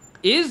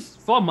 is,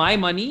 for my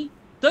money,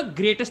 the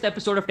greatest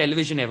episode of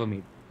television ever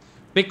made.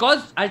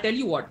 Because I'll tell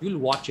you what, you'll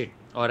watch it,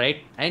 all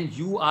right? And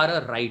you are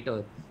a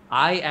writer.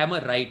 I am a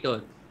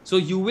writer. So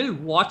you will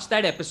watch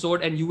that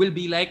episode and you will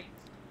be like,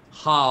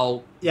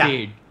 how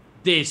did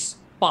this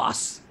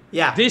pass?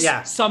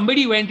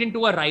 Somebody went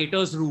into a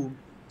writer's room,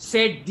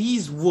 said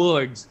these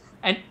words,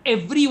 and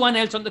everyone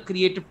else on the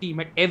creative team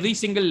at every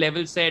single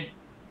level said,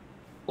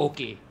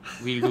 okay,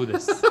 we'll do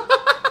this.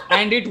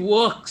 And it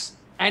works.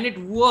 And I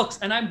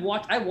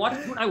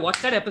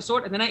watched that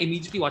episode and then I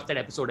immediately watched that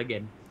episode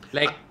again.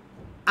 Like,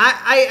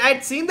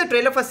 I'd seen the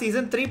trailer for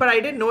season 3, but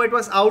I didn't know it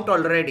was out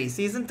already.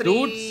 Season 3...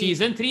 Dude,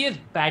 season 3 is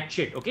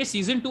batshit. Okay,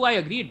 season 2, I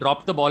agree, it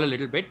dropped the ball a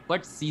little bit.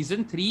 But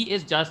season 3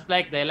 is just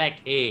like, they're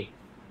like, hey,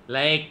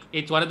 like,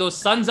 it's one of those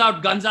suns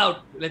out, guns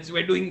out.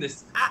 We're doing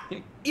this.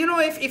 You know,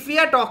 if we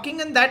are talking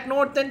in that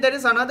note, then there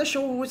is another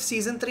show whose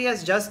season 3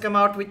 has just come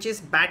out, which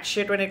is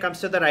batshit when it comes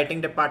to the writing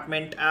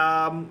department.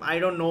 I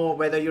don't know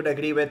whether you'd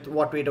agree with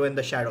What We Do in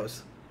the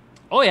Shadows.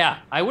 Oh yeah,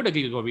 I would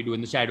agree with What We Do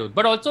in the Shadows.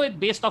 But also it's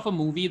based off a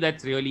movie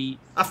that's really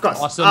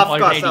awesome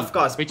already. Of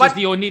course. Which is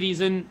the only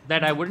reason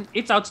that I wouldn't...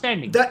 It's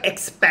outstanding. The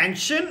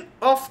expansion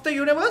of the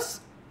universe?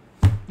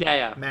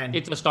 Yeah. Man.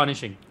 It's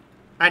astonishing.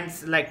 And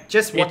like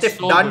just what they've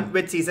done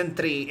with season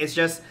 3 is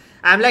just...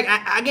 I'm like,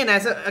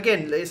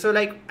 so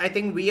like, I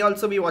think we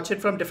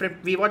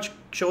watch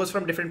shows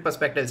from different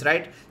perspectives,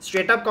 right?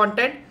 Straight up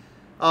content,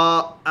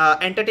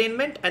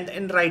 entertainment and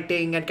then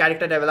writing and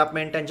character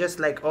development and just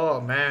like,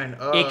 oh man,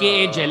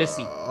 AKA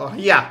jealousy.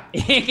 Yeah.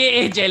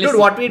 AKA jealousy. Dude,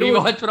 what we do? We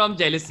watch from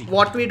jealousy.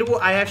 What we do?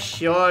 I have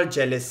sheer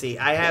jealousy.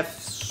 I have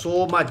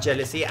so much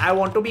jealousy. I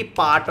want to be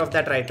part of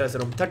that writer's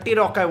room. 30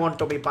 Rock, I want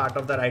to be part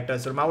of the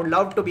writer's room. I would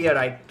love to be a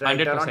writer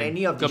on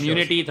any of these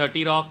Community, shows.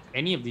 30 Rock,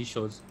 any of these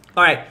shows.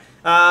 Alright.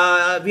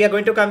 We are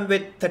going to come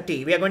with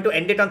 30. We are going to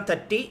end it on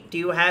 30. Do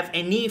you have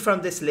any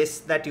from this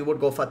list that you would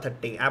go for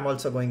 30? I'm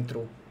also going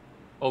through.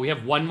 Oh, we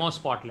have one more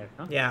spot left,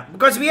 huh? Yeah,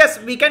 because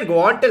we can go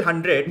on till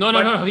 100. No.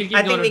 We'll keep,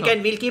 I think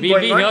we'll keep going on. We'll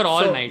be here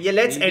all so, night. Yeah,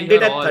 let's end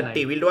it at 30.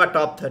 Night. We'll do our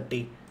top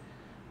 30.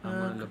 I'm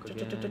gonna look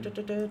again.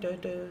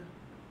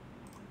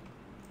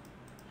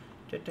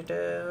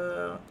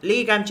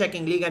 League, I'm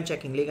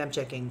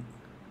checking.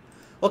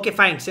 Okay,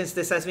 fine. Since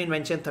this has been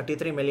mentioned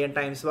 33 million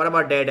times, what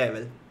about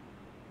Daredevil?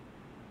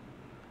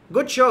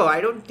 Good show. I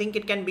don't think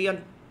it can be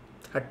on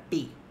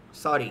 30.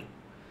 Sorry.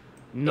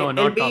 No,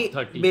 not top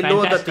 30.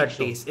 Below Fantastic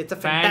the 30s. Show. It's a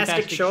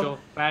fantastic show.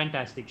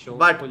 Fantastic show.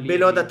 But Fully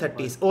below the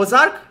 30s.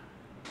 Ozark?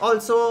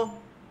 Also...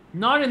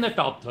 Not in the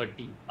top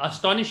 30.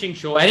 Astonishing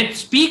show. And it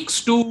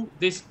speaks to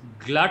this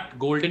glut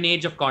golden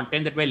age of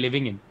content that we're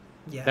living in.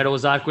 Yeah. That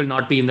Ozark will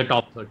not be in the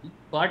top 30.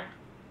 But...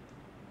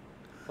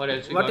 What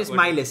else? What is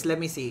my list? Let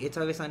me see. It's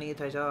always sunny.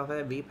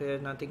 Beep,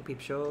 nothing.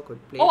 Peep show. Could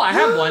play. Oh, I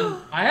have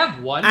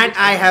one. And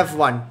I have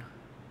one.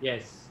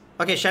 Yes.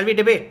 Okay, shall we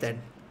debate then?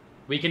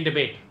 We can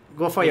debate.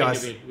 Go for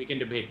yours. We can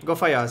debate. Go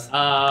for yours.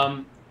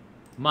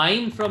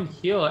 Mine from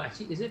here.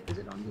 Actually, is it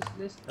on this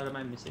list or am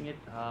I missing it?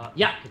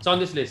 Yeah, it's on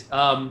this list.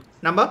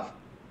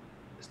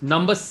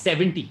 Number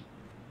 70.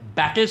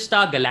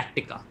 Battlestar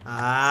Galactica.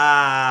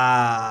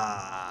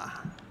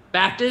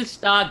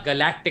 Battlestar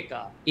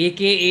Galactica,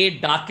 aka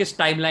Darkest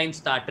Timeline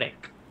Star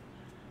Trek,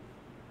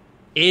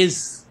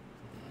 is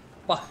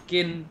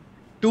fucking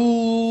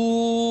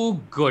too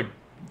good.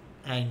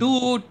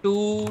 Too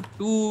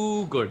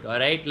good. All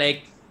right,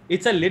 like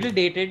it's a little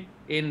dated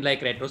in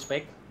like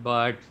retrospect,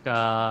 but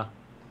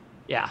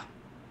yeah,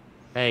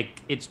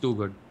 like it's too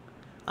good.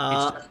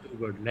 It's just too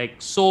good. Like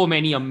so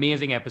many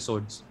amazing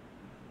episodes.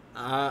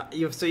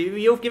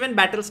 You've given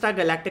Battlestar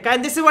Galactica,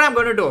 and this is what I'm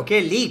going to do. Okay,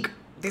 League.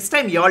 This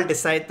time y'all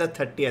decide the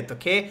 30th,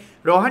 okay?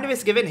 Rohan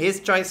is given his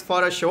choice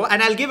for a show,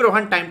 and I'll give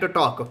Rohan time to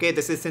talk, okay?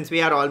 This is since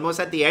we are almost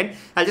at the end.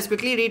 I'll just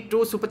quickly read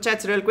 2 super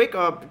chats real quick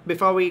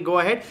before we go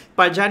ahead.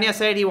 Parjanya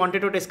said he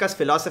wanted to discuss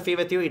philosophy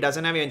with you. He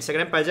doesn't have your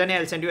Instagram. Parjanya,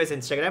 I'll send you his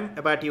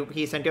Instagram, but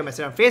he sent you a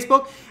message on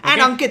Facebook. And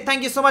Ankit,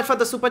 thank you so much for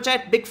the super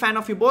chat. Big fan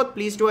of you both.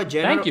 Please do a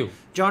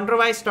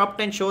genre-wise top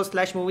 10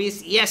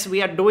 shows/movies. Yes,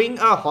 we are doing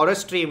a horror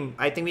stream.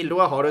 I think we'll do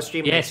a horror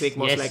stream next week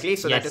most likely.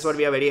 So that is what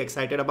we are very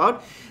excited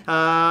about.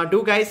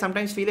 Do guys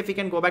sometimes feel if we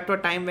can go back to a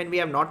time when we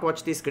have not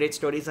watched these great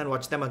stories and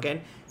watch them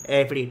again?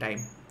 Every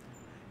time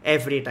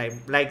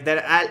like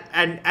there.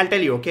 I'll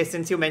tell you, okay,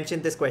 since you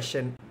mentioned this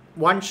question,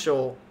 one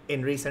show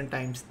in recent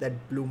times that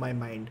blew my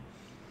mind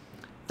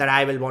that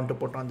I will want to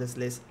put on this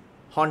list: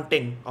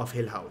 Haunting of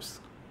Hill House.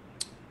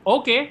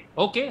 Okay,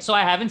 so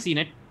I haven't seen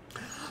it.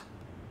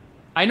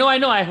 I know,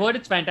 I heard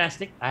it's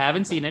fantastic. I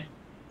haven't seen it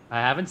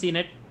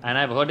and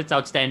I've heard it's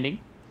outstanding.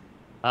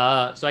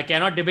 So I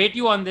cannot debate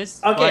you on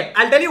this. Okay,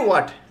 I'll tell you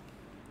what.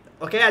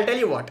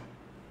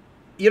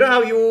 You know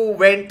how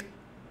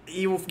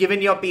you've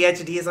given your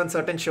PhDs on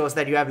certain shows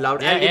that you have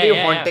loved. I'll give you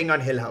Haunting on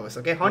Hill House.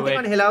 Okay, Haunting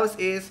on Hill House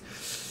is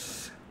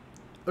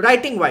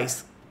writing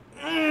wise.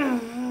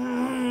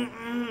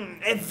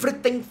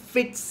 Everything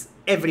fits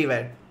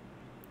everywhere.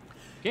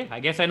 Okay, I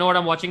guess I know what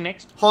I'm watching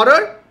next.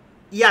 Horror?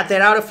 Yeah,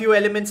 there are a few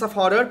elements of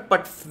horror,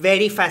 but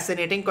very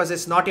fascinating because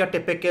it's not your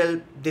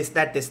typical this,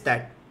 that.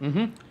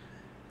 Mm-hmm.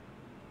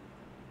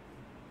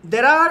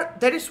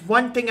 There is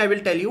one thing I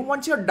will tell you.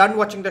 Once you're done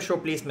watching the show,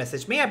 please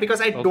message me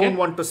because I don't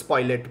want to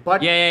spoil it.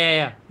 But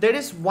yeah. There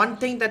is one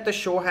thing that the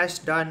show has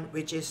done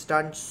which is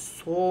done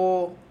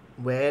so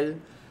well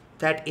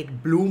that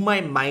it blew my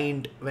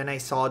mind when I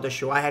saw the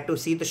show. I had to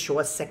see the show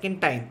a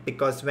second time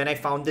because when I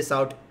found this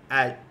out,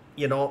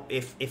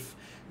 if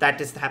that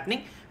is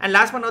happening. And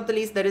last but not the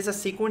least, there is a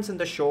sequence in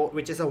the show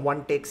which is a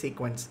one-take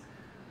sequence.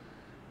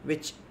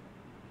 Which,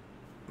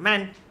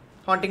 man...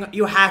 Haunting,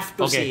 you have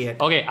to see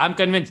it. Okay, I'm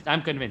convinced.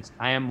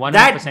 I am 100%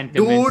 that convinced.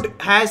 Dude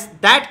has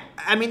that.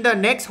 I mean, the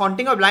next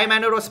Haunting of Bly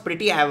Manor was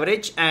pretty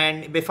average,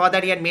 and before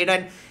that, he had made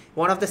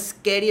one of the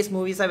scariest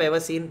movies I've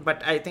ever seen.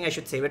 But I think I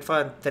should save it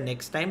for the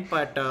next time.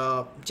 But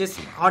just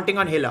Haunting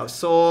on Hill House.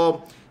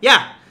 So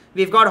yeah,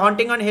 we've got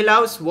Haunting on Hill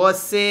House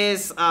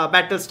versus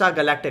Battlestar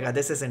Galactica.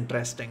 This is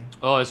interesting.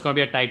 Oh, it's gonna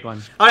be a tight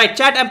one. All right,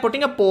 chat. I'm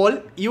putting a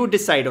poll. You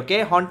decide.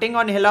 Okay, Haunting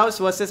on Hill House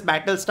versus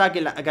Battlestar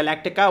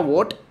Galactica.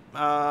 Vote.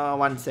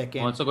 1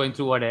 second. Also going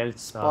through what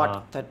else?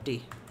 Spot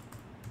 30.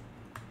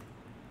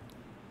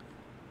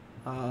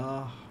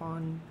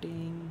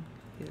 Haunting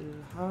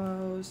Hill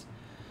House,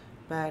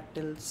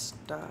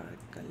 Battlestar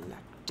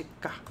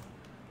Galactica.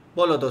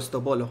 Bolo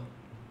dosto, bolo.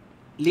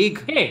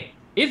 League. Hey,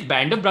 is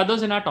Band of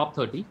Brothers in our top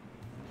 30?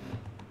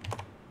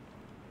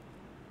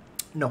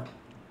 No.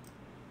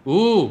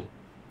 Ooh.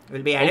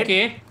 Will be added.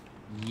 Okay.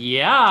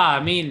 Yeah,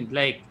 I mean,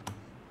 like,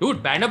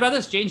 Dude, Band of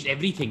Brothers changed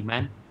everything,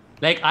 man.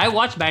 Like, I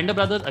watched Band of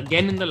Brothers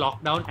again in the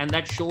lockdown, and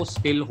that show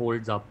still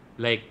holds up.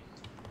 Like,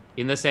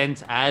 in the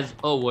sense, as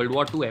a World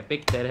War II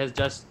epic, there has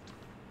just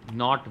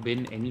not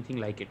been anything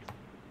like it.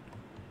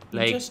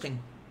 Like, interesting.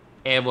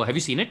 Ever. Have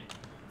you seen it?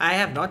 I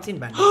have not seen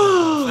Band of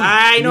Brothers.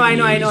 I know.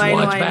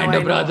 Watch Band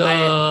of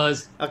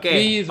Brothers. Okay.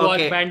 Please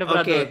watch Band of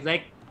Brothers.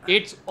 Like,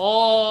 it's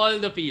all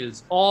the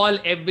feels.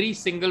 Every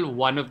single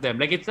one of them.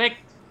 Like, it's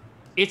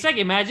like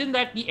imagine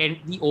that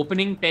the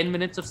opening 10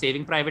 minutes of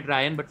Saving Private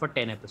Ryan, but for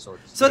 10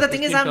 episodes. So the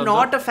thing is, I'm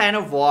not a fan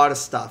of war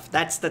stuff.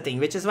 That's the thing,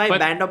 which is why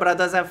Band of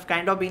Brothers have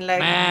kind of been like,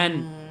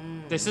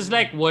 man, this is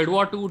like World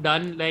War II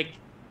done. Like,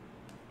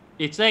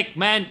 it's like,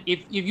 man, if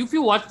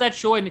you watch that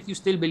show and if you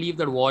still believe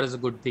that war is a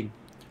good thing,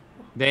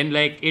 then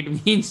like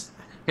it means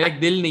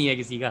like dil nahi hai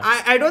kisi ka.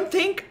 I don't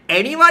think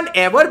anyone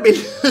ever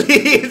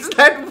believes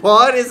that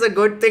war is a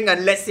good thing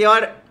unless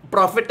you're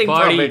profiting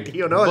from it.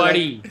 You know,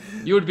 buddy,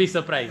 you'd be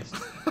surprised.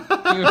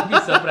 You'd be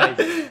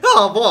surprised.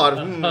 Oh, war.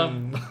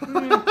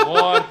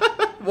 War.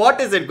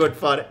 What is it good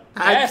for?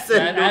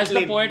 Absolutely as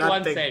the poet nothing.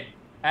 once said.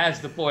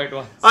 As the poet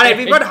once said. Alright,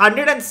 we've got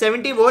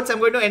 170 votes. I'm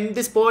going to end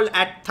this poll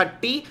at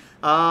 30.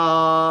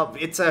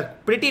 It's a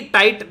pretty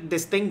tight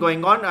this thing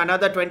going on.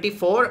 Another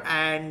 24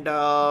 and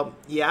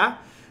yeah.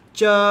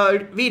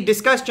 We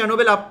discussed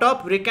Chernobyl up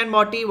top. Rick and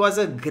Morty was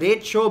a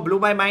great show, blew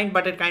my mind,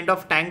 but it kind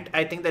of tanked.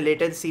 I think the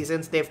latest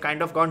seasons they've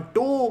kind of gone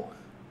too.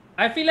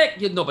 I feel like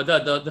but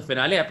the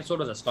finale episode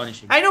was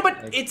astonishing. I know,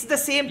 but it's the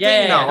same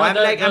thing now.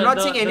 No, I'm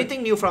not seeing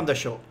anything new from the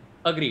show.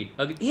 Agreed.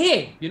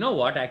 Hey, you know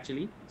what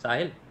actually,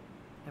 Sahil?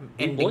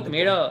 We both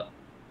made a.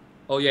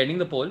 Oh, you're ending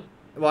the poll.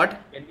 What?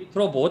 Can we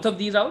throw both of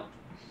these out?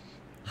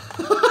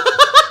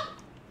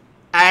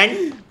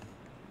 And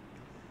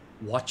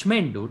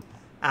Watchmen, dude.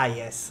 Ah,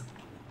 yes.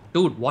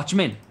 Dude,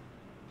 Watchmen.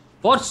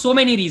 For so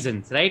many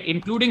reasons, right?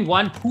 Including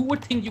one, who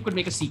would think you could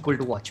make a sequel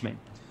to Watchmen?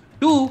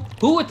 Two,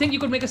 who would think you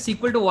could make a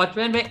sequel to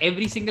Watchmen where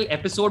every single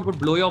episode would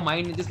blow your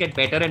mind and just get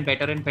better and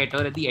better and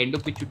better, at the end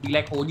of which you'd be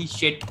like, holy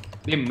shit,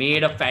 they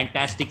made a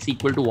fantastic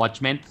sequel to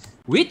Watchmen,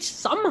 which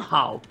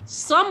somehow,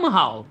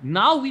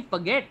 now we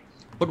forget,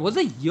 but was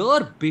a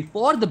year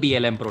before the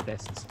BLM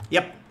protests.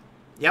 Yep.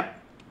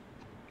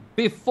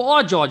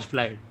 Before George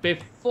Floyd,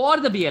 before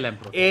the BLM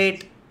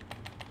protests.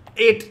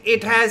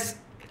 It has,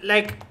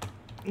 like,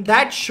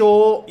 that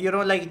show, you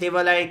know, like they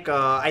were like,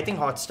 I think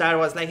Hotstar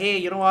was like, hey,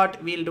 you know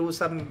what, we'll do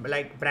some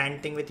like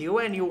brand thing with you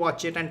and you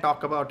watch it and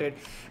talk about it.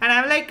 And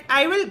I'm like,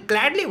 I will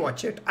gladly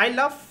watch it. I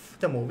love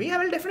the movie. I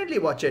will definitely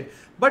watch it.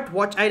 But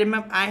I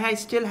remember, I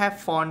still have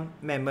fond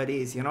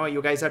memories. You know,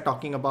 you guys are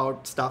talking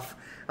about stuff.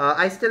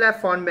 I still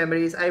have fond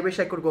memories. I wish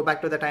I could go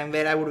back to the time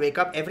where I would wake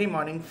up every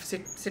morning,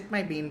 sit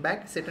my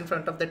beanbag, sit in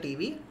front of the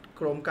TV,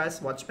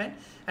 Chromecast, Watchmen,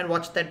 and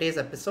watch that day's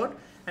episode.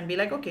 And be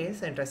like, okay,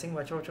 it's interesting,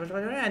 watch.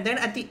 And then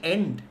at the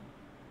end,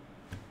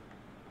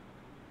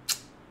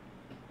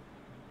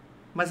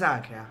 maza aa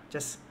gaya.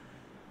 Just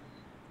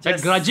a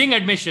grudging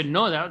admission,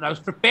 no? I was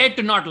prepared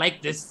to not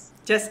like this.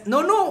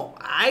 No.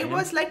 I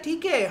was like,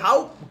 okay,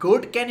 how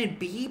good can it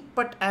be?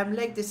 But I'm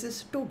like, this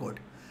is too good.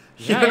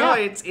 You know,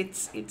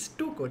 it's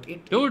too good.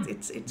 Dude,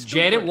 it's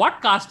too good. What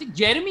casting?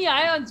 Jeremy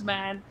Irons,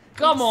 man.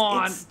 Come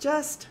on. It's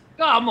just...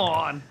 Come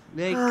on.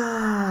 Like...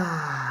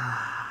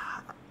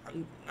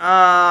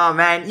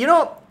 man, you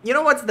know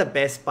what's the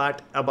best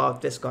part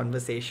about this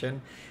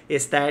conversation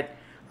is that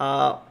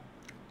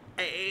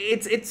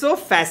it's so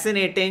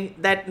fascinating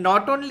that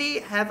not only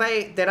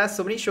there are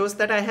so many shows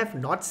that I have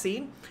not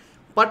seen,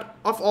 but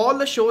of all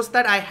the shows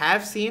that I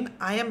have seen,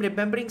 I am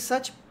remembering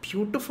such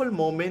beautiful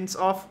moments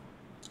of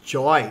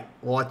joy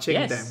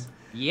watching them.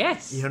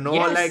 Yes. You know,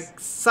 like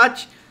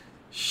such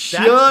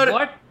sheer That's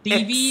what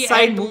TV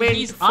and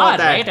movies are,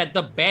 that. right? At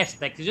the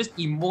best. Like, it's just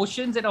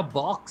emotions in a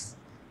box.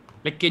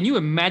 Like, can you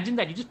imagine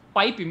that? You just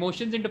pipe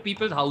emotions into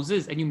people's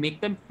houses and you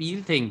make them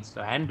feel things.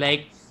 And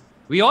like,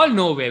 we all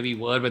know where we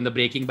were when the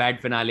Breaking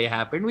Bad finale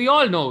happened. We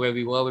all know where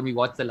we were when we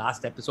watched the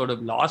last episode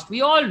of Lost.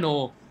 We all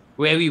know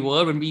where we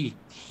were when we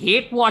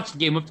watched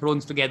Game of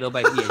Thrones together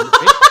by the end of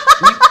it.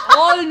 We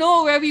all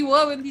know where we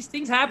were when these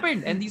things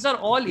happened. And these are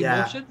all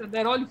emotions and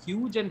they're all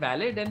huge and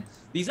valid. And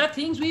these are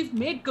things we've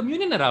made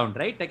communion around,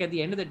 right? Like at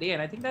the end of the day.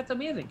 And I think that's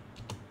amazing.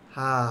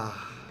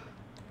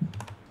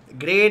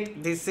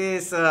 Great. This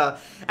is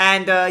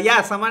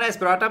someone has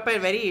brought up a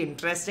very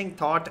interesting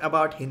thought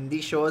about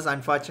Hindi shows.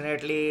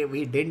 Unfortunately,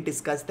 we didn't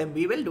discuss them.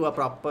 We will do a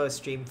proper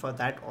stream for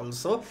that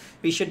also.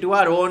 We should do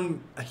our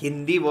own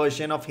Hindi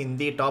version of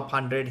Hindi top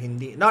 100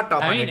 Hindi, not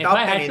top 100, top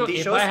 10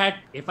 Hindi shows.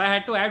 If I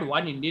had to add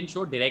one Indian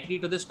show directly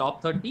to this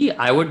top 30,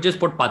 I would just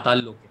put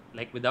Patal Lok,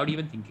 like without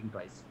even thinking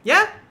twice.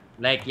 Yeah?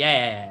 Like,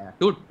 yeah.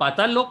 Dude,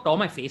 Patal Lok tore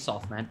my face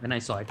off, man, when I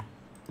saw it.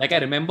 Like, I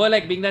remember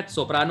like being that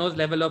Sopranos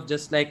level of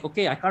just like,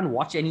 okay, I can't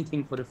watch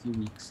anything for a few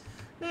weeks.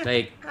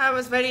 Like, I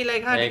was very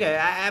like,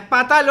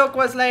 Patal Lok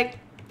was like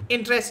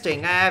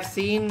interesting. I have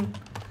seen.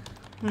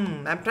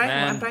 I'm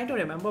trying to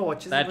remember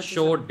what that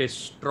show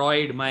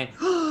destroyed my.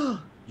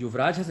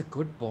 Yuvraj has a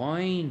good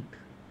point.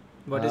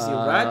 What is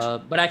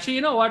Yuvraj? But actually,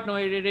 you know what? No,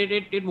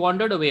 it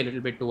wandered away a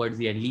little bit towards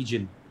the end.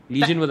 Legion.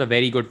 Legion was a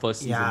very good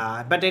first season.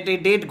 Yeah, but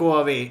it did go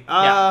away.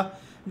 Yeah.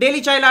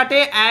 Daily Chai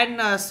Latte and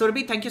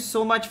Surbi, thank you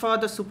so much for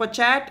the super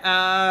chat.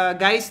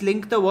 Guys,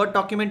 link the Word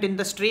document in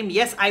the stream.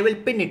 Yes, I will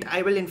pin it.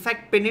 I will in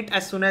fact pin it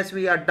as soon as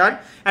we are done.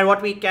 And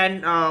what we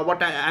can,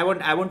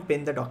 I won't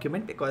pin the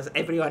document because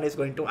everyone is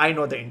going to. I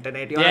know the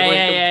internet. You are going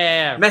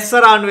to mess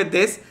around with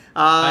this.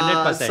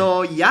 100%.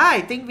 So yeah,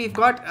 I think we've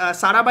got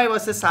Sarabhai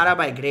versus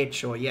Sarabhai. Great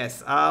show. Yes.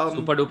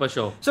 Super duper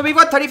show. So we've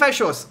got 35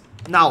 shows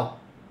now.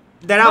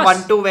 There are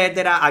 1-2 where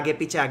there are आगे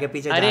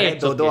पीछे जा रहे हैं,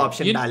 दो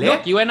option डाले.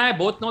 Look, you and I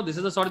both know this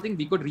is the sort of thing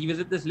we could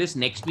revisit this list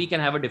next week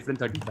and have a different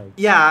 35.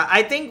 Yeah,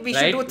 I think we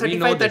should do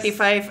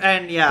 35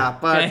 and yeah,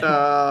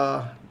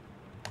 but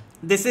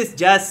this is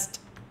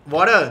just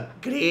what a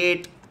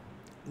great.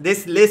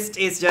 This list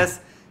is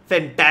just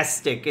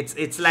fantastic.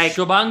 It's like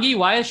Shubhangi,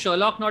 why is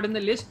Sherlock not in the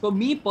list? For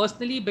me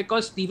personally,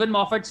 because Stephen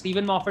Moffat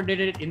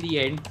did it in the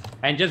end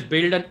and just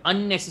built an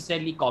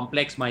unnecessarily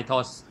complex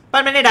mythos.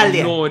 पर मैंने डाल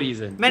दिया. No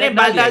reason. मैंने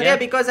डाल दिया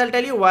because I'll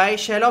tell you why.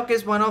 Sherlock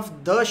is one of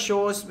the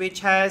shows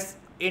which has,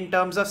 in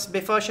terms of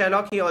before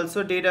Sherlock, he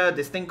also did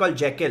this thing called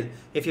Jekyll.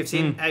 If you've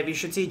seen, you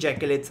should see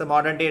Jekyll. It's a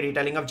modern day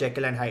retelling of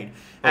Jekyll and Hyde,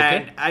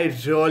 and I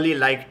really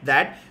liked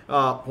that.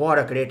 What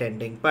a great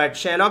ending! But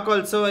Sherlock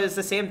also is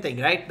the same thing,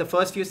 right? The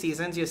first few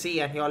seasons you see,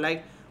 and you're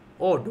like,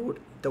 oh,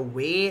 dude, the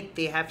way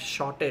they have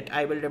shot it,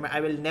 I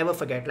will never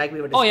forget. Like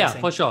we were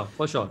discussing. Oh yeah,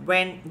 for sure.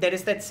 When there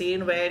is that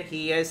scene where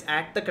he is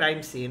at the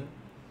crime scene.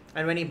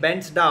 And when he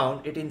bends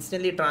down, it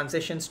instantly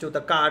transitions to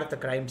the car, the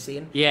crime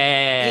scene.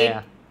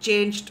 Yeah. It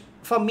changed.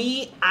 For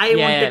me, I wanted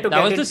to get into...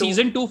 That was the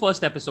season 2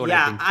 first episode,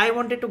 Yeah, I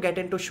wanted to get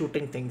into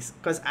shooting things.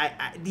 Because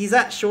these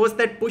are shows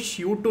that push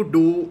you to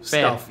do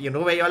stuff, you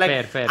know, where you're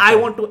like, I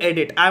want to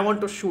edit, I want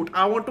to shoot,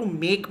 I want to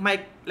make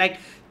my... Like,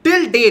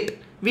 till date,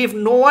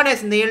 no one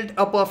has nailed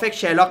a perfect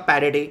Sherlock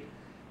parody.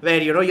 Where,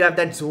 you know, you have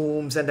that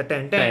zooms and the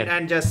 10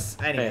 and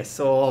just, anyway.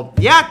 So,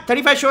 yeah,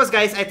 35 shows,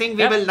 guys. I think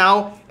we will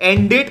now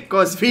end it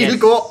because we'll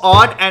go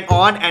on and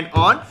on and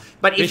on.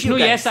 But if Vishnu, you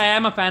guys, yes, I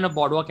am a fan of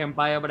Boardwalk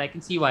Empire, but I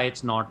can see why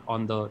it's not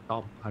on the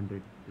top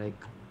 100. Like,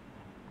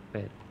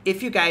 fair.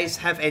 If you guys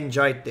have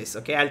enjoyed this,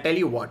 okay, I'll tell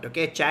you what,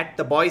 okay, chat,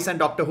 the boys and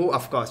Doctor Who,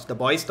 of course, the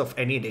boys of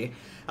any day.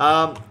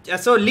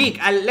 So,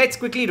 League, let's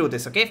quickly do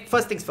this, okay?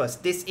 First things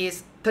first, this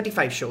is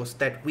 35 shows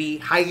that we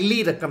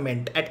highly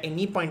recommend at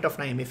any point of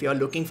time if you're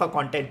looking for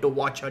content to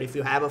watch or if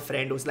you have a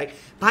friend who's like,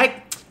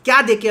 bhai,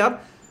 kya dekhe ab?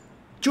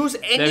 Choose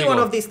any one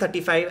of these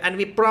 35 and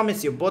we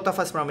promise you, both of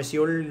us promise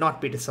you will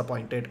not be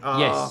disappointed.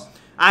 Yes.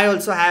 I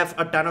also have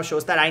a ton of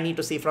shows that I need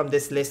to see from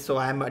this list, so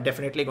I'm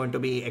definitely going to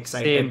be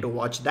excited to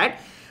watch that.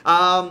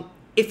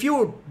 If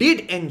you did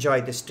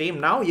enjoy the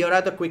stream now, here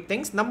are the quick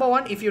things. Number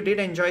one, if you did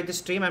enjoy the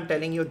stream, I'm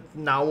telling you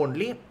now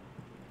only.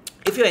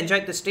 If you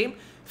enjoyed the stream,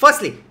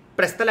 firstly,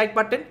 press the like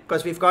button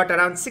because we've got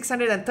around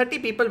 630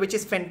 people, which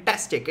is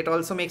fantastic. It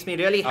also makes me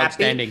really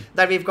happy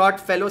that we've got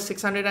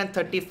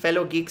 630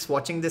 fellow geeks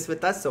watching this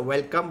with us. So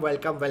welcome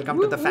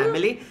to the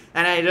family.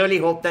 And I really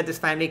hope that this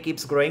family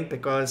keeps growing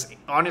because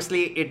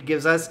honestly, it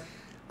gives us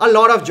a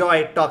lot of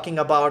joy talking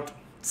about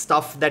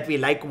stuff that we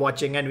like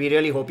watching and we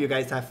really hope you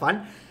guys have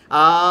fun.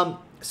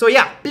 So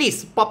yeah,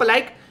 please pop a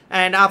like.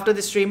 And after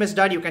the stream is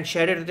done, you can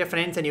share it with your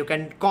friends and you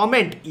can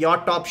comment your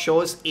top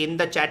shows in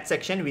the chat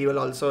section. We will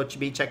also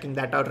be checking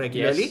that out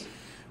regularly. Yes.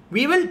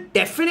 We will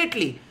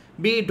definitely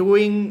be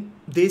doing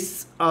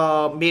this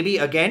maybe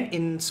again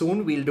in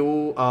soon. We'll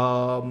do,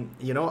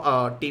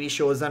 TV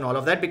shows and all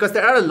of that because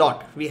there are a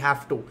lot we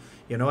have to.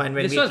 You know, and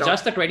when this was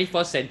just the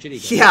 21st century.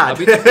 Yeah.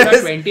 अभी तो पूरा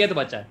 20th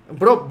बचा है.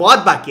 Bro,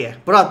 बहुत बाकी है.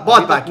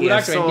 बहुत बाकी है. पूरा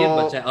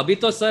 20th बचा है. अभी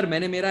तो सर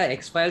मैंने मेरा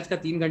X-Files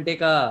का 3 घंटे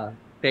का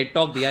TED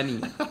Talk दिया नहीं.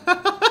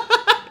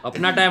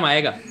 अपना टाइम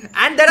आएगा.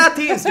 And there are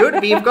themes, dude.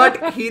 We've got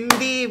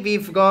Hindi,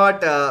 we've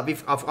got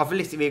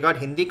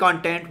Hindi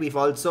content. We've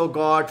also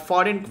got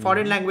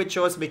foreign language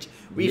shows which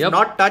we've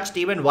not touched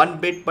even one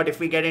bit. But if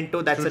we get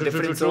into, that's a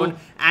different zone.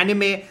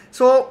 Anime.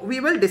 So we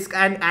will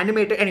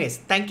animate it. Anyways,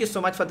 thank you so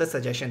much for the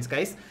suggestions,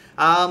 guys.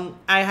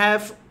 I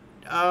have.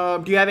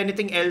 Do you have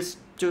anything else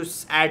to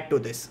add to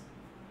this?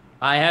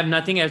 I have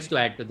nothing else to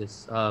add to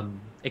this,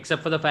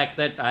 except for the fact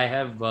that I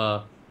have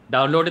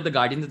downloaded the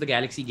Guardians of the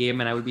Galaxy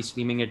game and I will be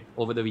streaming it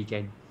over the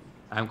weekend.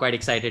 I'm quite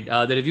excited.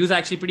 The reviews are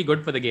actually pretty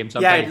good for the game, so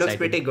I'm it looks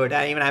pretty good.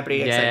 I'm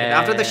pretty excited.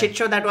 After the shit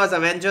show that was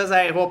Avengers,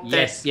 I hope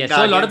that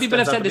So a lot of people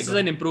have said this is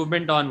an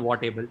improvement on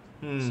Whatever.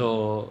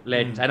 So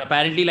let's and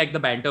apparently like the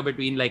banter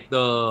between like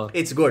the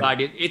it's good.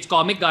 It's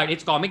comic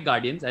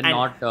Guardians and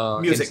not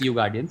music. MCU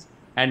Guardians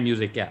and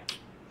music. Yeah.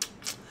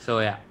 So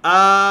yeah.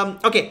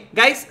 Okay,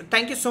 guys,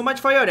 thank you so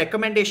much for your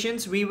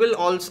recommendations. We will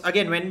also,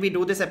 again, when we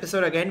do this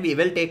episode again, we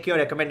will take your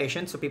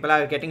recommendations. So people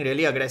are getting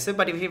really aggressive.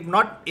 But if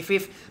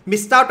we've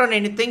missed out on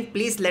anything,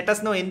 please let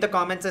us know in the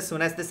comments as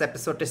soon as this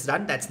episode is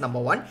done. That's number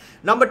one.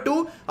 Number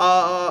two,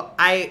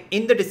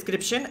 in the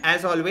description,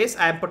 as always,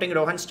 I am putting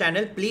Rohan's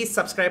channel. Please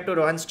subscribe to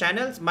Rohan's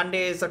channel.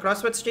 Monday is a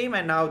CrossFit stream,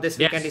 and now this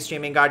weekend is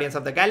streaming Guardians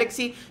of the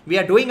Galaxy. We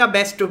are doing our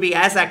best to be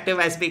as active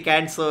as we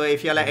can. So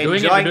if you're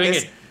enjoying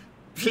this,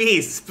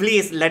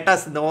 please let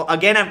us know.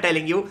 Again, I'm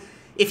telling you,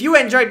 if you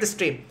enjoyed the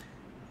stream,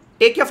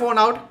 take your phone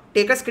out,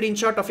 take a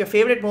screenshot of your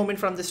favorite moment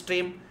from the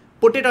stream,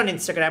 put it on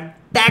Instagram,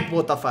 tag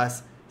both of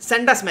us,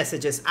 send us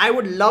messages. I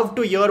would love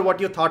to hear what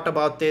you thought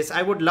about this.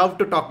 I would love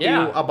to talk to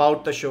you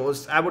about the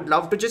shows. I would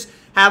love to just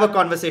have a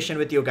conversation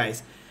with you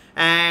guys.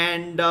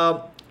 And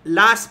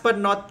last but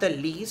not the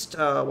least,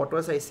 what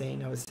was I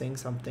saying? I was saying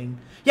something.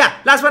 Yeah,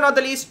 last but not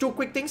the least, 2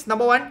 quick things.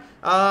 Number one,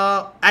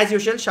 as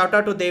usual, shout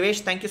out to Devesh.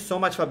 Thank you so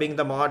much for being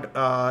the mod.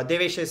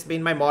 Devesh has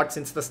been my mod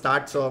since the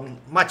start. So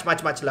much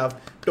love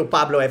to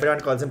Pablo. Everyone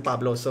calls him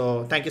Pablo.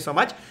 So thank you so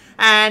much.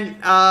 And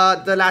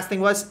the last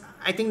thing was,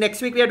 I think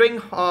next week we are doing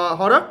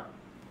horror.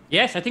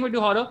 Yes, I think we'll do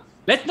horror.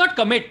 Let's not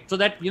commit so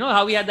that, you know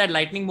how we had that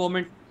lightning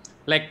moment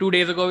like 2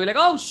 days ago. We're like,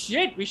 oh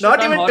shit, we should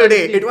not even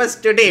today. It was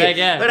today. Like,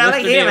 yeah, but I'm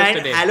like, hey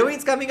man,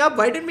 Halloween's coming up.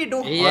 Why didn't we do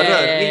horror?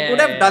 We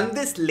could have done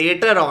this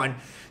later on.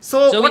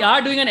 So we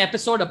are doing an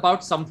episode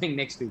about something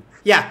next week.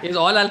 Yeah, is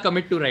all I'll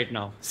commit to right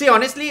now. See,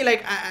 honestly,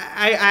 like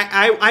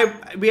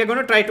we are going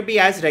to try to be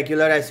as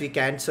regular as we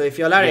can. So if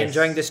you all are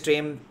enjoying the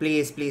stream,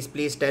 please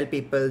tell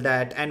people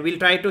that, and we'll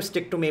try to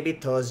stick to maybe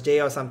Thursday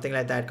or something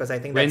like that, because I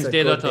think that's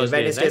Wednesdays or Thursdays.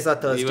 Wednesdays or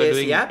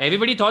Thursdays. Yeah.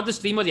 Everybody thought the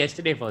stream was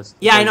yesterday first.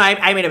 Yeah, I know.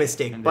 I made a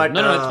mistake, but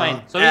no, it's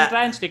fine. So we'll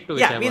try and stick to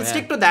it. Yeah, we'll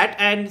stick to that.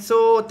 And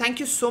so thank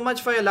you so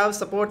much for your love,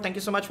 support. Thank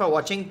you so much for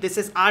watching. This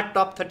is our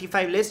top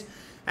 35 list.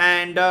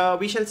 And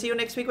we shall see you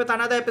next week with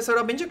another episode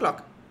of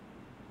Binge-O-Clock.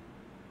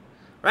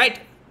 Right.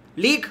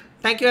 League,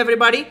 thank you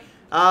everybody.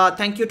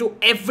 Thank you to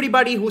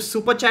everybody who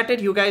super chatted.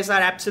 You guys are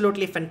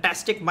absolutely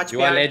fantastic. Much you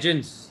pyar. Are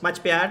legends.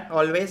 Much pyar.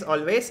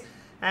 Always.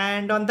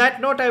 And on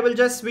that note, I will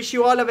just wish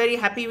you all a very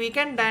happy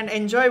weekend and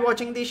enjoy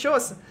watching these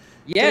shows.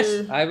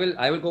 Yes, I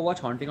will go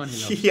watch Haunting on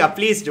Hill House. Yeah,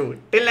 please do.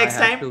 Till next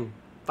time.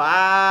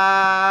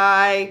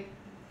 Bye.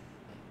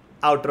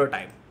 Outro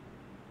time.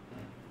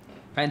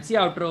 Fancy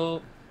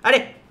outro.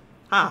 Are.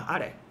 हाँ आ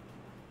रहा है